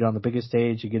boxing and do it on the biggest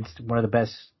stage against one of the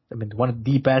best in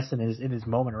his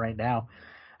moment right now.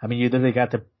 I mean, you literally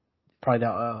got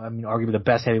arguably the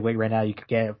best heavyweight right now you could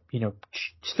get,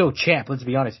 still champ, let's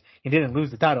be honest. He didn't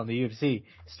lose the title in the UFC.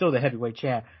 Still the heavyweight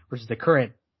champ, which is the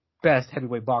current best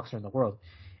heavyweight boxer in the world.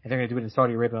 And they're going to do it in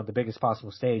Saudi Arabia on the biggest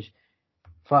possible stage.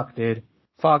 Fuck, dude.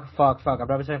 Fuck. I'm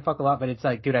not saying fuck a lot, but it's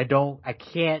like, dude, I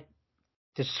can't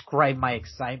describe my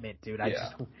excitement, dude.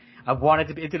 I wanted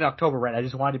to be. It's in October, right? I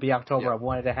just wanted to be October. Yeah. I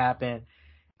wanted it to happen.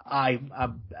 I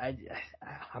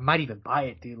might even buy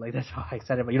it, dude. Like that's how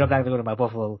excited I am. I'm not gonna go to my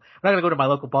Buffalo. I'm not gonna go to my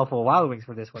local Buffalo Wild Wings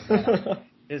for this one.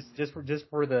 just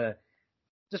for the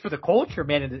culture,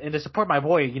 man, and to support my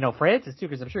boy, Francis too,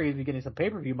 because I'm sure he'd be getting some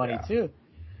pay-per-view money too.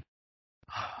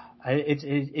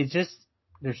 It's just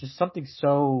there's just something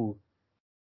so.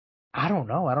 I don't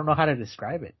know how to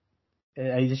describe it.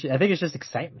 I think it's just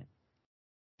excitement.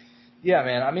 Yeah,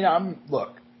 man. I mean,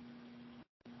 look,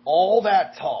 all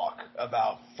that talk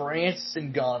about Francis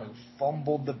Ngannou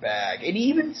fumbled the bag, and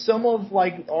even some of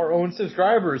like our own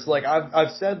subscribers, like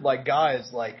I've said, like guys,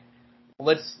 like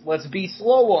let's be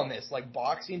slow on this. Like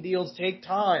boxing deals take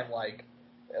time. Like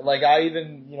I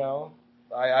even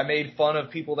I made fun of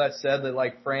people that said that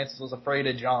like Francis was afraid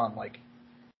of John, like,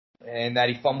 and that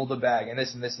he fumbled the bag and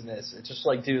this and this and this. It's just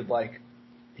like, dude, like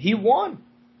he won.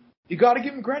 You got to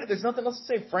give him credit. There's nothing else to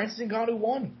say. Francis Ngannou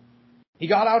won. He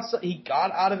got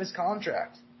out of his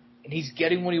contract, and he's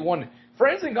getting what he wanted.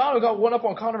 Francis Ngannou got one up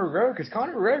on Conor McGregor because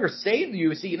Conor McGregor stayed in the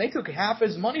UFC, and they took half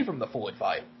his money from the Floyd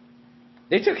fight.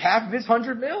 They took half of his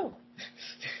 $100 million.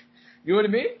 You know what I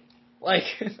mean? Like,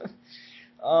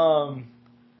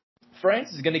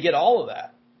 Francis is going to get all of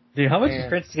that. Dude, how much is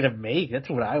Francis going to make? That's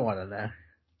what I want to know.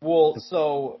 Well,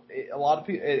 so a lot of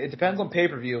people. It depends on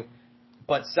pay-per-view,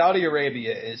 but Saudi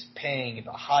Arabia is paying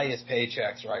the highest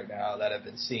paychecks right now that have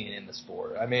been seen in the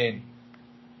sport. I mean,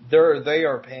 they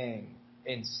are paying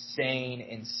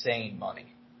insane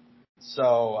money.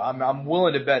 So I'm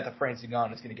willing to bet that Francis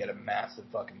Ngannou is going to get a massive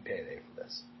fucking payday for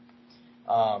this.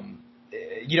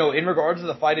 In regards to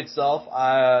the fight itself,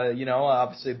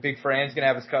 obviously Big Fran's going to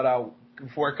have his cut out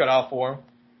for him.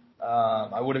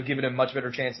 I would have given him a much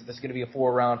better chance if this is going to be a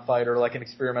 4-round fight or like an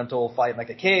experimental fight in like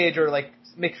a cage or like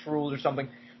mixed rules or something.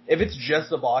 If it's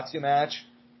just a boxing match,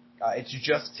 it's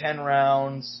just 10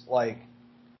 rounds, like,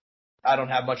 I don't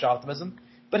have much optimism.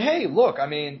 But hey, look, I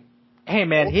mean... Hey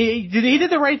man, he did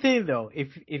the right thing though.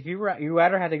 If you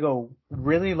either had to go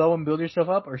really low and build yourself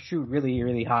up or shoot really,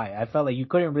 really high. I felt like you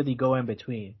couldn't really go in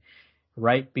between,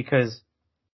 right? Because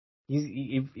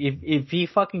if he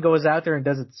fucking goes out there and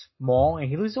does it small and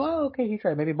he loses, well, okay, he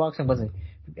tried. Maybe boxing wasn't,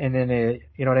 and then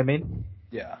you know what I mean?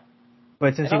 Yeah.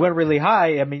 But since he went really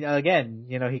high, I mean, again,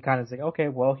 he kind of like, okay,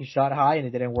 well, he shot high and it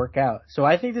didn't work out. So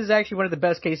I think this is actually one of the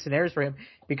best case scenarios for him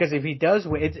because if he does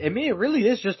win, it really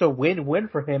is just a win-win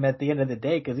for him at the end of the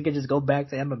day because he can just go back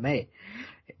to MMA.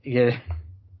 Yeah.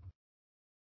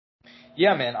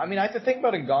 Yeah, man. I mean, I have to think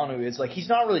about Ngannou is like he's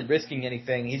not really risking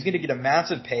anything. He's going to get a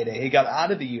massive payday. He got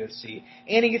out of the UFC,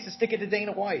 and he gets to stick it to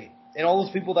Dana White and all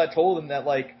those people that told him that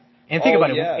like. And think about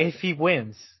it. If he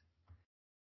wins,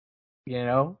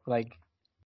 we're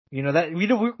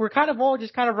kind of all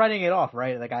just kind of writing it off,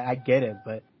 right? Like I get it,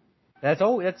 but that's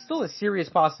still a serious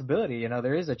possibility.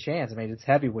 There is a chance. I mean, it's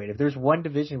heavyweight. If there's one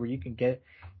division where you can get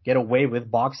away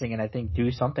with boxing and I think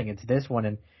do something, it's this one.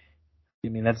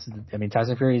 And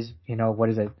Tyson Fury's, what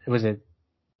is it? Was it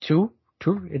two?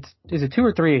 Is it 2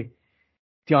 or 3?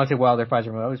 Deontay Wilder fights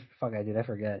from. I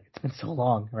forget. It's been so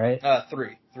long, right?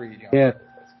 3. Deontay. Yeah,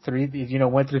 3.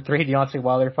 Went through 3 Deontay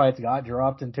Wilder fights, got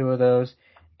dropped in 2 of those.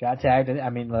 Got tagged. I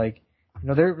mean,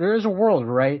 there is a world,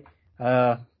 right?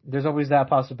 There's always that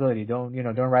possibility. Don't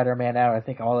write our man out. I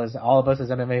think all of us as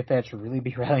MMA fans should really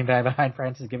be rallying behind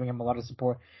Francis, giving him a lot of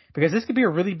support because this could be a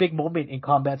really big moment in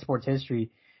combat sports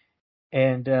history.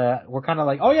 And we're kind of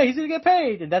like, oh yeah, he's gonna get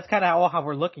paid, and that's kind of how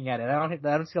we're looking at it. I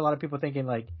don't see a lot of people thinking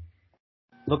like,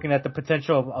 looking at the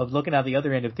potential of looking at the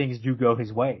other end if things do go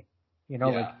his way.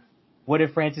 Like, what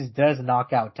if Francis does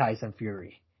knock out Tyson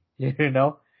Fury?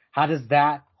 How does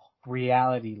that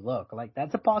reality look? Like,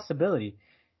 that's a possibility.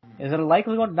 Is it a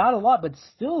likely one? Not a lot, but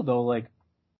still though, like,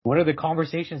 what are the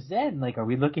conversations then? Like, are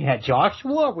we looking at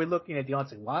Joshua? Are we looking at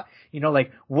Deontay? What?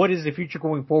 What is the future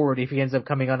going forward if he ends up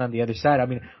coming on the other side? I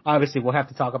mean, obviously we'll have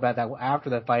to talk about that after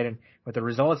the fight and with the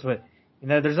results, but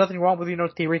there's nothing wrong with,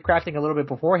 theory crafting a little bit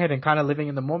beforehand and kind of living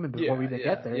in the moment before we even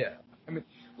get there. Yeah. I mean,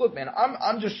 look, man,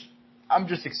 I'm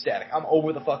just ecstatic. I'm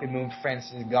over the fucking moon for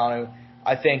Francis Ngannou.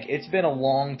 I think it's been a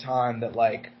long time that,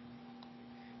 like,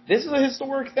 this is a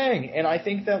historic thing, and I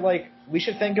think that, like, we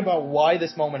should think about why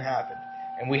this moment happened.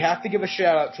 And we have to give a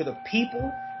shout out to the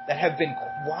people that have been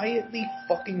quietly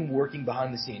fucking working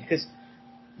behind the scenes. Because,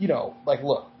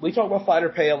 look, we talk about fighter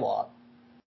pay a lot,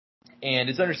 and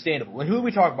it's understandable. And who do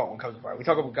we talk about when it comes to fight? We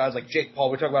talk about guys like Jake Paul.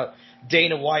 We talk about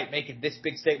Dana White making this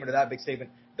big statement or that big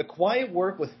statement. The quiet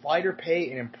work with fighter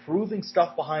pay and improving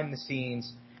stuff behind the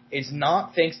scenes is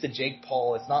not thanks to Jake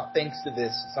Paul. It's not thanks to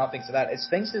this. It's not thanks to that. It's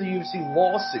thanks to the UFC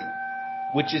lawsuit,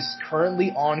 which is currently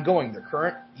ongoing. The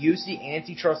current UFC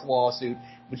antitrust lawsuit,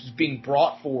 which is being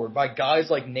brought forward by guys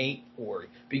like Nate Ori,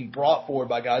 being brought forward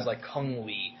by guys like Kung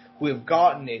Lee, who have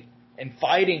gotten it and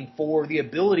fighting for the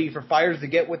ability for fighters to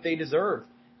get what they deserve.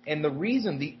 And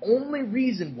the only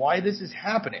reason why this is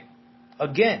happening,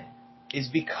 again, is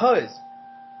because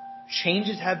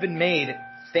changes have been made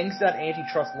thanks to that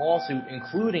antitrust lawsuit,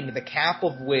 including the cap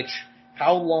of which,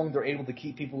 how long they're able to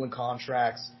keep people in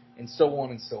contracts, and so on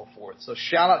and so forth. So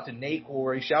shout out to Nate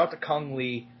Corey, shout out to Kung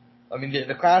Lee. I mean,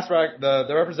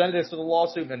 the representatives for the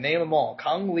lawsuit, to name them all: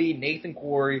 Kung Lee, Nathan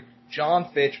Corey, John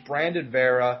Fitch, Brandon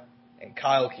Vera, and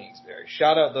Kyle Kingsbury.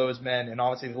 Shout out those men, and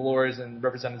obviously the lawyers and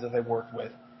representatives they've worked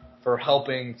with for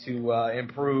helping to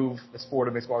improve the sport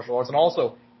of mixed martial arts, and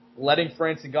also letting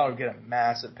Francis Ngannou get a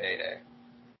massive payday.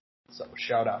 So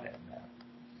shout out him,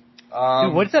 man.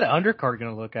 Dude, what's that undercard going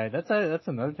to look like? That's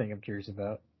another thing I'm curious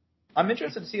about. I'm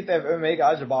interested to see if they have MMA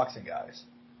guys or boxing guys.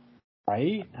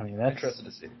 Right? I mean, that's interested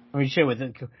to see. I mean, shit, with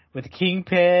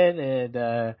KingPyn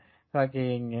and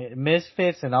fucking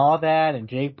Misfits and all that, and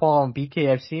Jake Paul and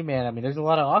BKFC, man. I mean, there's a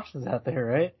lot of options out there,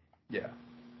 right? Yeah.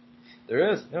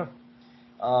 There is, yeah.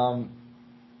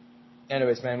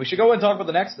 Anyways, man, we should go and talk about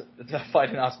the next fight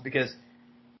announcement because,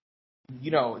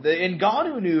 you know, the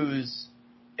Ngannou news,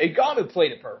 Ngannou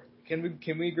played it perfectly.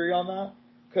 Can we agree on that?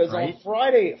 Because on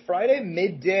Friday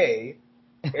midday,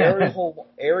 Ariel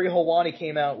Helwani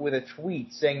came out with a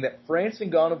tweet saying that Francis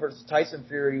Ngannou versus Tyson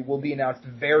Fury will be announced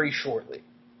very shortly.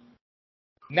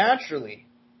 Naturally,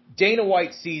 Dana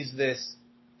White sees this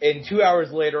and 2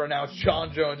 hours later announced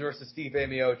Jon Jones versus Stipe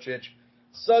Miocic.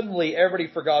 Suddenly, everybody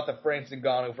forgot that Francis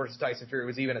Ngannou versus Tyson Fury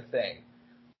was even a thing.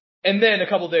 And then a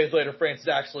couple days later, Francis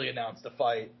actually announced the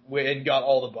fight and got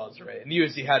all the buzz right. And the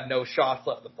UFC had no shots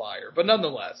left to fire. But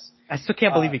nonetheless. I still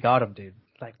can't believe he got him, dude.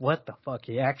 Like, what the fuck?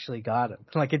 He actually got him.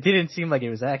 Like, it didn't seem like it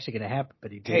was actually going to happen,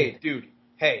 but he did. Hey, dude.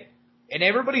 Hey. And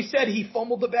everybody said he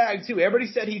fumbled the bag, too. Everybody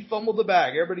said he fumbled the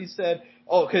bag. Everybody said,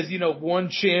 oh, because, you know, one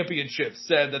championship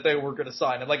said that they were going to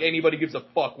sign him. Like, anybody gives a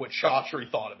fuck what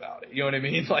Chatri thought about it. You know what I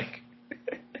mean? Like,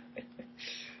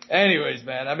 anyways,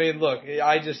 man. I mean, look,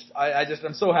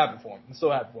 I'm so happy for him. I'm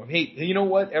so happy for him. Hey, you know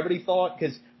what? Everybody thought,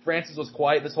 because Francis was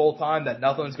quiet this whole time, that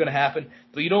nothing was going to happen.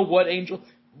 But you know what, Angel?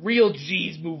 Real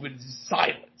G's move in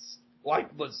silence,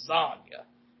 like lasagna.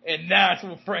 And that's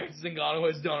what Francis Ngannou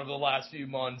has done over the last few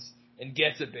months and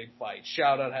gets a big fight.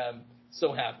 Shout out him.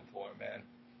 So happy for him,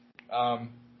 man.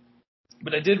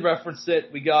 But I did reference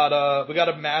it. We got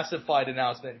a massive fight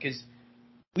announcement because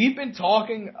we've been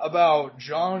talking about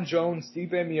Jon Jones,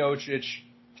 Stipe Miocic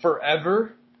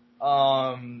forever.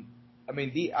 I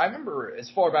remember as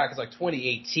far back as like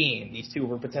 2018, these two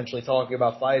were potentially talking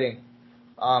about fighting.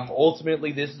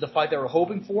 Ultimately, this is the fight they were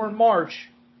hoping for in March.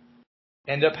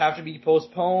 Ended up having to be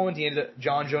postponed.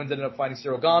 Jon Jones ended up fighting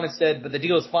Cyril Gane instead, but the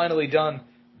deal is finally done.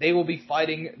 They will be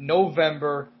fighting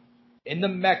November in the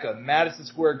Mecca, Madison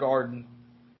Square Garden.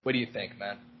 What do you think,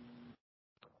 man?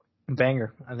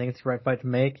 Banger. I think it's the right fight to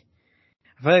make.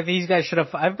 I feel like these guys should have.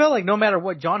 I felt like no matter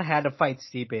what, Jon had to fight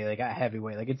Stipe, like at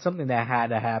heavyweight. Like it's something that had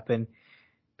to happen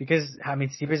because I mean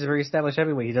Stipe is a very established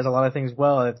heavyweight. He does a lot of things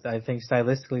well. I think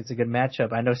stylistically it's a good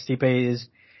matchup. I know Stipe is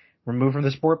removed from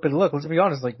the sport, but look, let's be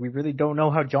honest. Like we really don't know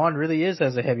how Jon really is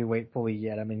as a heavyweight fully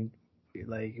yet. I mean,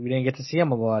 like we didn't get to see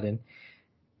him a lot, and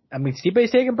I mean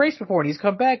Stipe's taken breaks before, and he's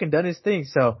come back and done his thing.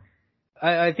 So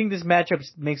I think this matchup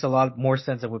makes a lot more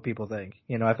sense of what people think.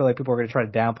 You know, I feel like people are going to try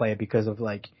to downplay it because of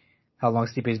like how long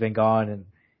Stipe's been gone and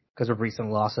because of recent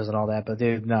losses and all that. But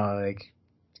dude, no, like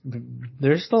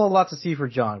there's still a lot to see for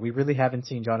Jon. We really haven't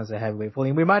seen Jon as a heavyweight fully,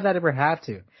 and we might not ever have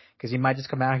to because he might just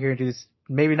come out here and do this.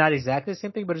 Maybe not exactly the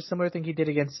same thing, but a similar thing he did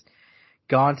against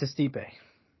Gane to Stipe.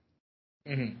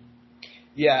 Mm-hmm.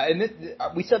 Yeah, and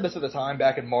we said this at the time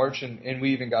back in March, and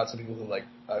we even got some people who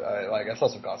I saw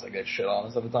some comments like get shit on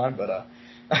us at the time, but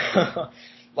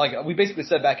like we basically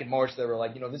said back in March they were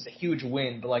like, you know, this is a huge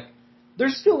win, but like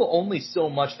there's still only so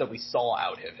much that we saw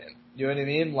out of him. You know what I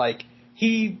mean? Like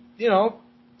he, you know,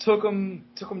 took him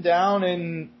down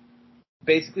and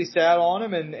basically sat on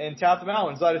him and tapped him out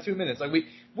inside of 2 minutes. Like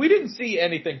we didn't see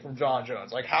anything from Jon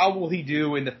Jones. Like how will he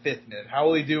do in the 5th minute? How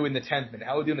will he do in the 10th minute?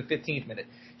 How will he do in the 15th minute?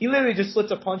 He literally just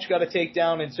slits a punch, got a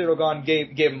takedown, and Cyril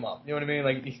Gane gave him up. You know what I mean?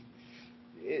 Like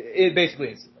it basically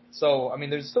is. So I mean,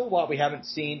 there's still a lot we haven't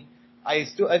seen. I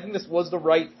think this was the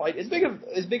right fight. As big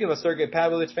of a Sergey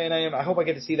Pavlovich fan I am, I hope I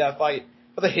get to see that fight.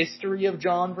 For the history of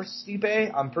Jon versus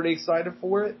Stipe, I'm pretty excited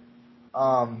for it.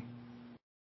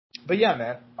 But yeah,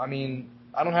 man. I mean,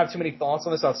 I don't have too many thoughts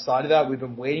on this outside of that. We've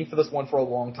been waiting for this one for a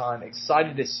long time.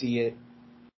 Excited to see it.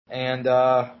 And,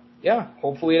 yeah,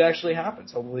 hopefully it actually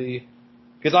happens. Hopefully,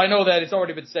 because I know that it's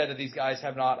already been said that these guys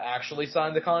have not actually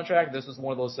signed the contract. This was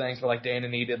one of those things where, like, Dana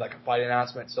needed, like, a fight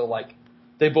announcement. So, like,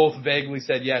 they both vaguely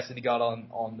said yes, and he got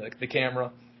on the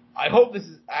camera. I hope this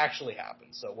actually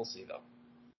happens. So we'll see, though.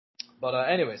 But,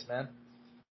 anyways, man.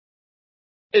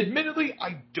 Admittedly,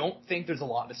 I don't think there's a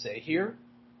lot to say here.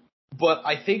 But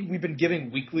I think we've been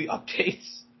giving weekly updates,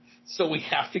 so we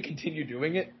have to continue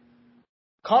doing it.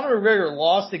 Conor McGregor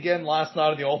lost again last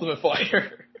night in The Ultimate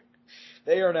Fighter.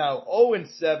 They are now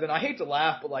 0-7. I hate to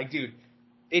laugh, but like, dude,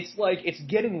 it's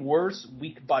getting worse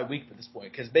week by week at this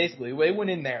point. Because basically, they went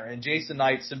in there and Jason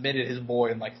Knight submitted his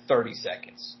boy in like 30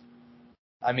 seconds.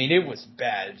 I mean, it was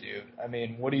bad, dude. I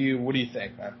mean, what do you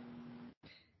think, man?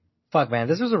 Fuck, man,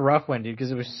 this was a rough one, dude,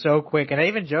 because it was so quick. And I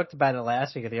even joked about it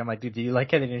last week. I think I'm like, dude, do you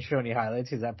like how they didn't show any highlights?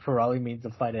 Because that probably means the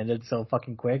fight ended so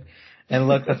fucking quick. And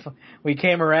look, we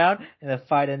came around, and the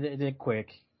fight ended quick.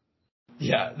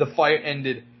 Yeah, the fight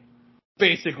ended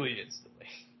basically instantly.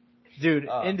 Dude,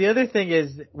 and the other thing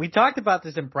is, we talked about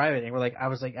this in private, and I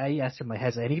was like, I asked him, like,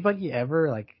 has anybody ever,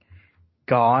 like,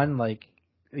 gone, like,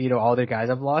 you know, all the guys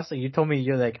have lost. Like, you told me,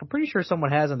 you're like, I'm pretty sure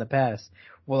someone has in the past.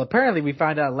 Well, apparently we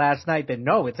found out last night that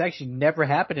no, it's actually never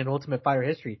happened in Ultimate Fighter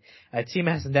history. A team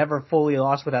has never fully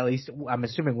lost with at least, I'm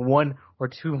assuming, 1 or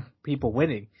 2 people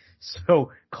winning.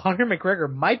 So Conor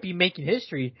McGregor might be making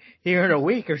history here in a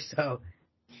week or so.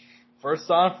 First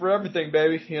time for everything,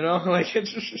 baby. You know, like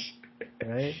it's just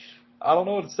right. I don't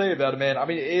know what to say about it, man. I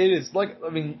mean, it is like,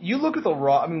 I mean, you look at the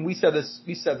I mean, we said this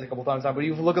a couple times now, but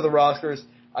you look at the rosters.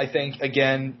 I think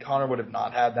again, Conor would have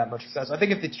not had that much success. I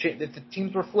think if the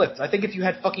teams were flipped, I think if you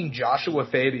had fucking Joshua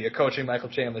Fabia coaching Michael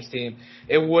Chandler's team,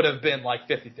 it would have been like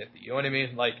 50-50. You know what I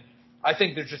mean? Like, I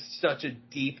think there's just such a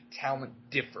deep talent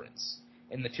difference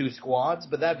in the two squads.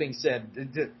 But that being said,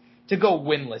 to go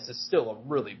winless is still a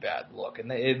really bad look,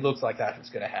 and it looks like that's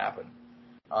what's going to happen.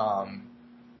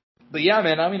 But yeah,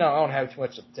 man, I mean, I don't have too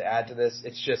much to add to this.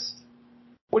 It's just,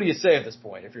 what do you say at this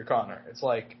point if you're Conor? It's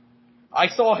like, I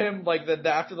saw him like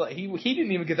after he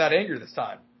didn't even get that angry this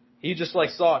time. He just like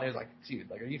saw it and he was like, dude,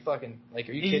 like, are you fucking, like,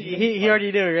 are you kidding me? He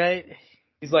already knew, right?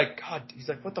 He's like, God, he's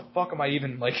like, what the fuck am I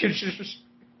even, like, it's just,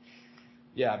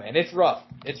 yeah, man, it's rough,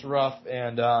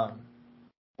 and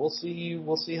we'll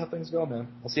see how things go, man.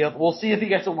 We'll see if he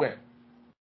gets a win.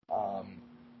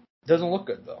 Doesn't look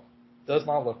good though. Does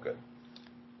not look good.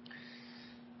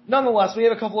 Nonetheless, we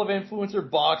have a couple of influencer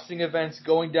boxing events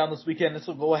going down this weekend. This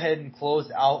will go ahead and close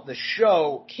out the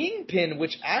show. KingPyn,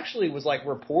 which actually was like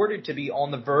reported to be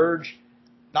on the verge,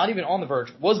 not even on the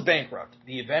verge, was bankrupt.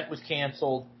 The event was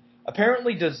canceled.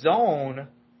 Apparently DAZN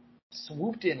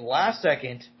swooped in last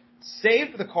second,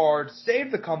 saved the card,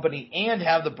 saved the company, and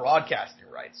have the broadcasting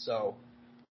rights. So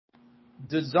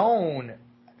DAZN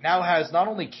now has not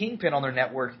only KingPyn on their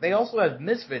network, they also have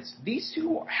Misfits. These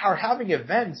two are having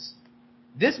events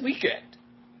this weekend.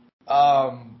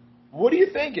 What do you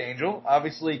think, Angel?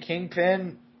 Obviously,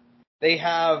 KingPyn, they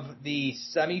have the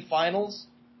semifinals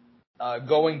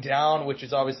going down, which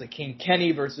is obviously King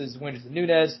Kenny versus Whindersson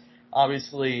Nunes.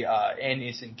 Obviously,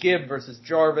 Anderson Gibb versus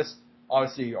Jarvis.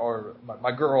 Obviously,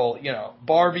 my girl, you know,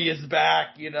 Barbie is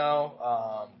back, you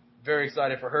know. Very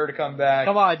excited for her to come back.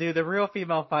 Come on, dude. The real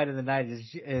female fight of the night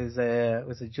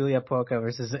was Julia Polka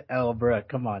versus Elle Brooke.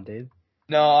 Come on, dude.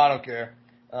 No, I don't care.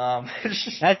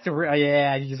 That's the real,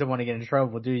 yeah, you just don't want to get in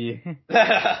trouble, do you?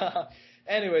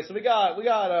 Anyway, so we got,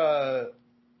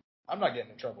 I'm not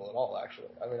getting in trouble at all, actually.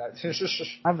 I mean,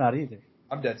 I'm not either.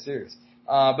 I'm dead serious.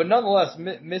 But nonetheless,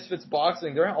 Misfits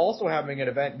Boxing, they're also having an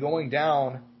event going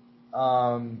down,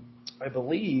 I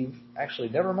believe, actually,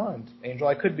 never mind, Angel,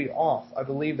 I could be off. I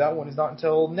believe that one is not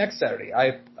until next Saturday.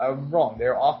 I'm wrong.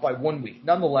 They're off by 1 week.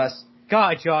 Nonetheless.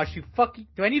 God, Josh,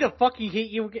 do I need to fucking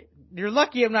hit you? You're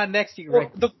lucky I'm not next to you, right?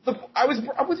 I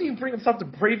wasn't even bringing up to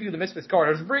preview the Misfits card.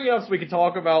 I was bringing it up so we could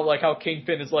talk about like how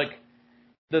KingPyn is like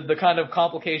the kind of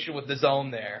complication with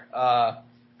DAZN there.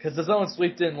 Because DAZN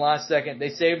sweeped in last second. They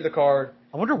saved the card.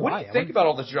 I wonder why. What do you think about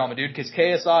all this drama, dude? Because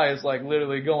KSI is like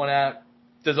literally going at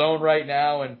DAZN right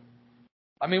now. And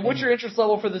I mean, what's your interest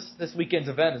level for this weekend's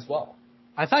event as well?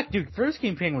 I thought, dude, first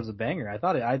KingPyn was a banger.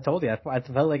 I told you, I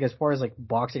felt like as far as like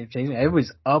boxing changing, it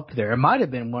was up there. It might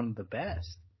have been one of the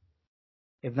best,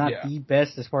 if not the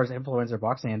best, as far as influencer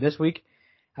boxing. And this week,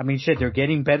 I mean, shit, they're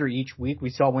getting better each week. We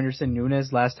saw Whindersson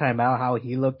Nunes last time out, how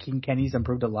he looked. King Kenny's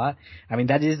improved a lot. I mean,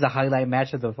 that is the highlight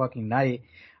match of the fucking night.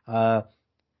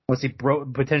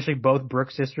 Potentially both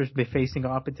Brooks sisters be facing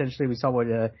off potentially. We saw what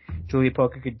Julia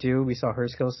Polka could do. We saw her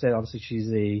skill set. Obviously, she's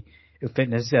a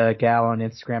fitness gal on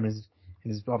Instagram and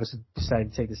is obviously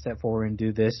decided to take the step forward and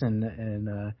do this in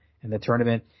the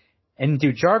tournament. And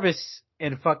dude, Jarvis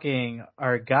and fucking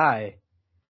our guy,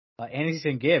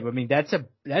 Anderson Gibb. I mean, that's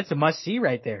a must see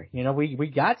right there. You know,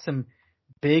 we got some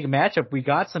big matchup. We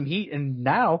got some heat, and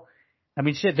now, I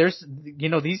mean, shit. There's, you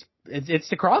know, it's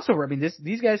the crossover. I mean,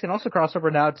 these guys can also cross over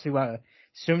now to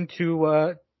soon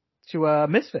to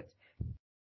Misfits.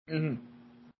 Mm-hmm.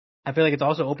 I feel like it's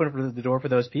also open for the door for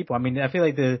those people. I mean, I feel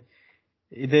like I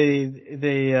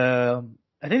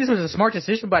think this was a smart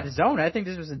decision by DAZN. I think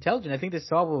this was intelligent. I think this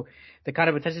saw the kind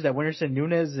of attention that Whindersson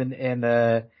Nunes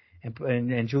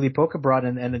and Julie Polka brought,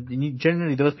 and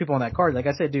generally those people on that card. Like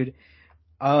I said, dude,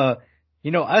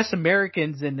 you know, us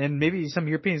Americans and maybe some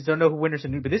Europeans don't know who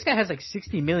Whindersson Nunes, but this guy has like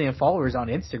 60 million followers on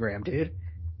Instagram, dude.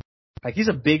 Like, he's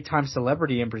a big time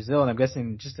celebrity in Brazil, and I'm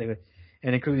guessing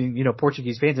and including, you know,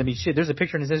 Portuguese fans. I mean, shit, there's a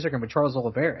picture on his Instagram with Charles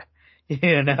Oliveira,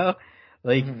 you know?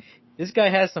 Like, this guy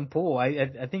has some pull.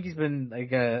 I think he's been like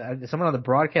someone on the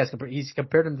broadcast. He's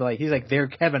compared him to like, he's like their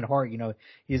Kevin Hart. You know,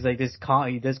 he's like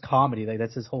he does comedy. Like,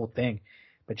 that's his whole thing.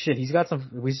 But shit, he's got some.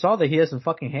 We saw that he has some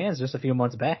fucking hands just a few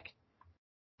months back.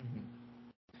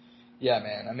 Yeah,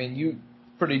 man. I mean,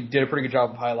 did a pretty good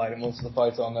job of highlighting most of the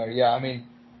fights on there. Yeah, I mean,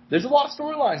 there's a lot of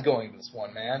storylines going into this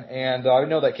one, man. And I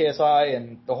know that KSI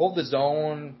and the whole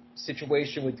DAZN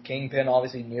situation with KingPyn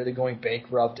obviously nearly going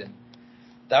bankrupt, and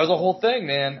that was a whole thing,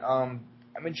 man.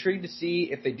 I'm intrigued to see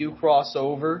if they do cross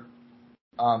over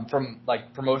from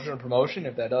like promotion to promotion.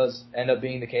 If that does end up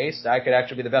being the case, that could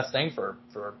actually be the best thing for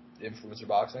influencer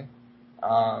boxing.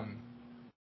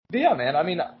 But yeah, man. I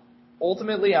mean,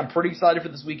 ultimately, I'm pretty excited for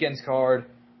this weekend's card.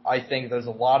 I think there's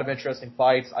a lot of interesting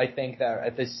fights. I think that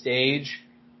at this stage,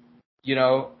 you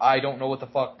know, I don't know what the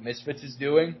fuck Misfits is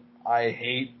doing. I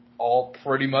hate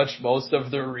pretty much most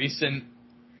of the recent.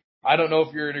 I don't know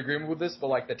if you're in agreement with this, but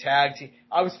like the tag team,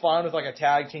 I was fine with like a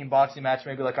tag team boxing match,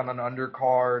 maybe like on an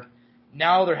undercard.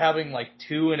 Now they're having like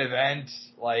 2 an event,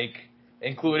 like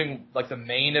including like the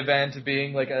main event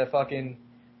being like a fucking.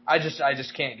 I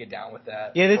just can't get down with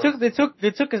that. Yeah,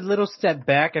 they took a little step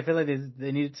back. I feel like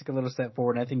they needed to take a little step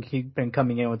forward, and I think KingPyn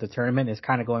coming in with the tournament is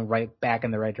kind of going right back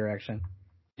in the right direction.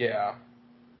 Yeah,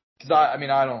 because I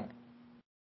don't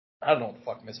know what the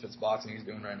fuck Misfits Boxing is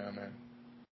doing right now, man.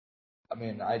 I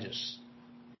mean, I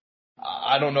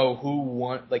don't know who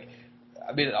won. Like,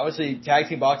 I mean, obviously tag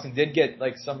team boxing did get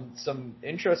like some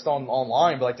interest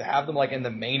online, but like to have them like in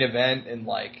the main event and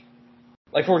like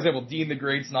for example, Dean the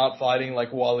Great's not fighting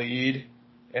like Waleed,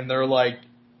 and they're like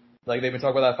they've been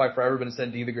talking about that fight forever, but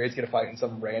instead Dean the Great's gonna fight in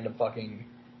some random fucking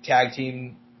tag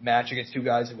team match against 2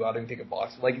 guys who don't even take a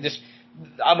box. Like, just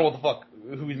I don't know what the fuck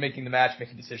who's making the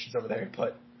matchmaking decisions over there,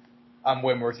 but I'm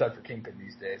way more excited for KingPyn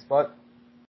these days. But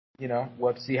you know,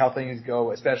 we'll have to see how things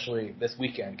go, especially this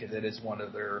weekend, because it is one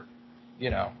of their, you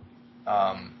know,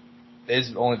 it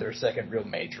is only their second real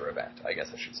major event, I guess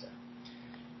I should say.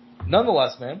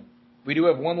 Nonetheless, man, we do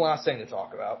have one last thing to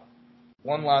talk about.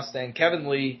 One last thing. Kevin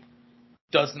Lee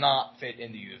does not fit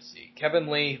in the UFC.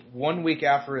 Kevin Lee, 1 week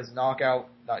after his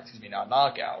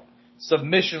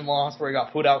submission loss where he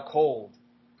got put out cold,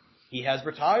 he has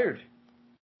retired.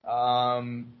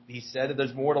 He said that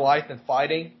there's more to life than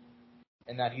fighting,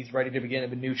 and that he's ready to begin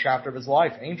a new chapter of his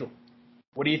life. Angel,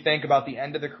 what do you think about the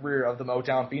end of the career of the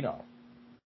Motown Phenom?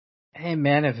 Hey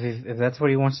man, if that's what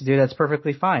he wants to do, that's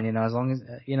perfectly fine. You know, as long as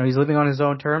he's living on his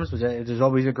own terms, which is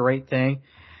always a great thing.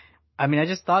 I mean, I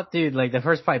just thought, dude, like the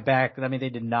first fight back. I mean, they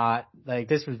did not like.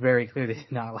 This was very clear they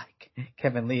did not like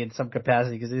Kevin Lee in some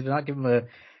capacity because they did not give him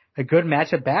a good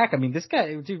matchup back. I mean, this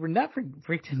guy, dude, we're not for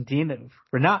freaking Dean.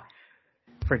 We're not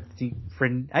for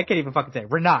I can't even fucking say it.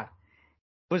 We're not.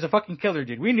 Was a fucking killer,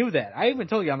 dude. We knew that. I even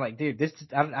told you, I'm like, dude,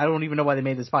 I don't even know why they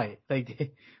made this fight.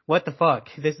 Like, what the fuck?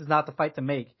 This is not the fight to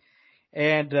make.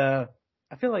 And, I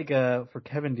feel like, for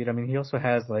Kevin, dude, I mean, he also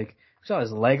has like,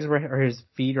 his legs or his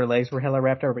feet or legs were hella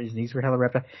wrapped up, but his knees were hella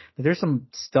wrapped up. There's some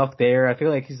stuff there. I feel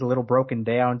like he's a little broken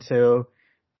down too.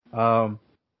 And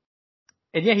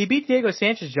yeah, he beat Diego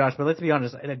Sanchez, Josh, but let's be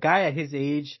honest, a guy at his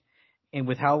age and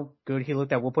with how good he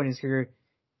looked at one point in his career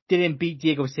didn't beat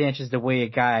Diego Sanchez the way a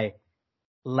guy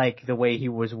like the way he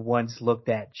was once looked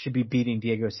at should be beating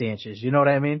Diego Sanchez. You know what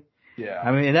I mean? Yeah.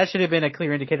 I mean, and that should have been a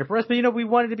clear indicator for us, but we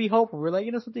wanted to be hopeful. We're like,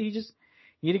 something, you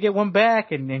need to get one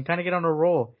back and kind of get on a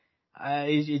roll.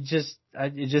 It just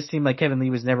seemed like Kevin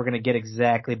Lee was never going to get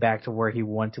exactly back to where he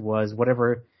once was.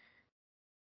 Whatever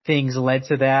things led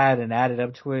to that and added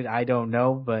up to it, I don't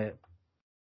know, but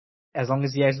as long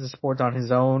as he has the sport on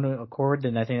his own accord,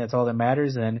 then I think that's all that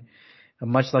matters. And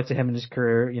much luck to him in his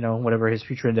career, whatever his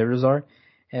future endeavors are.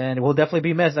 And it will definitely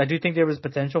be missed. I do think there was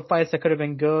potential fights that could have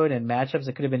been good and matchups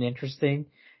that could have been interesting.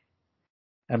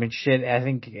 I mean, shit, I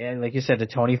think, like you said, the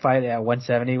Tony fight at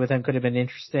 170 with him could have been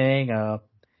interesting.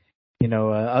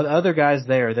 Other guys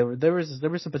there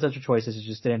were some potential choices that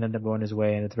just didn't end up going his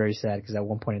way, and it's very sad because at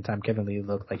one point in time, Kevin Lee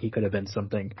looked like he could have been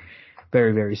something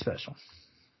very, very special.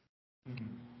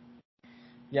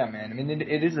 Yeah, man. I mean,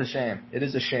 it is a shame. It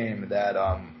is a shame that,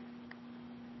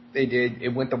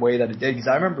 it went the way that it did. Because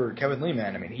I remember Kevin Lee,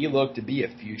 man, I mean, he looked to be a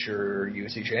future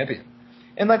UFC champion.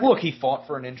 And, like, look, he fought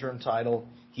for an interim title.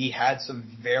 He had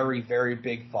some very, very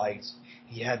big fights.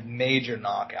 He had major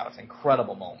knockouts,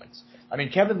 incredible moments. I mean,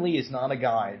 Kevin Lee is not a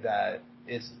guy that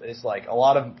is like, a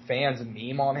lot of fans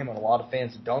meme on him and a lot of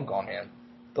fans dunk on him.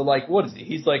 But, like, what is he?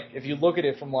 He's like, if you look at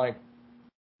it from, like,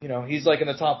 he's like in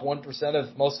the top 1%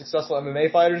 of most successful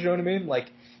MMA fighters, you know what I mean? Like,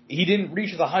 he didn't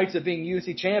reach the heights of being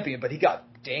UFC champion, but he got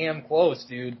damn close,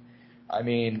 dude. I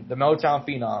mean, the Motown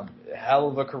Phenom, hell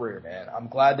of a career, man. I'm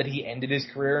glad that he ended his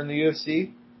career in the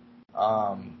UFC.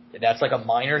 That's like a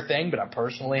minor thing, but I'm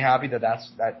personally happy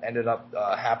that ended up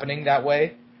happening that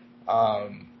way.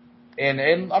 And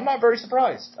I'm not very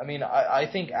surprised. I mean, I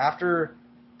think after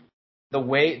the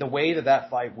way that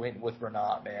fight went with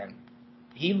Renat, man,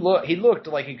 he looked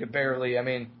like he could barely. I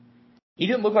mean, he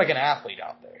didn't look like an athlete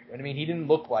out there. You know what I mean? He didn't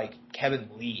look like Kevin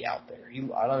Lee out there.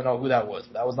 I don't know who that was,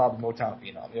 but that was not the Motown phenom.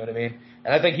 You know what I mean?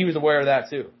 And I think he was aware of that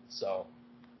too. So,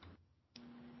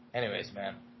 anyways,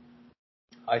 man,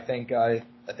 I think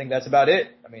that's about it.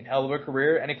 I mean, hell of a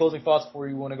career. Any closing thoughts before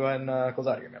you want to go ahead and close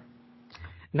out here, man?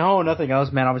 No, nothing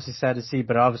else, man. Obviously sad to see,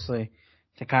 but obviously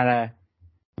to kind of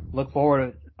look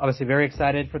forward. Obviously very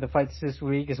excited for the fights this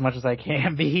week as much as I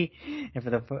can be.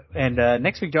 And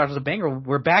next week, Josh, was a banger.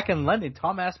 We're back in London.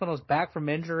 Tom Aspinall's back from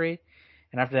injury.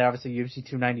 And after that, obviously UFC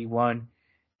 291.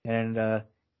 And,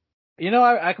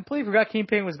 I completely forgot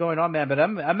KingPyn was going on, man, but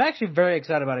I'm actually very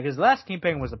excited about it because the last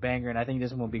KingPyn was a banger and I think this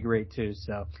one will be great too.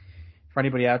 So for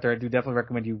anybody out there, I do definitely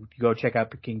recommend you go check out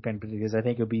KingPyn because I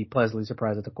think you'll be pleasantly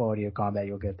surprised at the quality of combat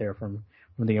you'll get there from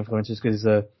the influencers because,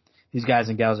 these guys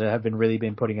and gals that have really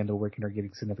been putting in the work and are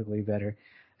getting significantly better.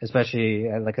 Especially,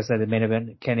 like I said, the main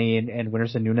event, Kenny and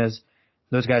Winterson Nunes.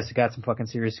 Those guys have got some fucking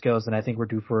serious skills, and I think we're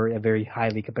due for a very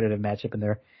highly competitive matchup in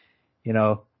there.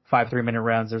 5 3-minute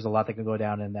rounds, there's a lot that can go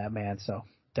down in that, man. So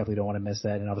definitely don't want to miss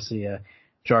that. And obviously,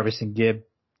 Jarvis and Gibb,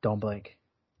 don't blink.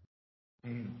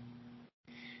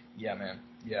 Yeah, man.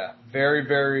 Yeah. Very,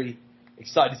 very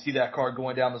excited to see that card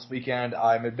going down this weekend.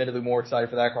 I'm admittedly more excited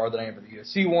for that card than I am for the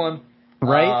UFC one.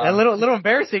 Right? A little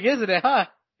embarrassing, isn't it, huh?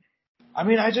 I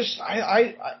mean, I just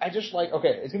like,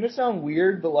 okay, it's going to sound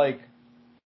weird, but like,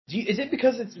 is it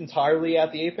because it's entirely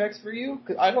at the Apex for you?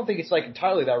 'Cause I don't think it's like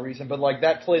entirely that reason, but like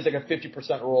that plays like a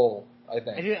 50% role, I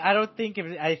think.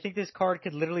 I think this card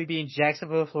could literally be in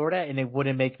Jacksonville, Florida, and it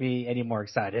wouldn't make me any more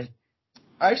excited.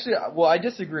 Actually, well, I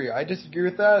disagree. I disagree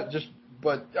with that,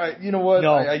 but you know what?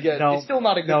 No, I get it. It's still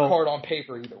not a good card on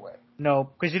paper either way. No,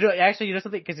 because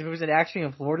something. Because if it was actually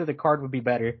in Florida, the card would be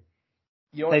better.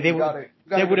 They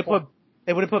would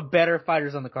have put better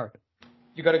fighters on the card.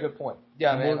 You got a good point.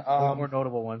 Yeah, man. More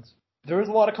notable ones. There is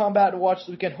a lot of combat to watch this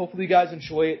weekend. Hopefully you guys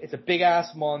enjoy it. It's a big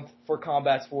ass month for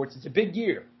combat sports. It's a big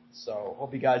year. So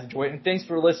hope you guys enjoy it. And thanks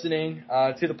for listening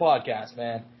to the podcast,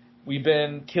 man. We've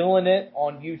been killing it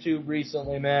on YouTube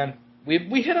recently, man.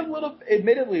 We hit a little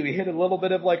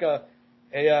bit of like we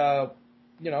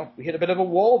hit a bit of a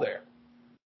wall there.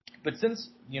 But since,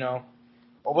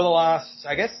 over the last,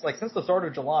 I guess, like, since the start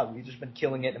of July, we've just been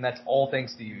killing it, and that's all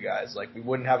thanks to you guys. Like, we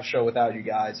wouldn't have a show without you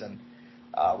guys, and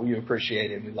we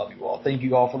appreciate it, and we love you all. Thank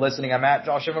you all for listening. I'm at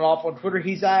Josh Evanoff on Twitter.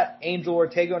 He's at Angel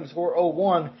Ortega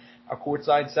 _01. Our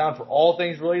Courtside Sound for all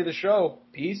things related to the show.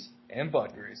 Peace and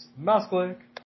bud grease. Mouse click.